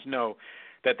pretty much know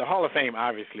that the Hall of Fame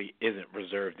obviously isn't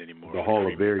reserved anymore. The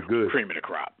Hall of very good. Cream of the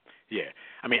crop. Yeah.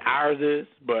 I mean, ours is,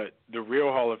 but the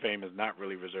real Hall of Fame is not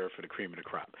really reserved for the cream of the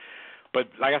crop. But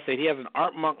like I said, he has an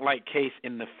Art Monk-like case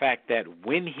in the fact that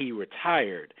when he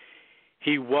retired,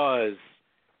 he was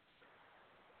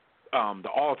the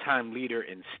all-time leader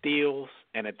in steals,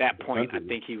 and at that point, I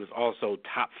think he was also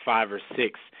top 5 or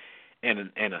 6 in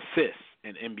assists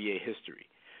in NBA history.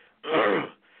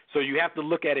 So you have to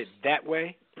look at it that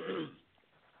way.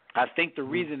 I think the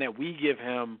reason that we give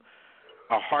him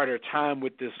a harder time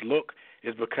with this look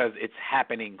is because it's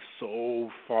happening so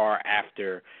far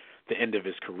after the end of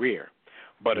his career.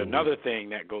 But another thing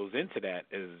that goes into that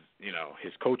is,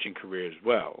 his coaching career as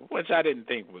well, which I didn't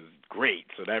think was great,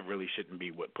 so that really shouldn't be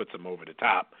what puts him over the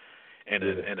top in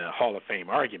a Hall of Fame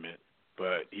argument.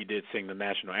 But he did sing the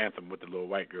national anthem with the little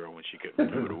white girl when she couldn't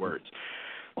remember the words.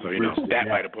 So that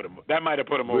might have put him. That might have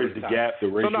put him over the top. Gap, the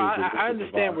so no, I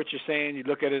understand what you're saying. You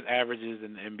look at his averages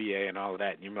in the NBA and all of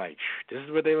that, and you're like, this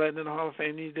is what they letting in the Hall of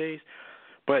Fame these days.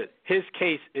 But his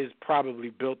case is probably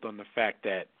built on the fact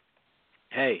that,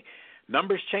 hey,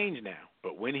 numbers change now.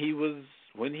 But when he was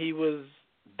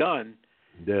done,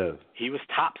 he was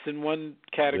tops in one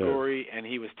category and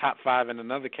he was top 5 in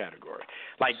another category.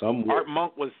 Like Art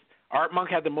Monk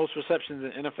had the most receptions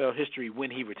in NFL history when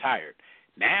he retired.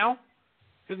 Now,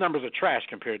 his numbers are trash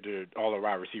compared to all the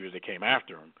wide receivers that came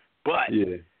after him. But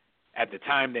at the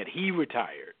time that he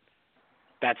retired,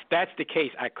 that's the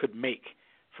case I could make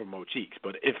for Mo Cheeks.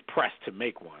 But if pressed to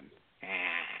make one,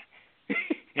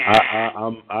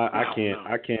 I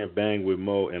can't bang with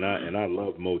Mo, and I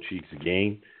love Mo Cheeks'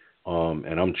 game,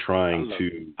 and I'm trying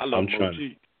to. I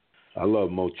love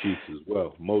Mo Cheeks as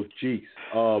well. Mo Cheeks.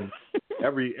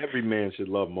 Every man should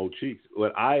love Mo Cheeks,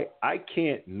 but I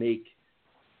can't make.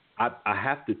 I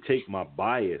have to take my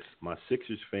bias, my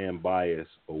Sixers fan bias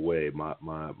away, my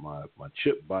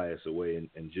Chip bias away,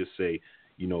 and just say,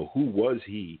 who was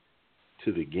he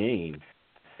to the game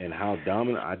and how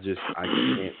dominant? I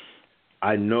can't.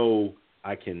 I know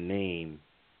I can name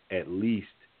at least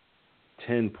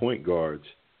 10 point guards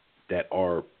that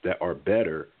are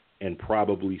better, and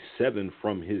probably 7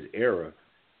 from his era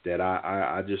that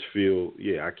I just feel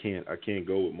I can't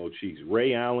go with Mo Cheeks.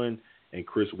 Ray Allen and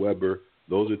Chris Webber.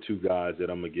 Those are 2 guys that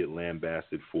I'm going to get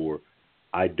lambasted for.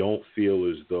 I don't feel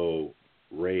as though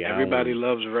Ray Everybody Allen...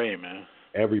 loves Ray, man.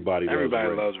 Everybody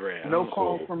loves Ray. No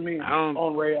call from me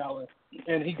on Ray Allen.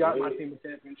 And he got my team a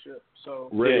championship. So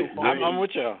I'm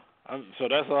with y'all. So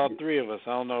that's all 3 of us. I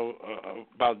don't know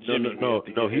about Jimmy. No,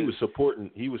 he was supporting.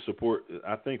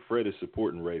 I think Fred is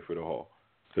supporting Ray for the Hall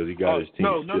because he got his team.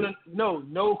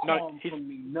 No call from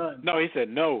me. None. No, he said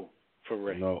no for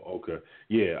Ray. No, okay.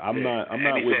 Yeah, I'm not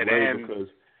with Ray because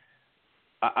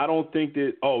I don't think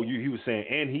that. Oh, he was saying,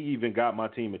 and he even got my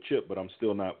team a chip, but I'm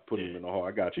still not putting him in the Hall.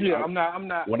 I got you. Yeah, I'm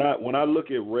not. When I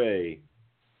look at Ray,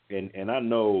 and I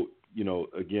know,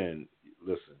 again,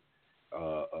 listen,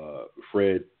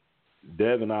 Fred,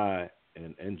 Dev, and I,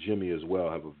 and Jimmy as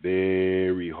well have a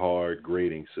very hard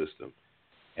grading system,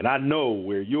 and I know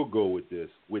where you'll go with this,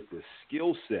 with the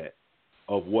skill set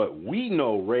of what we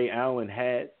know Ray Allen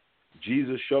had,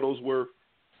 Jesus Shuttlesworth,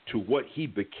 to what he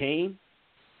became.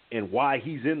 And why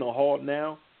he's in the Hall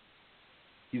now,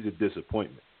 he's a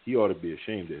disappointment. He ought to be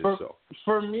ashamed of himself.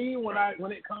 For me, when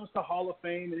it comes to Hall of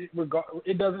Fame,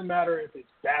 it doesn't matter if it's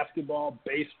basketball,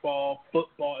 baseball,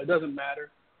 football. It doesn't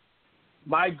matter.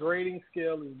 My grading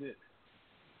scale is this: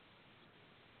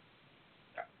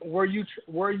 Were you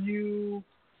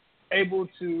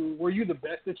the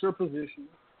best at your position?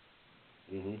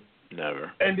 Mm-hmm.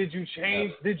 Never. And did you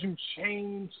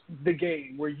change the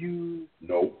game? Were you?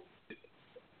 Nope.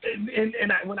 And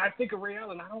when I think of Ray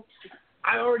Allen,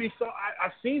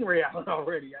 I've seen Ray Allen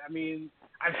already. I mean,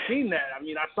 I've seen that. I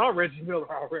mean, I saw Reggie Miller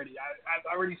already. I've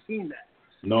already seen that.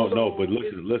 No, but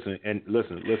listen. It's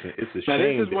a now,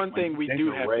 shame. This is one thing we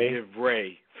do have Ray, to give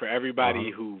Ray for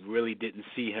everybody who really didn't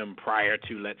see him prior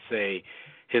to, let's say,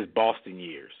 his Boston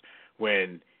years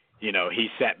when, he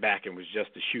sat back and was just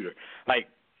a shooter. Like,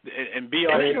 and B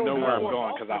already know where I'm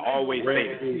going because I always say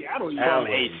this. From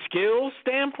a skills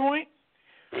standpoint,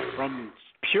 from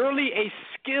purely a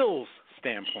skills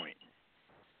standpoint,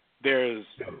 there's,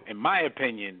 in my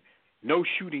opinion, no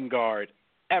shooting guard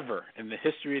ever in the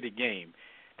history of the game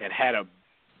that had a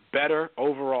better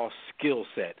overall skill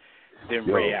set than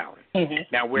Ray Allen. Mm-hmm.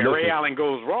 Now, where Ray Allen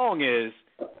goes wrong is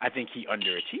I think he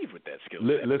underachieved with that skill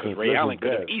set because Ray Allen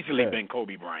could have easily been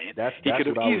Kobe Bryant. He could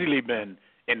have easily been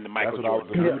in the Michael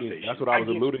Jordan conversation. That's what I was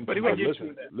alluding to. But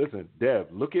listen, Dev,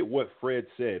 look at what Fred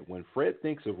said. When Fred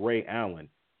thinks of Ray Allen,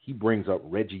 he brings up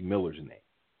Reggie Miller's name.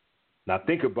 Now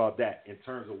think about that in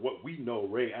terms of what we know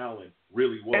Ray Allen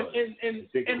really was. And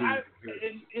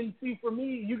see, for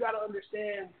me, you got to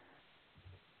understand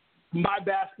my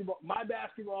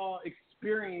basketball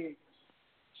experience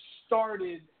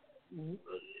started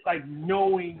like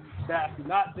knowing basketball.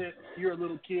 Not that you're a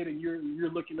little kid and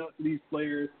you're looking up to these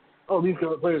players. Oh, these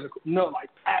players are cool. No, like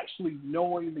actually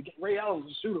knowing the game. Ray Allen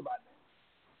was a shooter by then.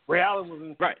 Ray Allen was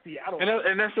in Seattle.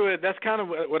 And that's kind of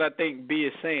what I think B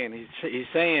is saying. He's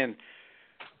saying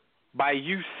by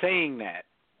you saying that,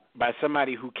 by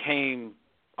somebody who came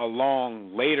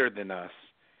along later than us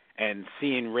and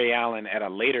seeing Ray Allen at a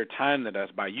later time than us,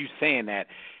 by you saying that,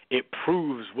 it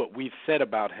proves what we've said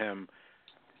about him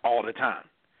all the time.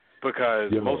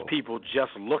 Because most people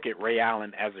just look at Ray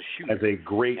Allen as a shooter. As a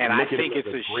great and I think it's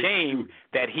a shame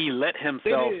that he let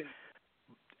himself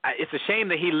it's a shame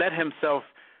that he let himself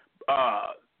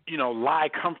lie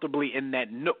comfortably in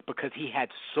that nook because he had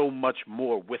so much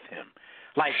more with him.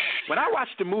 Like, when I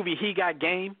watched the movie He Got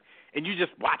Game, and you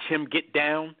just watch him get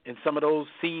down in some of those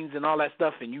scenes and all that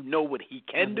stuff, and you know what he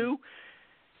can do,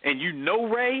 and you know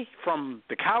Ray from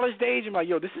the college days, you're like,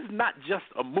 yo, this is not just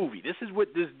a movie. This is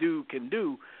what this dude can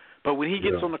do. But when he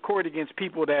gets on the court against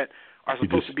people that are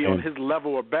supposed to be on his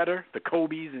level or better, the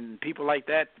Kobe's and people like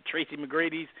that, the Tracy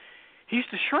McGrady's, he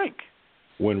used to shrink.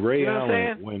 When Ray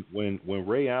Allen, when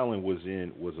Ray Allen was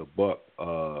a buck,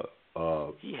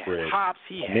 he had Fred, hops,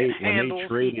 he had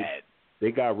handles,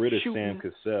 they got rid of shooting.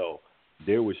 Sam Cassell.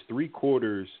 There was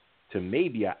 3/4 to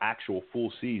maybe an actual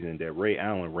full season that Ray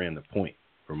Allen ran the point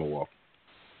for Milwaukee,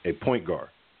 a point guard.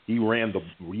 He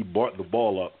brought the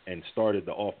ball up and started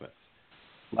the offense.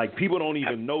 Like, people don't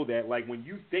even know that. Like, when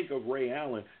you think of Ray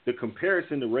Allen, the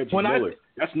comparison to Reggie Miller,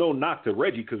 that's no knock to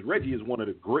Reggie because Reggie is one of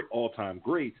the great all-time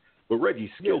greats, but Reggie's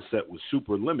skill set was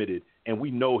super limited, and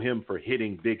we know him for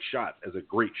hitting big shots as a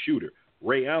great shooter.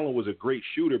 Ray Allen was a great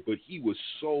shooter, but he was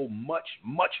so much,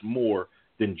 much more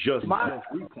than just a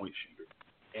three-point shooter.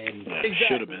 And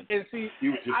should have been. And see,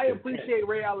 I appreciate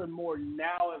Ray Allen more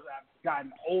now as I've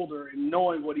gotten older and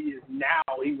knowing what he is now.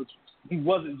 He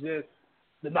wasn't just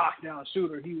the knockdown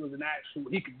shooter. He was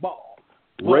he could ball.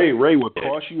 Ray would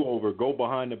cross you over, go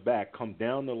behind the back, come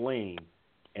down the lane,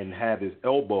 and have his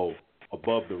elbow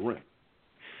above the rim.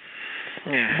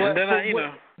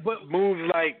 Yeah, moves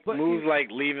like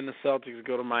leaving the Celtics to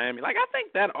go to Miami. Like, I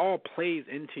think that all plays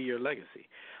into your legacy.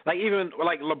 Like, even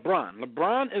like LeBron.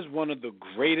 LeBron is one of the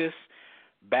greatest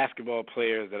basketball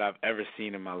players that I've ever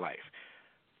seen in my life.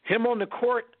 Him on the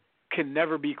court can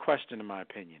never be questioned, in my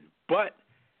opinion. But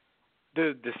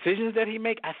the decisions that he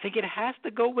make, I think it has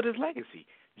to go with his legacy.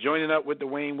 Joining up with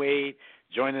Dwayne Wade,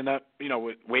 joining up,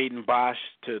 with Wade and Bosh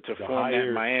to form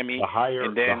that Miami.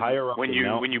 And then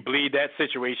when you bleed that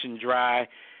situation dry,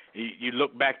 you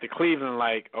look back to Cleveland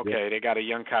like, okay, they got a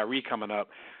young Kyrie coming up.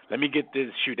 Let me get this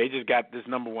they just got this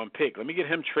number 1 pick. Let me get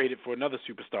him traded for another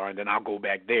superstar, and then I'll go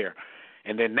back there.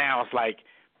 And then now it's like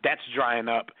that's drying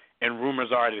up, and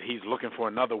rumors are that he's looking for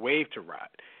another wave to ride.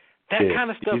 That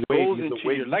kind of stuff goes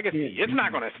into your legacy. It's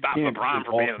not going to stop LeBron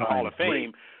from being in the Hall of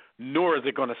Fame, nor is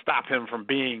it going to stop him from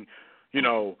being,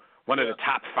 one of the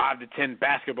top 5 to 10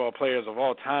 basketball players of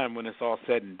all time when it's all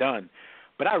said and done.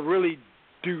 But I really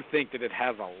do think that it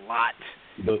has a lot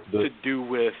to do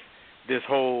with this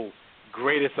whole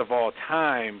greatest of all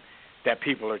time that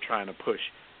people are trying to push.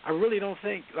 I really don't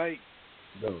think, there's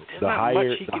not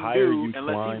much he can do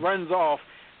unless he runs off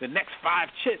the next 5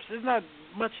 chips. There's not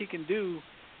much he can do,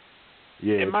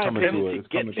 in my opinion, to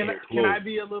get there. Can I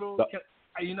be a little...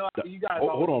 you guys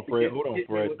hold on, Fred.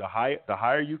 The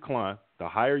higher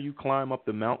you climb up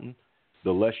the mountain,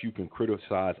 the less you can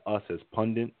criticize us as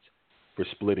pundits for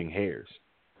splitting hairs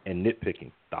and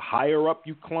nitpicking. The higher up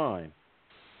you climb,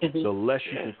 the less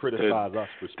you can criticize us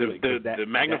for splitting. The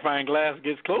magnifying glass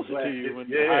gets closer to you when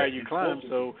the higher you climb.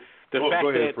 So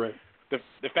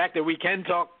the fact that we can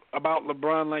talk about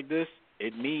LeBron like this,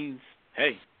 it means,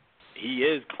 hey, he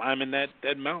is climbing that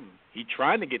mountain. He's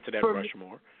trying to get to that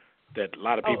Rushmore that a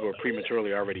lot of people are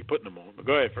prematurely already putting him on. But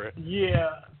go ahead, Fred.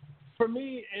 Yeah. For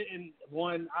me, in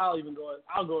one, I'll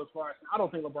go as far as I don't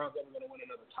think LeBron's ever going to win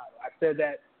another title. I said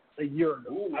that a year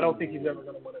ago. Ooh. I don't think he's ever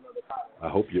going to win another title. I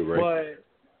hope you're right.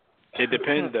 But it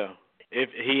depends, though. If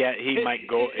he might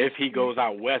go, if he goes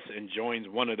out west and joins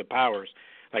one of the powers,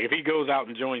 like if he goes out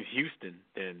and joins Houston,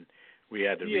 then we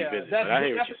had to revisit. But I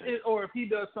hear what you're saying. Or if he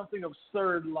does something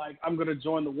absurd like I'm going to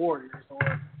join the Warriors, or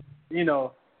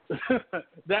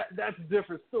that's a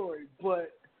different story.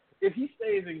 But if he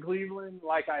stays in Cleveland,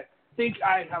 like I think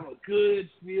I have a good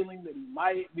feeling that he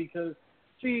might, because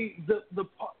see, the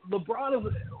LeBron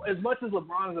is, as much as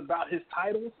LeBron is about his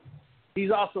titles,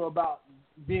 he's also about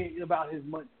his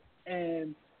money.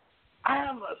 And I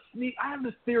have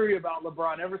this theory about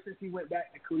LeBron ever since he went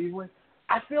back to Cleveland.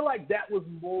 I feel like that was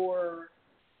more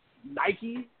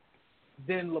Nike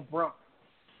than LeBron.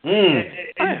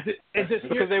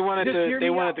 Because they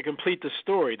wanted to complete the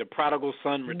story, the prodigal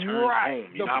son returns home.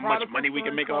 You know how much money we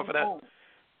can make off of that?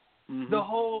 Mm-hmm. The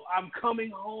whole I'm coming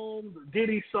home, the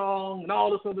Diddy song, and all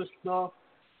this other stuff.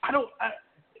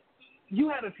 You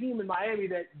had a team in Miami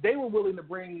that they were willing to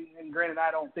bring, and granted,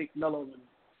 I don't think Melo's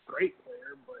a great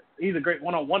player, but he's a great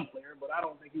one-on-one player, but I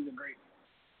don't think he's a great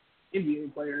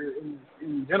NBA player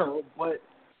in general. But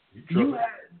you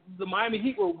had the Miami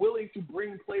Heat were willing to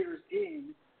bring players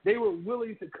in. They were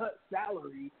willing to cut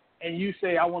salary, and you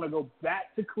say, I want to go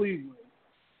back to Cleveland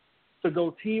to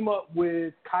go team up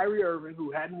with Kyrie Irving,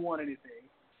 who hadn't won anything,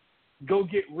 go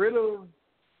get rid of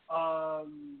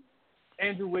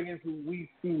Andrew Wiggins, who we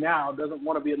see now doesn't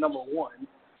want to be a number one,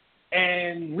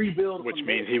 and rebuild. Which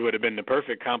means he would have been the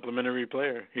perfect complementary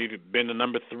player. He'd have been the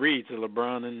number 3 to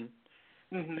LeBron, and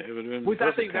it would have been which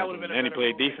I think that would have been and he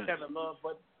played defense. Kevin Love,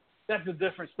 but that's a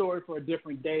different story for a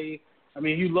different day. I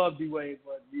mean, you love D-Wade,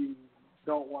 but you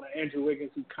don't want an Andrew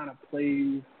Wiggins who kind of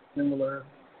plays similar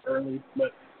early.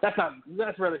 But that's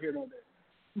rather here nor there.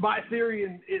 My theory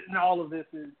in all of this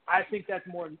is I think that's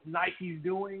more Nike's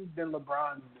doing than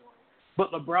LeBron's doing.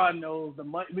 But LeBron knows the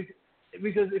money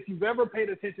because if you've ever paid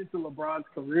attention to LeBron's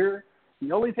career,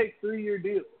 he only takes 3-year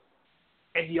deals,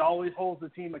 and he always holds the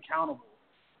team accountable.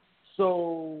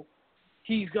 So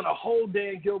he's going to hold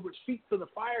Dan Gilbert's feet to the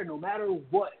fire no matter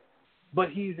what.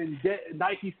 But he's in debt.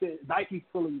 Nike's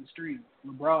pulling the strings.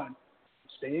 LeBron,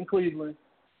 stay in Cleveland.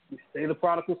 You stay the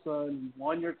prodigal son. You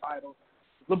won your title.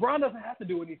 LeBron doesn't have to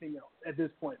do anything else at this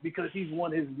point because he's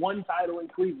won his one title in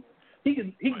Cleveland. He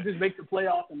can just make the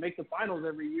playoffs and make the finals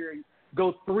every year and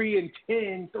go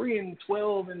 3-10,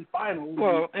 3-12 in finals.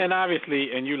 Well, and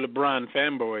obviously, and you LeBron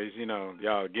fanboys,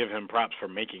 y'all give him props for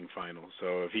making finals.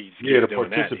 So if he's doing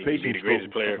that, he can be the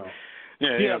greatest player.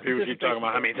 Yeah, people keep talking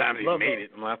about how many times he's made it.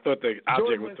 Well, I thought the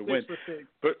object was to win.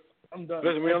 But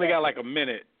listen, we only got like a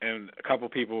minute, and a couple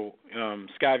people,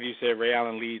 Skyview said Ray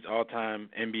Allen leads all-time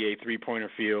NBA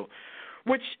three-pointer field,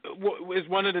 which is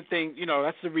one of the things,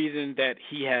 that's the reason that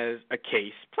he has a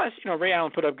case. Plus, Ray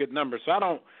Allen put up good numbers, so I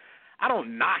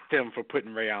don't knock them for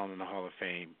putting Ray Allen in the Hall of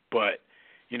Fame. But,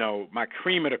 my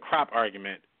cream of the crop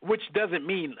argument, which doesn't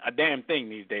mean a damn thing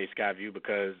these days, Skyview,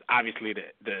 because obviously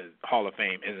the Hall of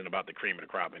Fame isn't about the cream of the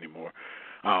crop anymore.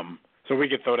 So we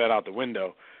could throw that out the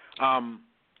window.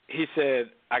 He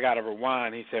said, I got to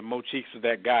rewind. He said, Mo Cheeks was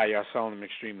that guy. Y'all selling him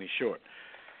extremely short.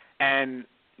 And,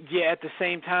 yeah, at the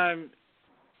same time,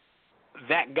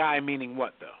 that guy meaning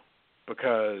what, though?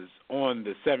 Because on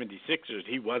the 76ers,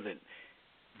 he wasn't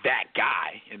that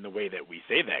guy in the way that we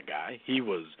say that guy. He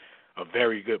was a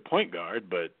very good point guard,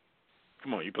 but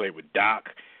come on, you played with Doc,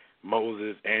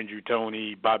 Moses, Andrew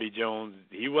Toney, Bobby Jones.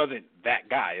 He wasn't that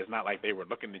guy. It's not like they were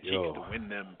looking to Cheeks to win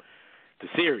them the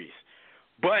series.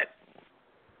 But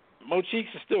Mo Cheeks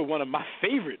is still one of my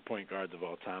favorite point guards of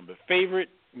all time, but favorite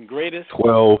and greatest,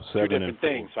 12, 7, two different and 4.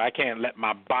 things. So I can't let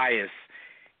my bias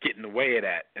get in the way of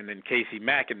that. And then Casey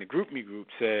Mack in the GroupMe group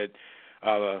said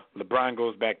LeBron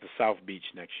goes back to South Beach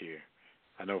next year.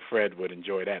 I know Fred would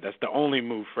enjoy that. That's the only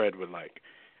move Fred would like.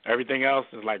 Everything else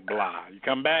is like blah. You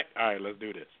come back? All right, let's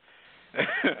do this.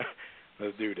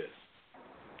 Let's do this.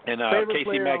 And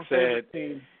Casey Mack said,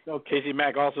 Casey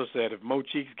Mack also said, if Mo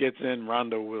Cheeks gets in,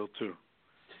 Rondo will too.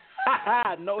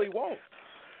 No, he won't.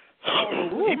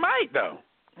 He might, though.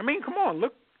 I mean, come on,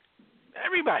 look.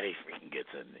 Everybody freaking gets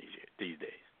in these days.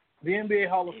 The NBA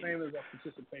Hall of Fame is a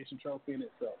participation trophy in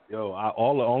itself. The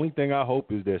only thing I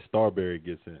hope is that Starberry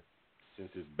gets in, since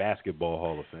it's Basketball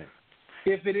Hall of Fame.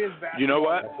 If it is basketball, you know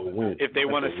what? If they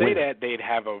want to say that, they'd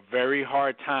have a very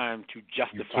hard time to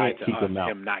justify to us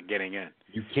him not getting in.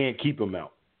 You can't keep him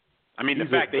out. I mean, the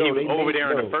fact that he was over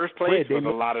there in the first place was a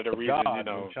lot of the reason,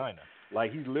 in China.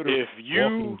 Like, he's literally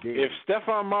if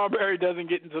Stephon Marbury doesn't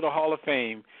get into the Hall of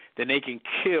Fame, then they can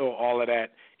kill all of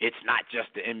that. It's not just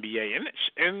the NBA.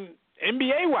 And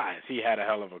NBA-wise, he had a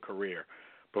hell of a career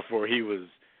before he was,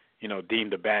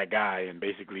 deemed a bad guy and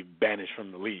basically banished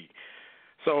from the league.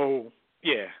 So,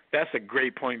 yeah, that's a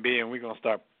great point being. We're gonna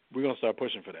start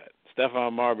pushing for that.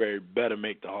 Stephon Marbury better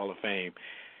make the Hall of Fame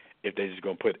if they're just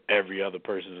gonna put every other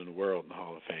person in the world in the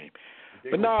Hall of Fame.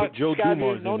 But no,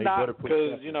 Scotty, no knock,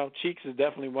 because Cheeks is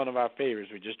definitely one of our favorites.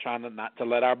 We're just trying not to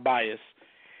let our bias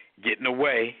get in the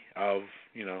way of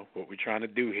what we're trying to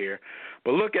do here.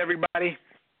 But look, everybody,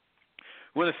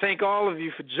 I want to thank all of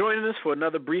you for joining us for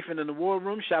another briefing in the War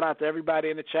Room. Shout out to everybody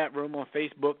in the chat room on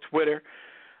Facebook, Twitter,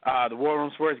 the War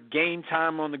Room Sports Game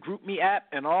Time on the GroupMe app,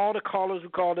 and all the callers who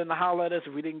called in to holler at us.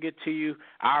 If we didn't get to you,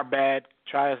 our bad.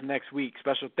 Try us next week.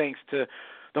 Special thanks to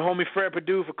the homie Fred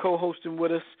Perdue for co-hosting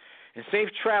with us. And safe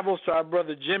travels to our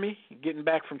brother Jimmy, getting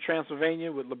back from Transylvania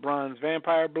with LeBron's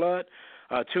vampire blood.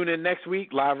 Tune in next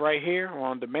week, live right here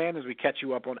on demand, as we catch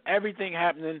you up on everything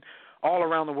happening all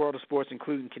around the world of sports,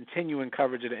 including continuing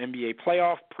coverage of the NBA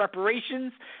playoff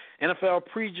preparations, NFL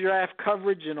pre-draft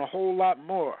coverage, and a whole lot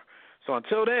more. So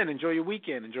until then, enjoy your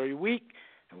weekend, enjoy your week,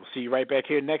 and we'll see you right back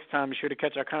here next time. Be sure to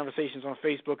catch our conversations on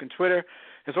Facebook and Twitter,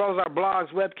 as well as our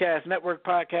blogs, webcasts, network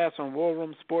podcasts on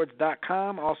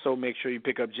warroomsports.com. Also, make sure you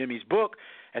pick up Jimmy's book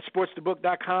at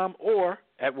sportsthebook.com or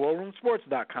at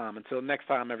warroomsports.com. Until next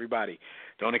time, everybody,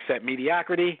 don't accept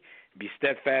mediocrity. Be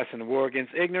steadfast in the war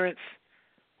against ignorance.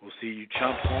 We'll see you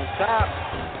chumps on top.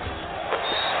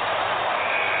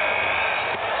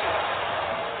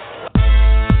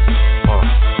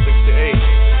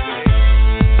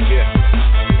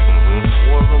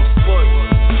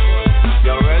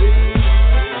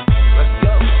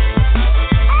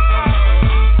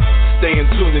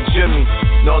 Jimmy,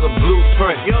 know the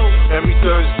blueprint. Every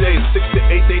Thursday, 6 to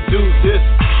 8, they do this.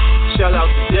 Shout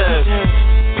out to Dev,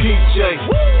 PJ,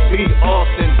 B.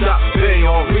 Austin, Bay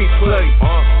on replay.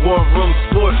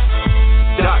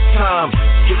 warroomsports.com.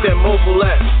 Get that mobile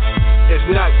app. If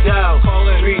not, dial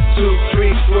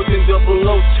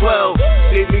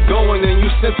 323-140012. They be going and you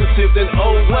sensitive, then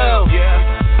oh well.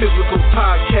 Physical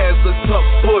podcast, let's talk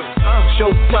sports.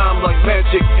 Showtime like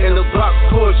magic and the block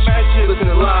push.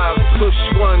 Listen live, push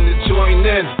one to join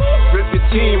in. Rip your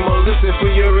team or listen for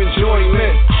your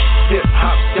enjoyment. Hip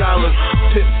hop dollars,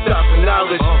 pit stop and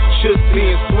knowledge. Should be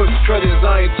in sports credits,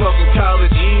 I ain't talking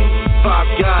college.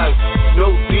 5 guys,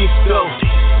 no beef though.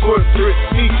 Corporate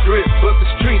secret, but the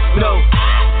streets know.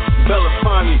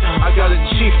 Belafonte, I got a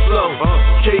G flow.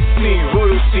 KC,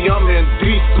 royalty, I'm in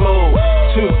beast mode.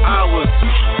 2 hours,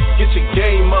 get your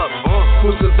game up.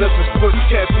 Who's the best in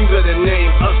sportscast? You better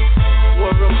name us.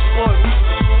 War Room Sports.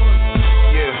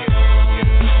 Yeah,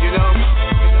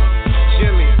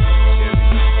 Jimmy,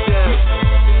 Dev,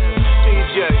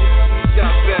 DJ,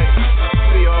 Shot Back,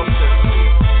 Lee Austin.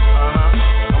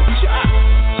 I'm Shot.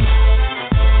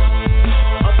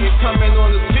 Up and coming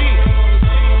on the beat.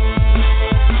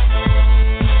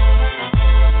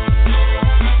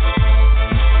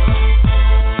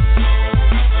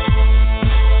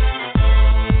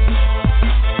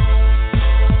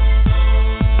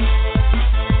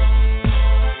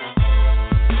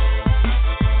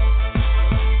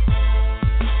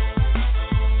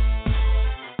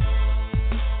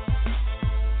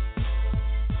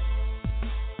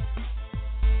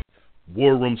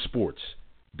 War Room Sports,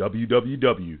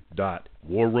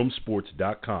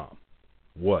 www.warroomsports.com.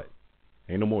 What?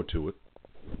 Ain't no more to it.